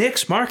York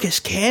Knicks, Marcus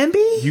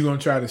Camby? You gonna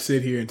try to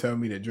sit here and tell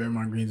me that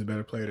Draymond Green's a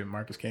better player than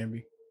Marcus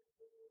Camby?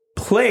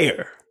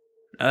 Player.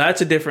 Now that's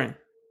a different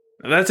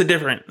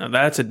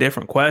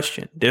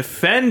question.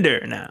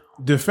 Defender now.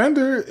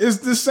 Defender is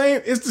the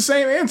same. It's the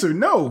same answer.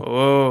 No.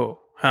 Oh,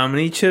 how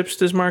many chips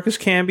does Marcus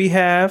Camby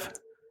have?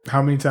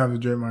 How many times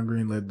has Draymond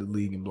Green led the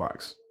league in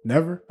blocks?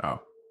 Never.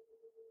 Oh.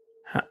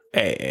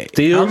 Hey.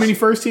 How many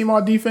first team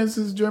all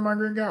defenses Draymond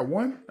Green got?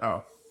 1?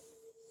 Oh.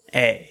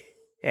 Hey,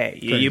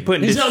 you're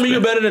putting. You telling me you're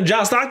better than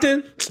John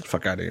Stockton?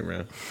 Fuck out of here,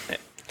 man.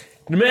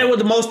 The man with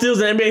the most steals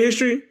in NBA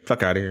history?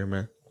 Fuck out of here,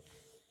 man.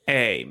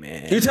 Hey,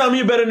 man. You telling me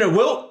you're better than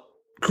Wilt?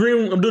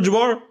 Kareem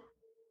Abdul-Jabbar?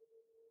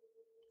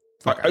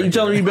 Are you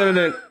telling me you're better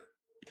than...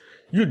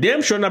 You're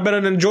damn sure not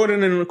better than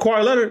Jordan and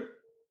Kawhi Leonard.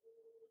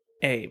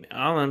 Hey, man,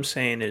 all I'm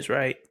saying is,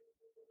 right?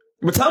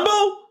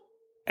 Mutombo?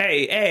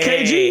 Hey.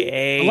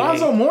 KG?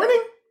 Alonzo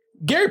Mourning?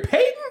 Gary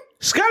Payton?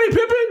 Scottie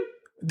Pippen?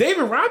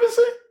 David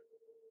Robinson?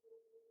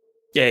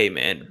 Hey,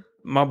 man.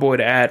 My boy,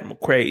 the Adam,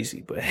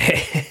 crazy, but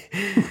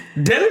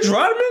Dennis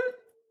Rodman?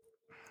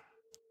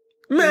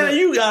 Man,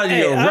 you got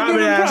your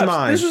Robin ass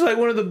mind. This was like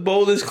one of the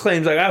boldest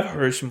claims. Like, I've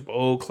heard some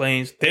bold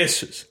claims.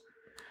 This is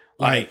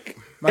like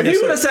if he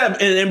would have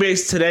said in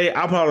NBA today,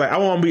 I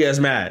won't be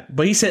as mad.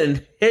 But he said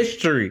in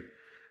history.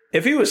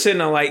 If he was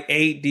sitting on like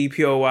 8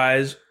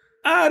 DPOYs,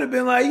 I'd have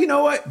been like, you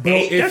know what? Bro,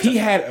 if he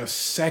had a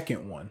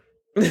second one,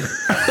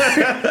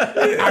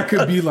 I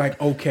could be like,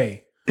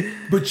 okay.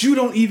 But you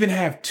don't even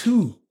have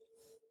 2.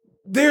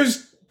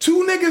 There's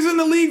 2 niggas in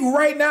the league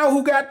right now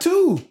who got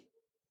 2.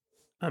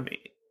 I mean,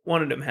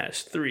 one of them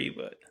has 3,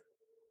 but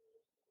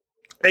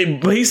hey,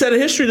 but he said in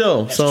history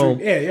though. That's so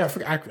true. Yeah.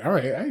 All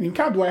right, I didn't even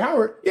count Dwight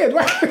Howard. Yeah,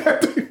 Dwight Howard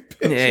got 3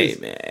 pitches. hey,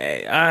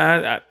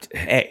 man,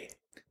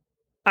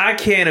 I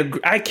can't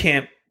agree. I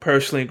can't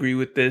personally agree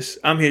with this.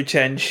 I'm here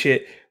chatting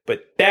shit,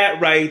 but that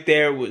right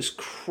there was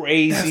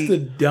crazy. That's the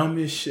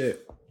dumbest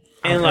shit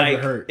I've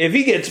ever heard. If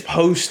he gets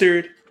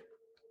postered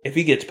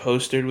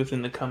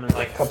within the coming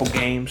like couple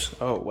games,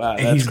 oh wow,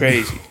 that's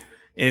crazy.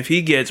 If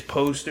he gets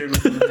postered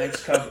within the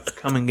next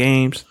coming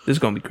games, this is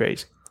going to be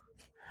crazy.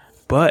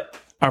 But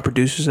our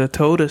producers have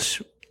told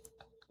us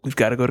we've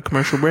got to go to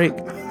commercial break.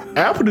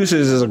 Our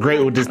producers is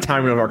great with this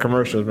timing of our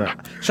commercials, man.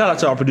 Shout out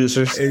to our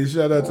producers. Hey,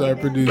 shout out to our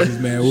producers,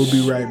 man. We'll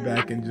be right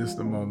back in just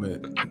a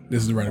moment.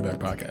 This is the Running Back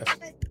Podcast.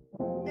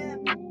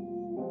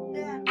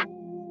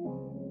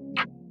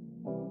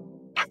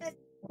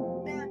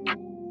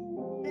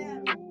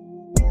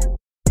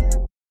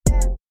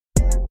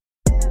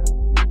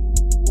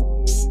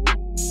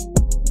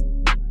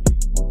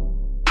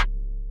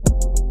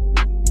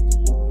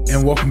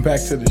 And welcome back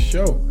to the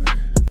show.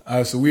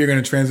 So we are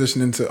going to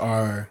transition into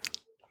our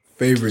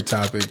favorite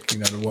topic,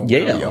 the one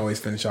where we always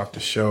finish off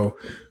the show,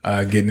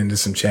 getting into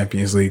some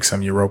Champions League,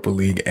 some Europa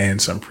League, and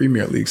some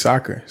Premier League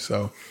soccer.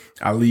 So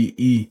Ali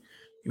E,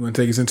 you want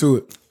to take us into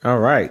it? All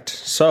right.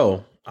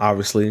 So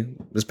obviously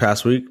this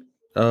past week,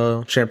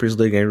 Champions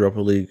League and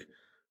Europa League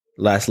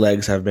last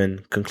legs have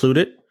been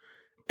concluded,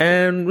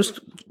 and let's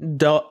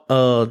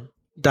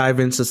dive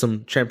into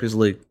some Champions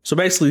League. So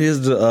basically,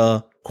 here's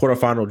the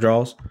quarterfinal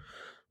draws.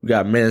 We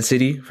got Man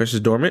City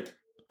versus Dortmund.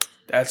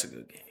 That's a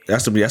good game.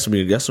 That's gonna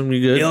be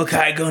good.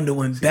 Ilkay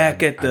Gundogan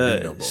back at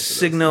the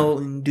Signal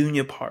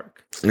Iduna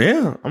Park.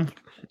 Yeah,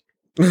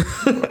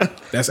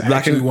 that's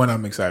actually one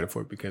I'm excited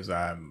for because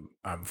I'm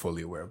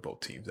fully aware of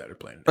both teams that are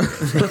playing.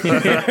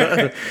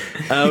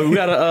 We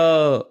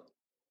got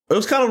it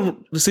was kind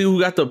of to see who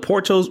got the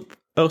Porto's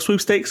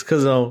sweepstakes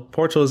because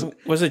Porto's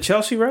was it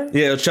Chelsea, right?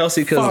 Yeah,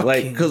 Chelsea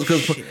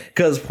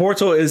because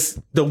Porto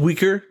is the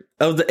weaker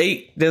of the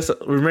 8 that's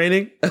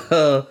remaining.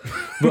 But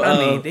I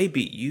mean, they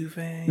beat Juve.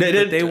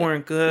 They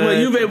weren't good. Well,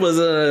 Juve was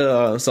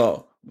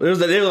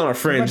they was on a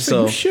fringe.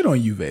 So shit on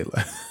Juve.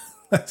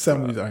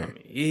 Some of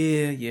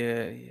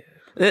these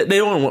Yeah. They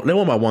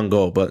won by 1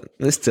 goal, but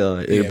it's still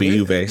it'll be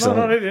Juve. So.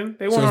 No, they didn't.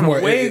 They won on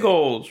away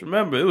goals.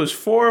 Remember, it was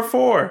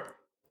 4-4.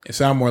 It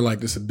sounded more like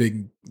this a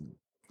big.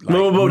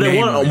 But they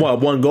won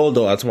 1 goal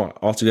though. That's one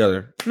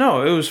altogether.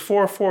 No, it was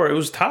 4-4. It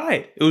was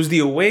tied. It was the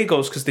away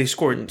goals because they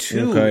scored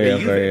 2. Okay,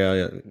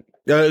 yeah.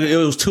 It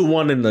was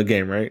 2-1 in the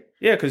game, right?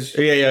 Yeah, because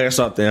that's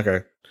something.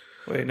 Okay.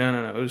 Wait,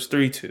 no. It was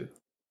 3-2.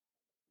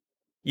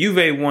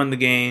 Juve won the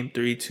game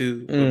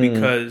 3-2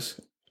 because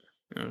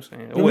you know what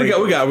I'm saying. We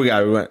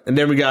got, and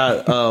then we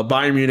got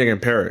Bayern Munich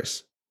and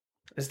Paris.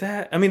 Is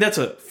that? I mean, that's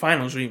a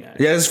finals rematch.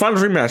 Yeah, it's a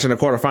finals rematch in the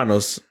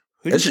quarterfinals.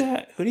 Who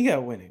do you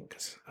got winning?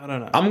 Because I don't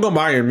know. I'm going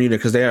Bayern Munich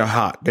because they are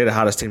hot. They're the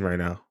hottest team right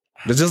now.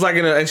 It's just like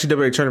in an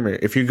NCAA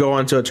tournament. If you go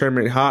into a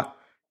tournament hot,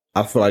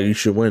 I feel like you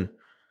should win.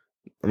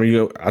 I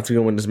mean, I think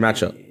you'll win this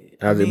matchup.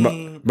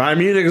 Bayern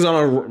Munich is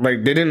on they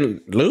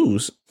didn't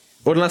lose.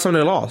 When the last time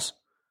they lost?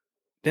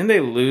 Didn't they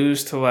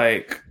lose to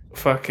it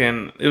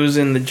was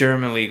in the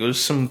German league. It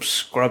was some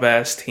scrub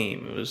ass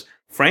team. It was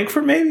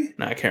Frankfurt maybe?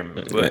 No, I can't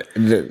remember. But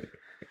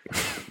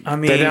I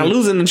mean, they're not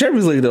losing in the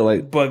Champions League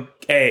though. But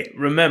hey,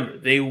 remember,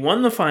 they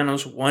won the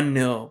finals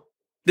 1-0.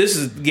 This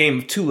is a game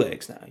of 2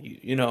 legs now.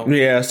 You know.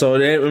 Yeah, so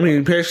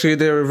basically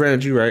they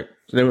revenge you, right?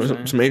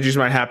 Some injuries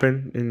might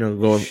happen,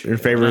 go in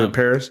favor of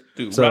Paris.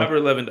 Dude,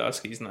 Robert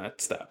Lewandowski's not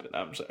stopping.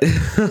 I'm sorry.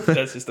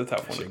 That's just the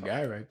tough one. That's a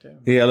guy right there.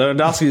 Yeah,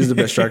 Lewandowski is the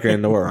best striker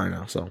in the world right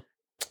now. So,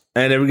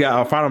 and then we got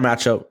our final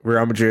matchup: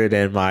 Real Madrid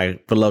and my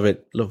beloved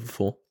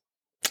Liverpool.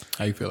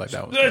 How you feel like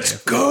that one?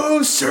 Let's go,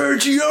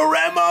 Sergio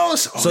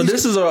Ramos. So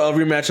this is a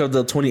rematch of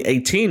the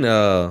 2018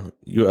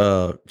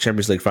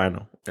 Champions League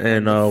final,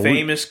 and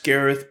famous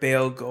Gareth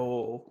Bale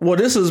goal. Well,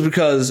 this is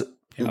because.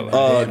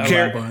 Goals,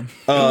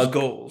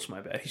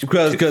 my bad.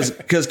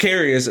 Because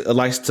Carey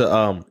likes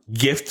to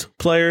gift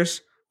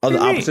players of the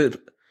opposite.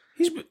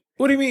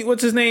 What do you mean?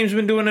 What's his name's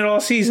been doing it all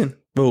season?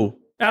 Who?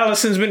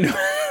 Allison's been doing.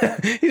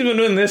 He's been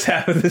doing this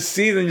half of the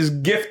season,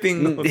 just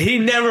gifting. He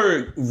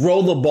never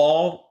rolled the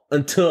ball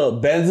until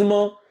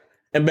Benzema,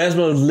 and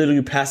Benzema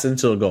literally passed it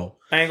into a goal.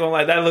 I ain't gonna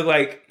lie, that looked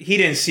like he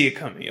didn't see it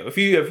coming. Yo, if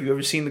you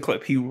ever seen the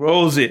clip, he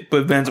rolls it,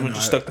 but Benzema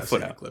just stuck the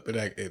foot out. Clip.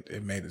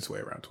 It made its way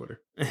around Twitter.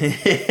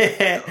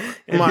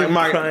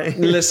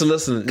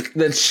 Listen.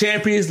 The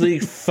Champions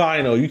League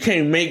final, you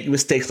can't make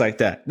mistakes like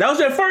that. That was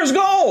their first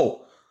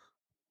goal.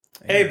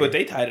 Hey, but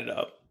they tied it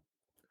up.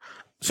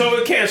 So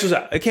it cancels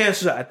out.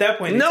 At that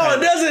point, no, it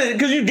doesn't,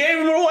 because you gave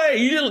him away.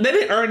 They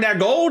didn't earn that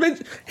goal.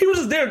 He was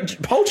just there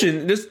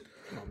poaching.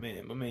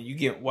 My man, you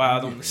get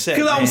wild on the set.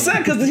 Because I'm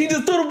sad because he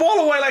just threw the ball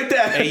away like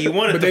that. Hey, you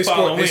wanted to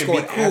follow him.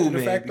 Be cool,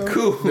 man. Be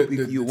cool.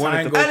 You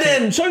wanted to. And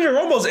then Sergio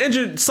Ramos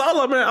injured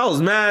Salah, man. I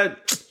was mad.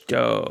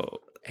 Yo,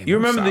 you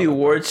remember the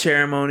awards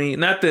ceremony?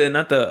 Not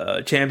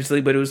the Champions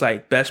League, but it was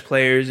like best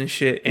players and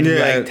shit. And he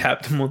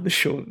tapped him on the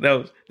shoulder.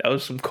 That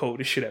was some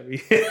coldest shit ever.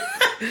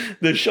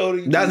 The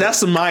shoulder. That's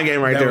some mind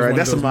game right there, right?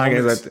 That's some mind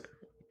game right there.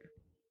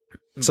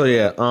 So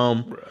yeah,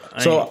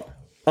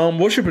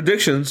 what's your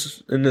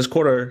predictions in this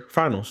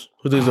quarterfinals?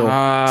 Who do you think?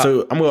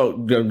 So I'm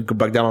gonna go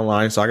back down the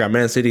line. So I got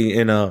Man City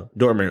and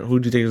Dortmund. Who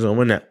do you think is gonna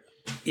win that?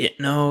 Yeah,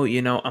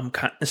 I'm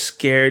kind of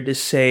scared to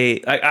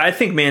say. I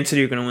think Man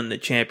City are gonna win the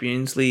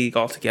Champions League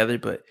altogether.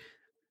 But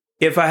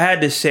if I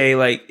had to say,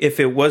 if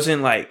it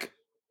wasn't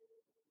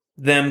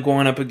them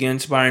going up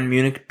against Bayern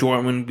Munich,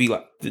 Dortmund would be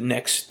like the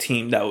next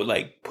team that would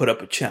like put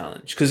up a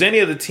challenge. Because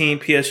any other team,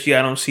 PSG,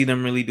 I don't see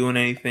them really doing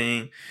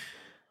anything.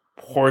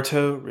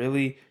 Porto,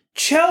 really.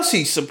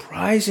 Chelsea,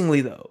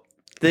 surprisingly though,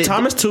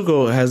 Thomas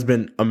Tuchel has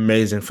been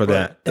amazing for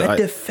that. That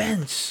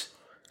defense.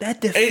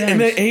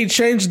 And then he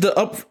changed the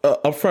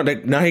up front.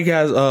 Like, now he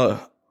has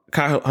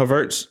Kyle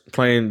Havertz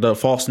playing the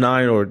false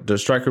 9 or the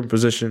striker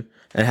position,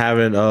 and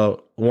having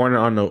Warner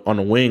on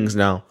the wings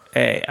now.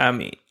 Hey, I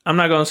mean, I'm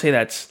not gonna say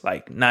that's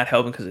like not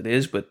helping because it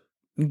is, but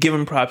give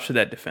him props for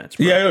that defense.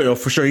 Bro. Yeah,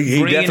 for sure.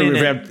 He definitely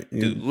revamped.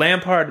 Dude,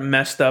 Lampard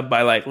messed up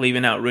by like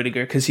leaving out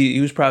Rudiger because he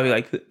was probably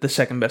like the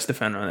second best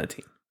defender on that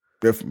team.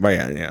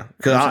 Yeah.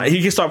 Because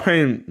he can start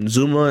playing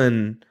Zuma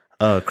and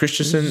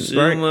Christensen,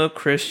 right?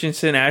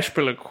 Christensen,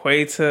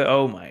 Ashpilicueta.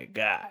 Oh my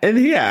god! And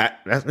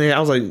I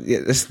was like,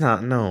 it's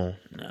not no.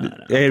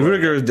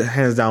 Rudiger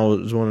hands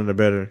down was one of the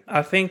better.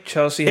 I think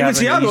Chelsea have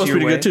an Thiago was easier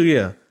pretty way. Good too.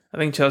 Yeah, I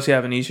think Chelsea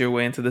have an easier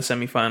way into the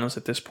semifinals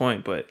at this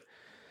point, but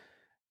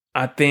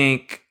I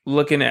think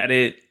looking at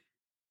it,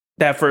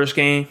 that first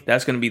game,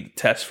 that's going to be the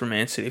test for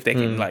Man City if they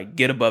can like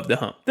get above the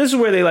hump. This is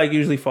where they like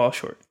usually fall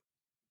short.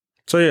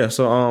 So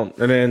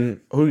and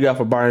then who you got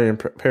for Bayern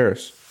and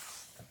Paris?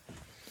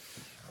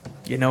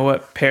 You know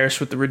what? Paris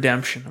with the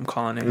redemption. I'm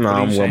calling it. No,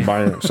 I'm going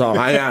Bayern. So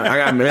I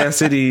got Man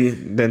City,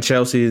 then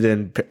Chelsea,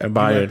 then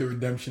Bayern. You like the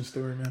redemption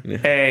story, man. Yeah.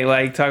 Hey,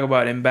 like talk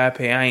about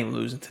Mbappe. I ain't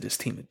losing to this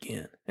team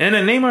again. And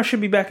then Neymar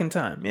should be back in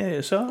time.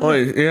 Yeah. So. Oh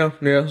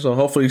yeah. So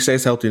hopefully he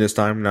stays healthy this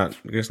time, not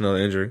gets another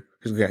injury.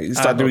 He's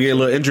starting to get a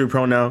little injury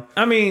prone now.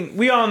 I mean,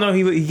 we all know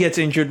he gets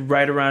injured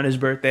right around his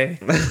birthday.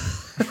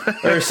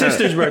 Or his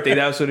sister's birthday,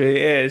 that's what it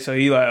is. So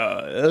he like,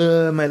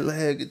 my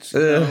leg, it's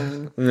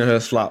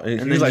it's flop.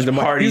 He's like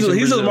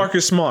he's a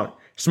Marcus Smart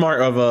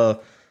of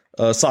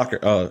soccer.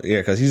 Yeah,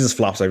 because he just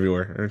flops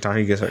everywhere every time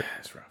he gets hurt.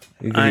 That's rough.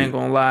 I ain't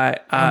gonna lie.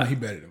 He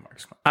better than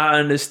Marcus Smart. I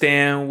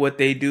understand what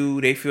they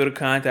do. They feel the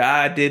contact.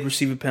 I did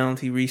receive a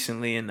penalty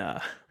recently, and so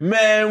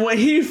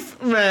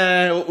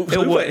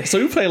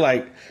we play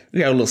like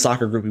we have a little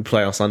soccer group we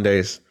play on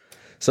Sundays.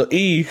 So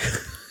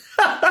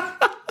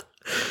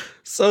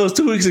So it was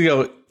 2 weeks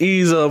ago.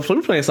 He's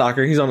playing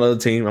soccer. He's on the other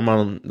team. I'm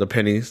on the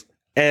pennies.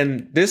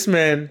 And this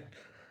man,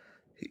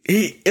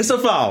 it's a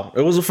foul.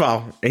 It was a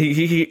foul.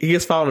 He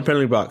gets fouled in the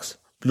penalty box.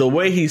 The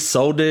way he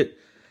sold it,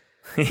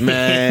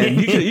 man,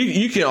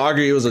 you can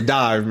argue it was a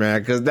dive,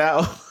 man, because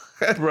that,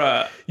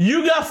 bruh,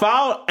 you got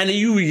fouled and then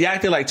you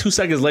reacted like 2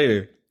 seconds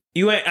later.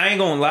 I ain't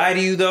gonna lie to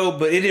you though,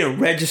 but it didn't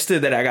register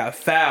that I got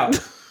fouled.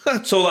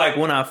 So like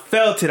when I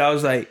felt it, I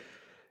was like.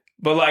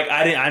 But like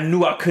I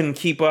knew I couldn't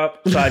keep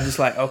up, so I just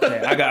like,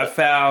 okay, I got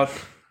fouled.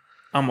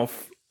 I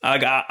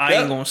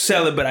ain't gonna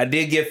sell it, but I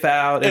did get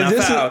fouled, and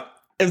I fouled.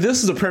 If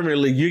this is the Premier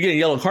League, you're getting a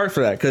yellow card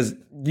for that because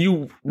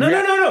you.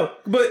 No.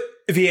 But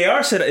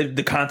VAR said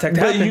the contact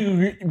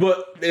happened.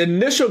 But the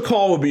initial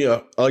call would be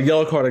a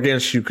yellow card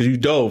against you because you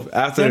dove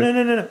after.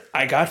 No.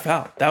 I got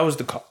fouled. That was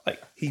the call.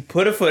 Like he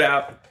put a foot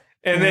out,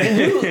 and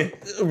then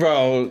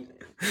bro.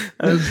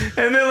 And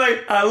then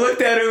like I looked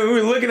at him and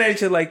we were looking at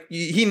each other like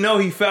he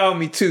fouled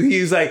me too.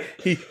 He was like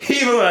he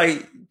was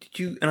like, did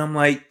you? And I'm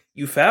like,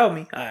 you fouled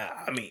me.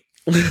 I mean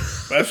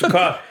that's the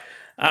call.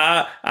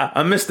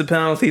 I missed the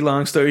penalty,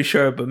 long story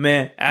short, but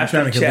man, after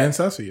you trying to convince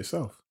us or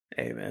yourself?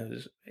 Hey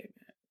man,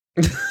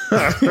 I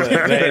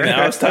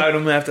was talking to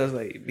him after. I was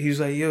like, he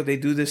was like, yo, they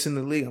do this in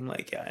the league. I'm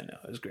like, yeah, I know,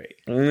 it's great.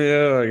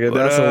 Yeah,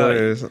 that's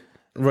hilarious.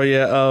 But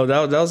yeah,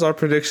 that was our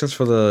predictions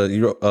for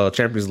the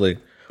Champions League.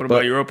 What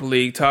about Europa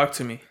League? Talk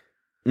to me.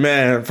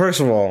 Man,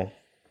 first of all,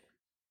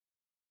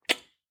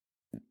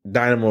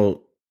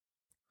 Dynamo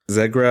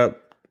Zagreb.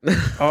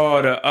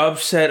 Oh, the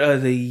upset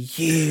of the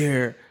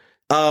year.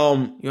 You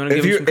want to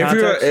give me some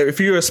context? If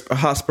you're a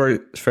hot Spurs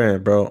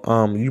fan, bro,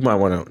 you might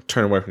want to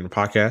turn away from the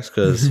podcast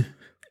because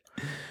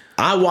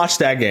I watched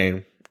that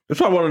game. It's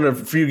probably one of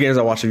the few games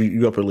I watched in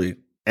Europa League,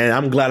 and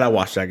I'm glad I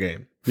watched that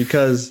game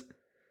because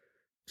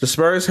the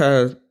Spurs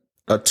had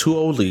a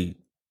 2-0 lead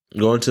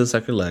going to the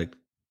second leg.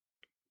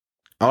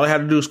 All they had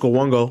to do was score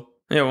one goal.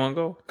 Yeah, one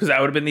goal. Because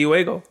that would have been the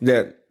away goal.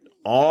 Yeah,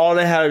 all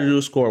they had to do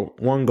was score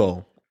one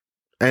goal.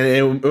 And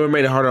it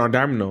made it harder on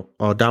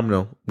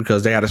Domino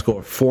because they had to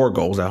score 4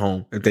 goals at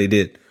home if they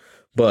did.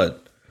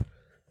 But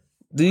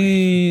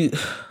they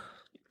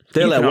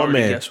let one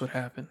man. Guess what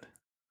happened?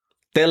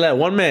 They let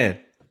one man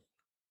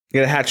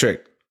get a hat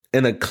trick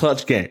in a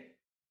clutch game.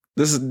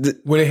 This is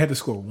where they had to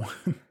score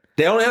one.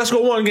 They only had to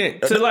score one game.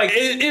 So like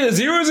either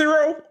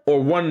 0-0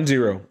 or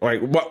 1-0.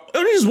 Like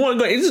it's just one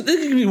goal. It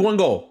could be one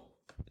goal.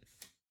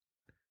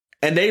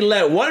 And they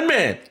let one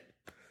man.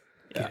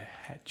 Yeah.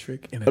 Hat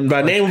trick in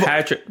a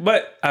hat trick.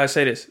 But I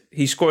say this: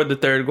 he scored the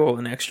 3rd goal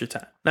in extra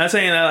time. Not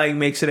saying that like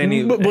makes it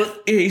any.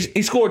 But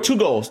he scored 2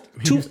 goals.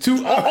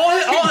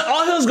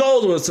 All his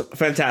goals was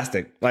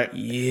fantastic. Like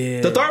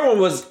yeah, the 3rd one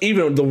was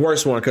even the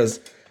worst one because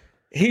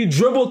he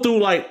dribbled through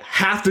like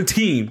half the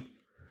team.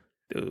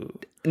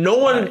 Dude. No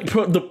one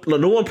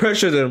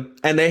pressured him,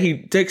 and then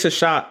he takes a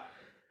shot.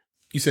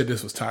 You said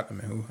this was Tottenham,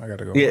 man. I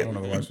gotta go.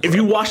 Yeah. If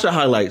you watch the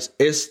highlights,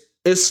 it's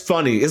it's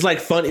funny. It's like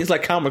funny. It's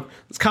like comic.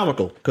 It's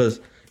comical because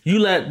you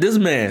let this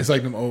man. It's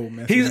like them old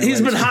men.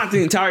 He's been hot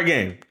the entire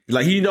game.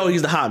 Like he's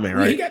the hot man,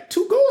 right? He got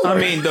 2 goals. I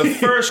mean, the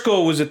first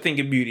goal was a thing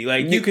of beauty.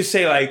 Like you could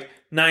say, like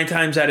 9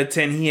 times out of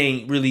 10, he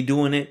ain't really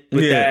doing it.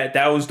 But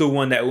that was the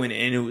one that went,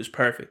 and it was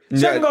perfect.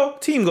 Second goal,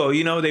 team goal.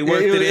 You know, they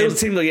worked it in. It was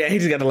team goal. Yeah, he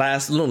just got the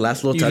last little touch.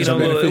 It wasn't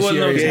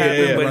no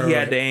tapping, but he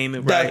had to aim it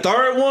right. That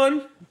third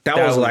one, that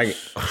was like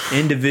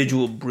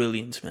individual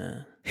brilliance,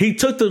 man. He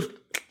took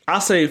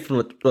I'll say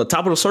from the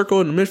top of the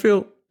circle in the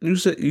midfield. You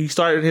said he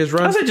started his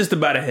run. I said just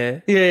about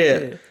ahead.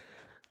 Yeah.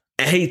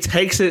 And he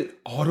takes it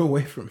all the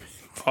way from me.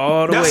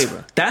 All the way,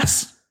 bro.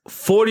 That's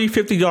 40,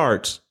 50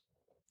 yards.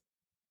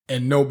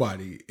 And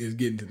nobody is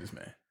getting to this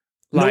man.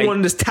 No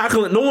one is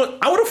tackling. No one.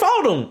 I would have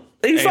fouled him.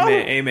 He fouled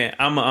him. Amen.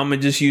 I'm gonna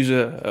just use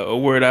a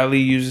word Ali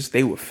uses.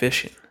 They were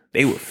fishing.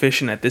 They were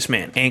fishing at this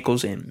man's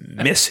ankles and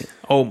missing.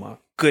 Oh my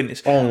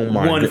goodness. Oh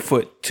my. 1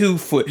 foot, 2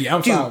 foot. Yeah,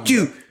 I'm fouling.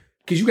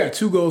 Because you got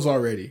 2 goals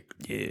already.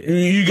 Yeah.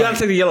 You got to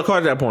take the yellow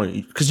card at that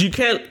point because you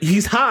can't.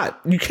 He's hot.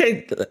 You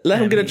can't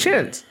let him get a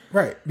chance.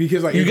 Right.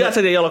 Because like you got to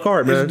take the yellow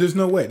card, man. There's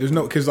no way. There's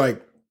no because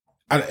like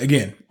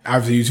again,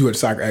 obviously you two are the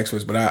soccer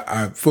experts, but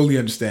I fully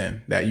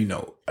understand that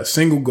a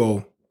single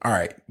goal. All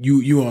right,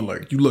 you on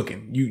alert. You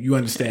looking. You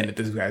understand that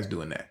this guy's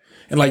doing that.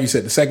 And like you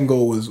said, the second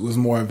goal was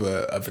more of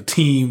a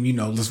team.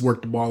 Let's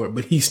work the ball,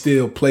 but he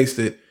still placed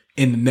it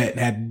in the net and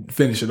had to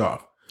finish it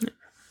off.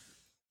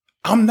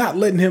 I'm not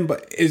letting him.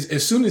 But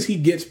as soon as he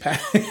gets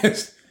past,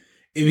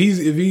 if he's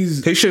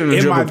he shouldn't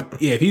have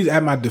if he's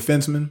at my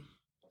defenseman,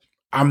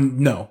 I'm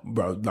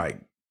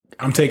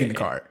taking the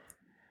card.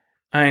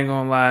 I ain't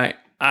gonna lie.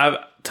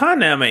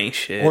 Tottenham ain't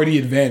shit. Or the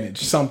advantage,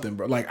 something,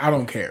 bro. Like, I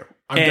don't care.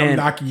 I'm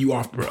knocking you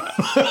off, bro.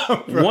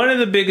 One of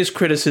the biggest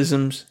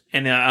criticisms,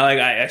 and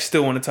I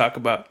still want to talk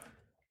about,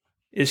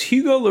 is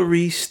Hugo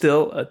Lloris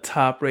still a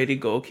top-rated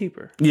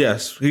goalkeeper?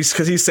 Yes,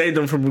 because he saved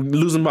them from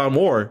losing by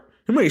more.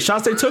 How many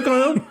shots they took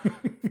on him?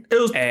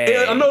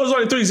 I know it was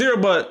only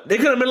 3-0, but they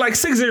could have been like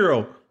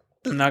 6-0.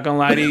 I'm not gonna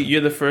lie to you.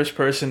 You're the first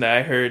person that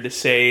I heard to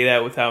say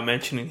that without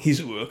mentioning he's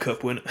a World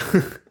Cup winner.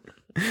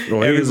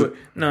 No. He is,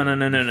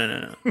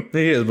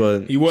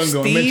 but he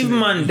wasn't going to Steve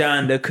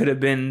Mandanda could have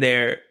been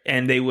there,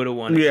 and they would have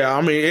won. Yeah, I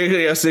mean,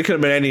 it could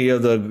have been any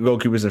of the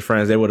goalkeepers in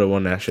France. They would have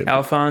won that shit.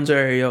 Alfonso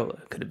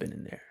Areola could have been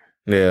in there.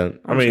 Yeah,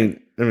 I mean,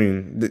 they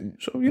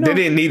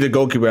didn't need the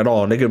goalkeeper at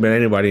all. They could have been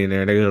anybody in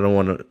there. They could have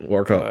won the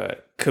World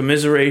Cup.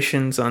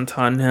 Commiserations on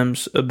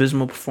Tottenham's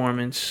abysmal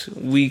performance.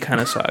 We kind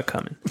of saw it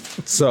coming.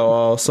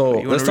 So let's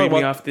talk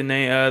about off the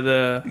name.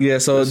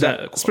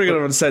 Speaking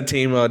of the said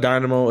team,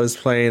 Dynamo is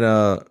playing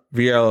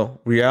Real.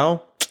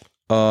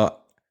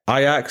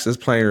 Ajax is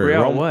playing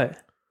Real Rome. what?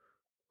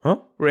 Huh?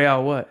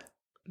 Real what?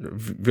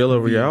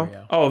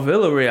 Villarreal. Oh,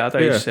 Villarreal. I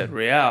thought you said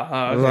Real.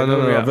 Okay,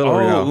 no,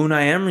 Villarreal.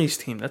 Unai Emery's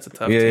team. That's a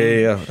tough team.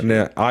 Yeah. And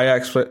then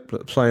Ajax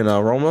playing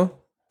Roma.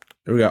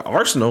 We got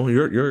Arsenal,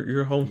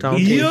 your hometown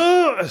team.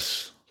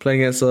 Yes.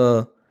 Playing against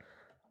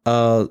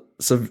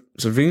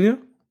Slovenia.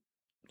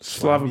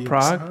 Slavia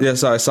Prague. Yeah,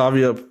 sorry,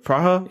 Slavia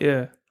Praha.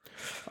 Yeah.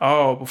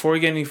 Oh, before we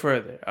get any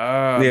further. Go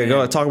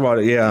ahead, talk about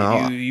it.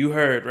 Yeah. You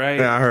heard, right?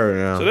 Yeah, I heard,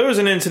 yeah. So there was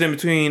an incident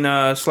between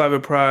Slavia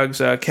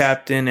Prague's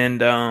captain and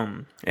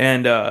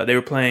they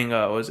were playing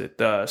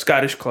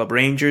Scottish club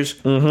Rangers,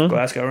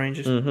 Glasgow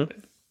Rangers. Mm-hmm.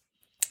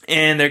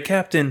 And their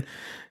captain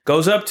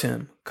goes up to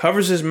him,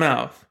 covers his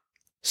mouth,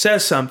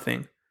 says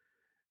something,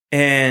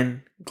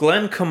 and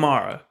Glenn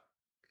Kamara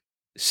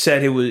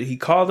said he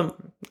called him,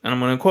 and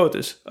I'm going to quote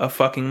this, a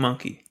fucking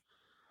monkey.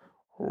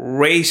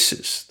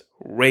 Racist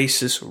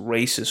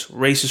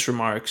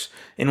remarks.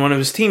 And one of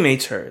his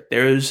teammates heard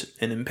there is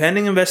an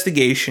impending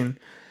investigation,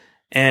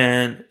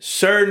 and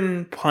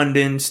certain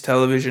pundits,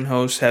 television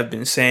hosts have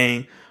been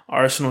saying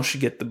Arsenal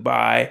should get the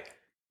bye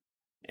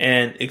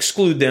and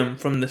exclude them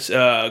from this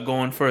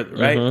going further,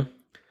 right? Mm-hmm.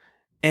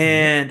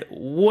 And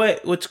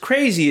what's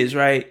crazy is,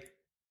 right,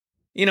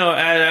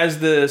 as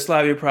the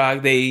Slavia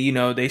Prague,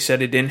 they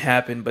said it didn't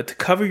happen, but to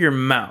cover your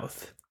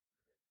mouth,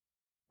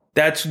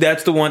 that's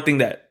the one thing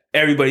that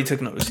everybody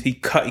took notice. He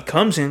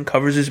comes in,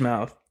 covers his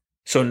mouth,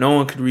 so no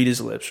one could read his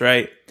lips,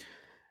 right?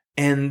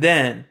 And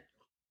then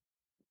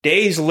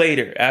days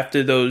later,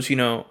 after those,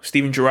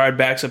 Steven Gerrard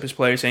backs up his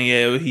player saying,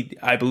 "Yeah,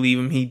 I believe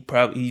him. He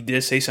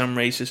did say something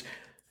racist."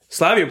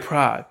 Slavia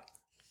Prague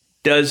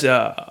does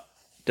a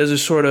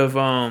sort of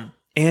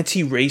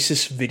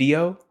anti-racist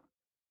video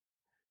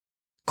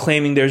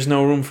claiming there's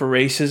no room for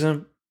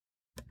racism,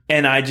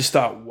 and I just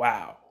thought,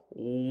 wow.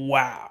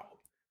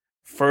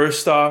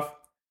 First off,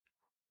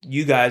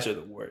 you guys are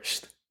the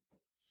worst.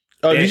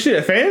 Oh, did you see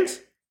the fans?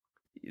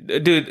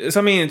 Dude,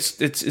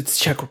 it's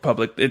Czech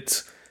Republic.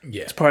 It's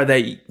part of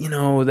that,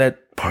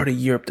 that part of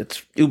Europe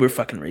that's uber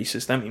fucking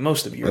racist. I mean,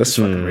 most of Europe is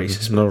fucking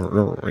racist.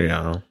 No,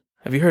 yeah.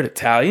 Have you heard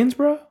Italians,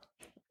 bro?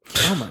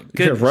 Oh my goodness.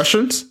 You heard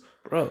Russians?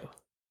 Bro.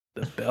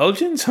 The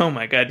Belgians? Oh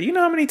my God. Do you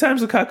know how many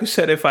times Lukaku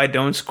said if I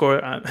don't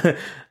score,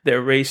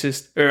 they're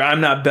racist? Or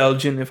I'm not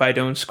Belgian if I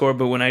don't score,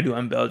 but when I do,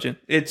 I'm Belgian.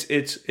 It's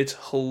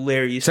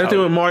hilarious. Same thing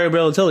with Mario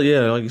Balotelli.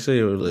 Yeah, like you say.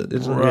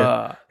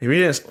 If he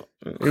didn't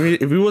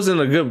If he wasn't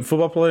a good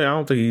football player, I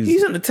don't think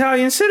he's an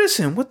Italian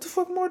citizen. What the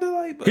fuck more do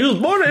I? He was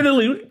born in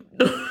Italy. You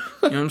know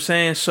what I'm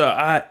saying? So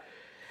I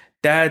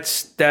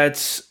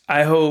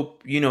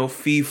hope,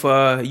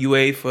 FIFA,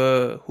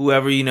 UEFA,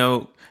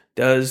 whoever,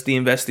 does the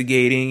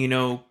investigating,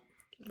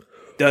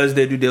 does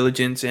their due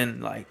diligence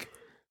and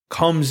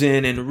comes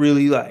in and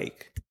really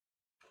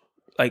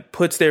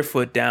puts their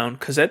foot down.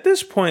 Cause at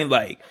this point,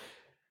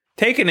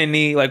 taking a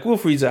knee, like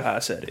Wilfried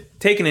Zaha said it,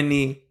 taking a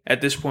knee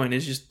at this point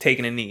is just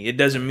taking a knee. It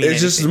doesn't mean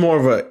it's anything. Just more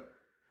of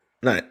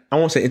I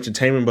won't say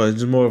entertainment, but it's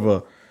just more of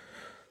a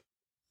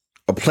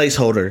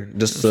placeholder.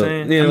 Just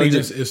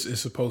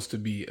it's supposed to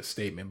be a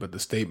statement, but the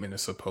statement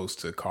is supposed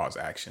to cause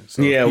action.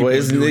 So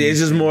it's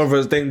just more of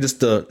a thing just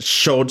to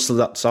show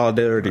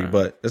solidarity, right.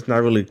 But it's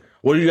not really.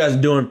 What are you guys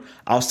doing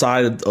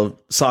outside of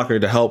soccer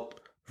to help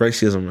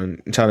racism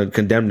and trying to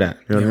condemn that?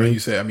 You know what I mean? You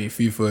say,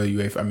 FIFA,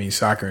 UEFA,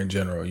 soccer in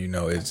general,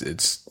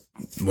 it's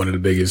one of the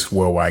biggest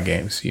worldwide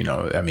games,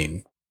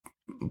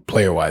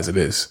 player wise it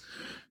is.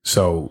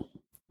 So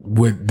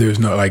there's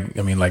no, like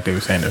they were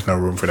saying, there's no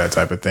room for that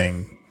type of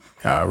thing,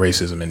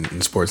 racism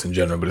in sports in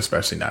general, but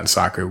especially not in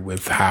soccer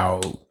with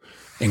how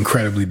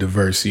incredibly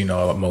diverse,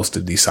 most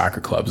of these soccer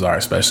clubs are,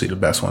 especially the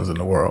best ones in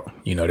the world.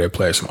 They're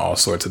players from all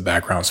sorts of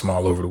backgrounds from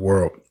all over the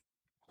world.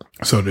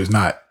 So there's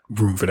not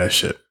room for that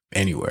shit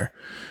anywhere,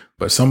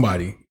 but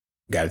somebody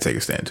got to take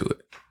a stand to it.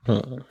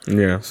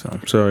 Yeah.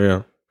 So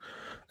yeah.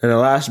 And the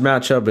last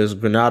matchup is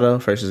Granada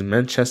versus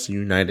Manchester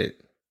United.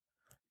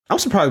 I'm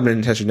surprised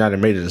Manchester United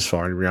made it this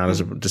far, to be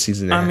honest, the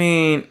season. I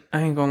ain't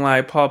gonna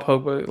lie, Paul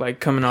Pogba,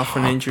 coming off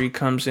an injury,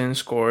 comes in,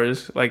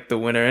 scores the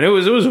winner, and it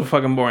was a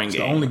fucking boring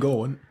game. The only goal,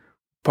 wasn't it?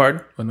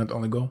 Pardon? Wasn't that the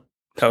only goal?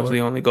 That was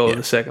the only goal of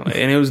the second leg,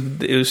 and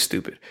it was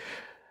stupid.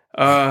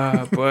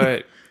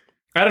 But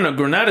I don't know.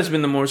 Granada's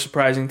been the more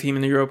surprising team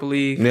in the Europa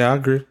League. Yeah, I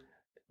agree.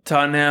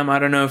 Tottenham, I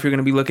don't know if you're going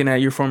to be looking at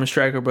your former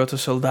striker, Roberto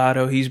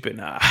Soldado. He's been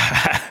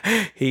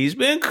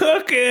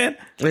cooking.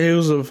 He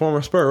was a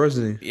former Spur,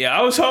 wasn't he? Yeah,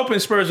 I was hoping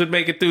Spurs would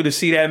make it through to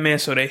see that man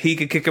so that he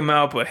could kick him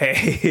out. But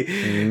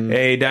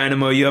hey,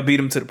 Dynamo, y'all beat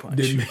him to the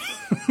punch.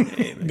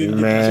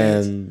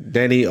 Man,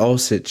 Danny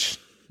Osic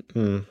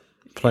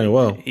playing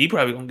well. He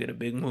probably going to get a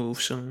big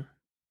move soon.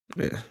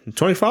 Yeah,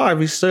 25.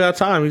 He's still got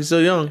time. He's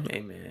still young.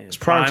 Hey, man. It's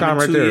prime time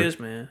right 2 there. Years,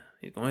 man.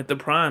 He's going to hit the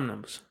prime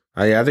numbers.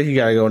 I think you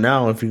got to go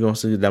now if you're going to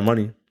see that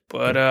money.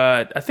 But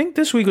I think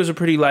this week was a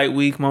pretty light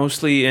week,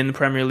 mostly in the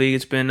Premier League.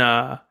 It's been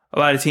a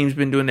lot of teams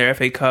been doing their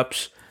FA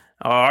Cups.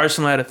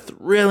 Arsenal had a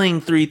thrilling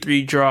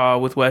 3-3 draw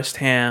with West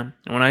Ham.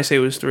 And when I say it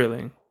was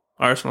thrilling,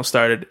 Arsenal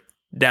started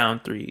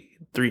down 3-0.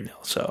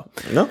 So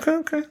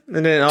okay.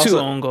 And then also 2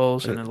 own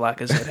goals and a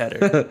Lacazette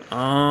header.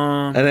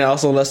 And then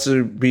also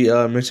Leicester beat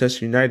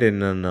Manchester United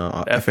in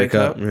the FA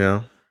Cup.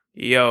 Yeah.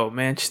 Yo,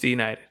 Manchester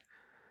United.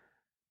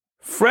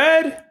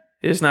 Fred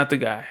is not the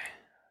guy.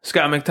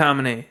 Scott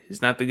McTominay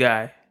is not the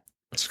guy.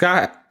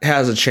 Scott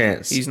has a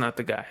chance. He's not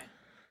the guy.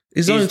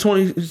 He's only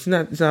 20. He's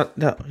not the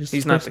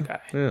guy.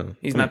 Yeah.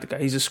 He's not the guy.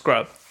 He's a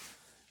scrub.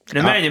 And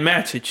Nemanja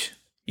Matic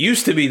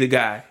used to be the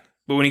guy,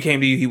 but when he came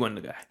to you, he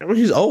wasn't the guy. I mean,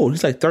 he's old.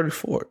 He's like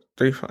 34,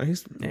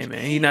 35. Hey,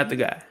 man, he's not the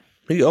guy.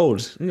 He's old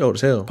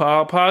as hell.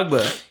 Paul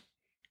Pogba.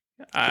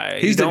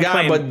 He's the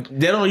guy, but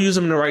they don't use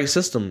him in the right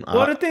system.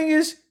 Well, the thing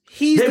is,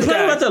 they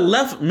play him at the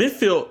left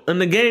midfield in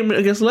the game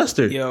against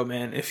Leicester. Yo,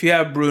 man, if you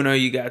have Bruno,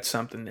 you got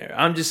something there.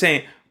 I'm just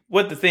saying,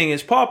 what the thing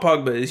is, Paul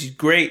Pogba is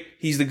great.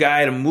 He's the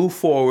guy to move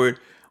forward,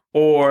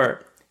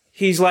 or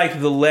he's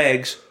like the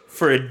legs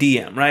for a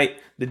DM, right?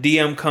 The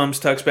DM comes,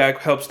 tucks back,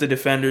 helps the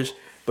defenders,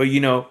 but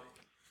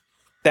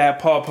that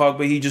Paul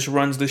Pogba, he just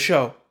runs the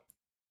show.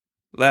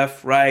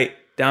 Left, right,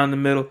 down the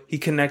middle. He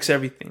connects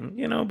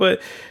everything,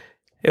 but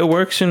it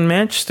works in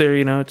Manchester,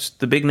 it's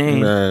the big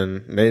name.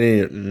 Man,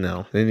 they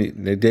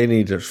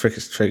need to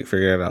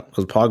figure it out,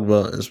 because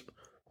Pogba is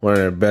one of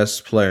their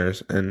best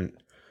players, and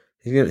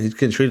he's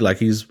getting treated like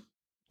he's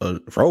a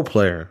role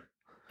player.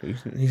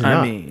 He's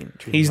not.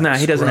 He's not.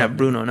 He doesn't have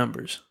Bruno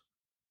numbers.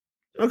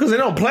 Because they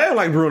don't play him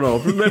like Bruno.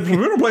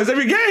 Bruno plays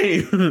every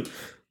game.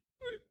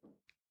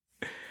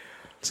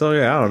 So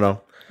yeah, I don't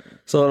know.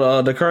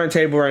 So the current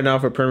table right now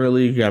for Premier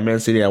League, you got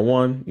Man City at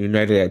 1,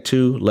 United at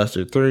 2,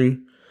 Leicester 3,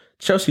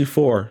 Chelsea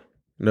 4.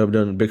 Done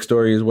the big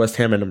story is West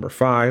Ham at number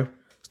 5.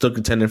 Still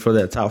contending for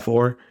that top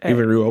 4,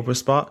 even Europa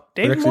spot.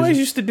 David Moyes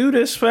used to do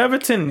this for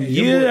Everton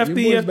year after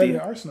year. Better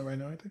than Arsenal right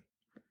now, I think.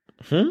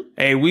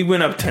 Hey, we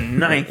went up to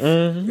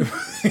 9th.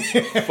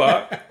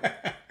 Fuck.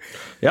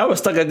 Y'all was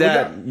stuck at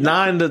that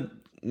 9 to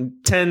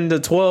 10 to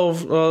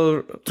 12.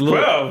 12,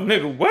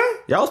 nigga,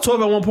 what? Y'all was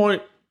 12 at one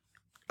point.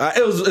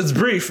 It's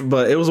brief,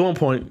 but it was 1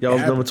 point. Y'all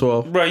was number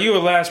 12. Bro, you were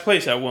last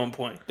place at one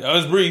point. That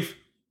was brief.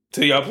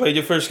 Till y'all played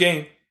your first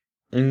game.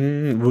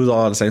 We was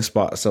all in the same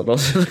spot. So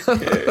those.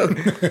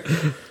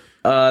 Then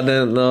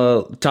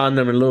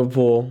Tottenham and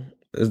Liverpool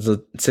is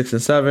the 6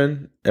 and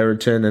 7.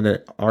 Everton and then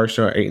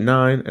Arsenal 8 and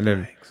 9. And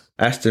then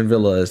Aston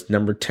Villa is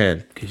number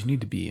 10. Because you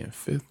need to be in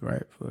 5th,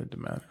 right, for it to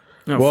matter.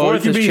 No, well,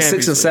 you can be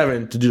 6 and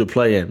 7 to do the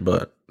play-in,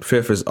 but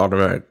 5th is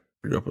automatic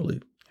Europa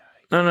League.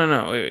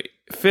 No. Wait.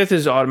 5th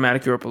is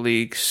automatic Europa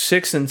League.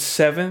 6th and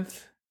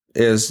 7th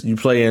is you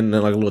play in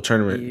like a little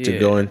tournament to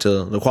go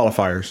into the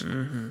qualifiers.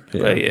 Mm-hmm.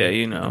 Yeah. But yeah,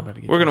 you know,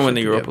 we're gonna win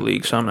the Europa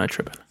League, so I'm not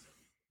tripping.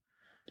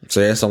 So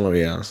that's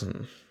only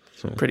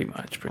So, pretty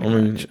much.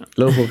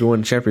 Liverpool can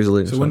win the Champions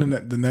League. So when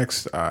the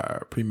next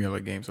Premier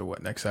League games are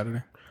what, next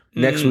Saturday?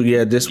 Next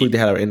week, this week they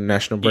had an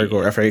international break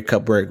or FA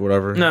Cup break,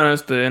 whatever. No,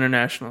 it's the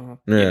international.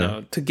 Yeah. You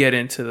know, to get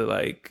into the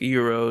like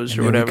Euros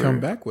or whatever. We come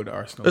back with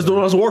Arsenal. It's the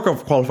World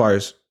Cup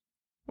qualifiers.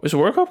 It's the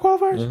World Cup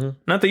qualifiers,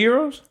 not the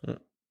Euros,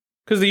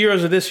 because the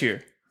Euros are this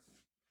year.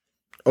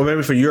 Or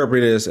maybe for Europe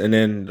it is, and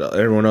then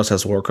everyone else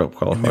has World Cup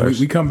qualifiers.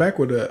 We come back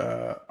with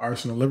a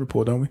Arsenal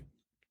Liverpool, don't we?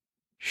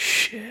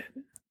 Shit.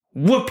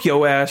 Whoop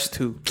your ass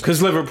too,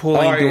 because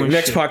Liverpool ain't doing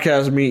next shit.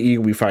 Podcast, me and E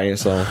will be fighting.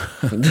 So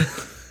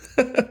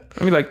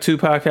maybe like 2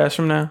 podcasts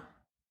from now.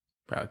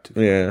 About 2.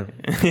 Yeah.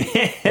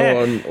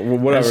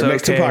 Whatever. That's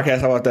next okay. 2 podcasts.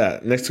 How about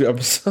that? Next 2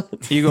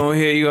 episodes. You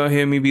gonna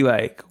hear me be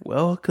like,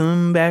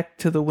 "Welcome back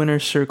to the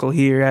winner's circle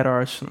here at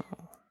Arsenal."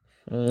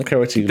 Okay,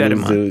 what you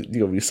lose, dude?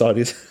 You gonna be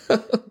salty.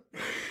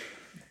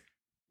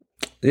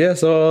 Yeah.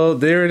 So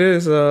there it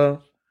is.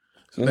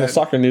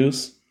 Soccer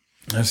news.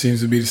 That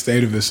seems to be the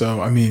state of it.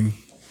 So I mean.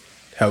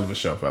 Hell of a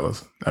show,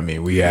 fellas. I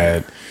mean, we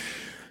had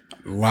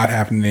a lot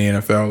happen in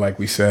the NFL, like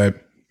we said.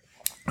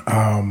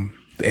 The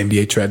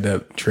NBA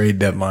trade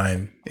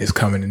deadline is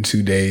coming in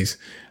 2 days.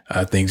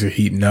 Things are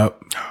heating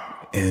up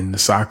in the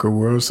soccer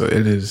world, so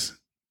it's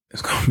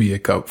going to be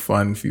a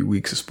fun few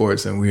weeks of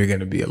sports, and we're going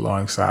to be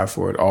alongside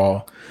for it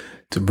all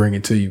to bring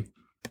it to you.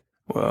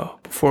 Well,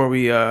 before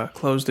we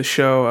close the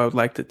show, I would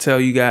like to tell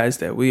you guys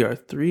that we are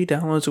 3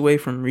 downloads away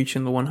from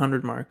reaching the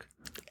 100 mark.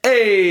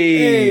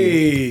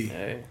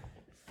 Hey.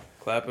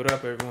 Clap it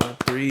up, everyone.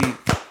 3.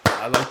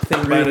 I like to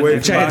think about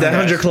it. Check that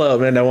 100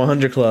 club, man. That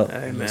 100 club.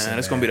 Hey, man,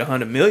 that's going to be the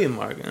 100 million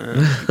mark.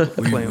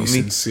 We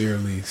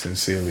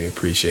sincerely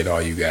appreciate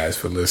all you guys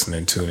for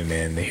listening, tuning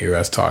in to hear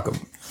us talk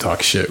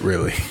shit,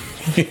 really.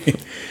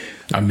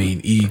 I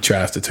mean, E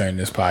tries to turn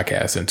this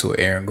podcast into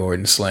an Aaron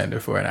Gordon slander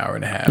for an hour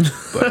and a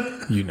half.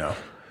 But,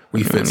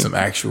 we fit some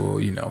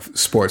actual,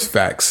 sports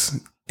facts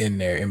in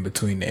there in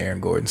between the Aaron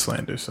Gordon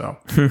slander. So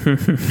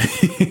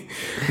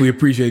we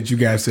appreciate you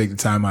guys taking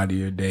the time out of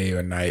your day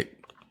or night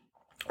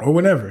or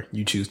whenever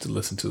you choose to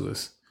listen to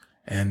us.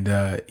 And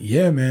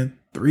man,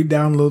 3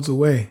 downloads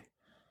away.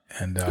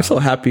 And I'm so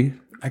happy.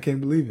 I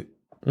can't believe it.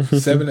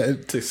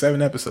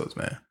 7 episodes,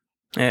 man.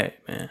 Hey,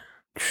 man.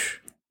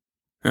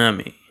 I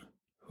mean,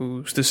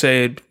 who's to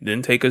say it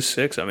didn't take us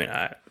 6? I mean,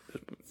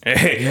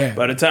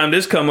 by the time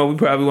this come up, we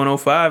probably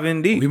 105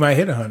 in deep. We might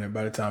hit 100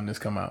 by the time this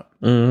come out.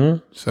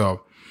 Mm-hmm.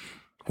 So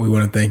we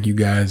want to thank you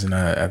guys, and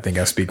I think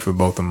I speak for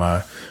both of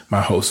my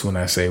hosts when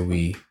I say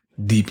we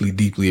deeply,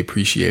 deeply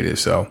appreciate it.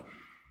 So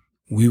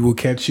we will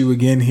catch you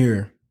again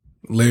here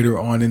later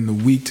on in the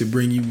week to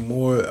bring you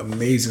more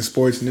amazing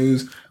sports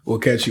news. We'll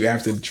catch you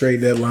after the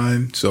trade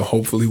deadline, so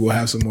hopefully we'll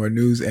have some more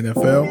news.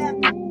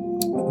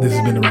 NFL. This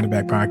has been the Run It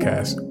Back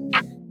Podcast.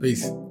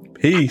 Peace.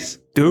 Peace.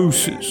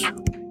 Deuces.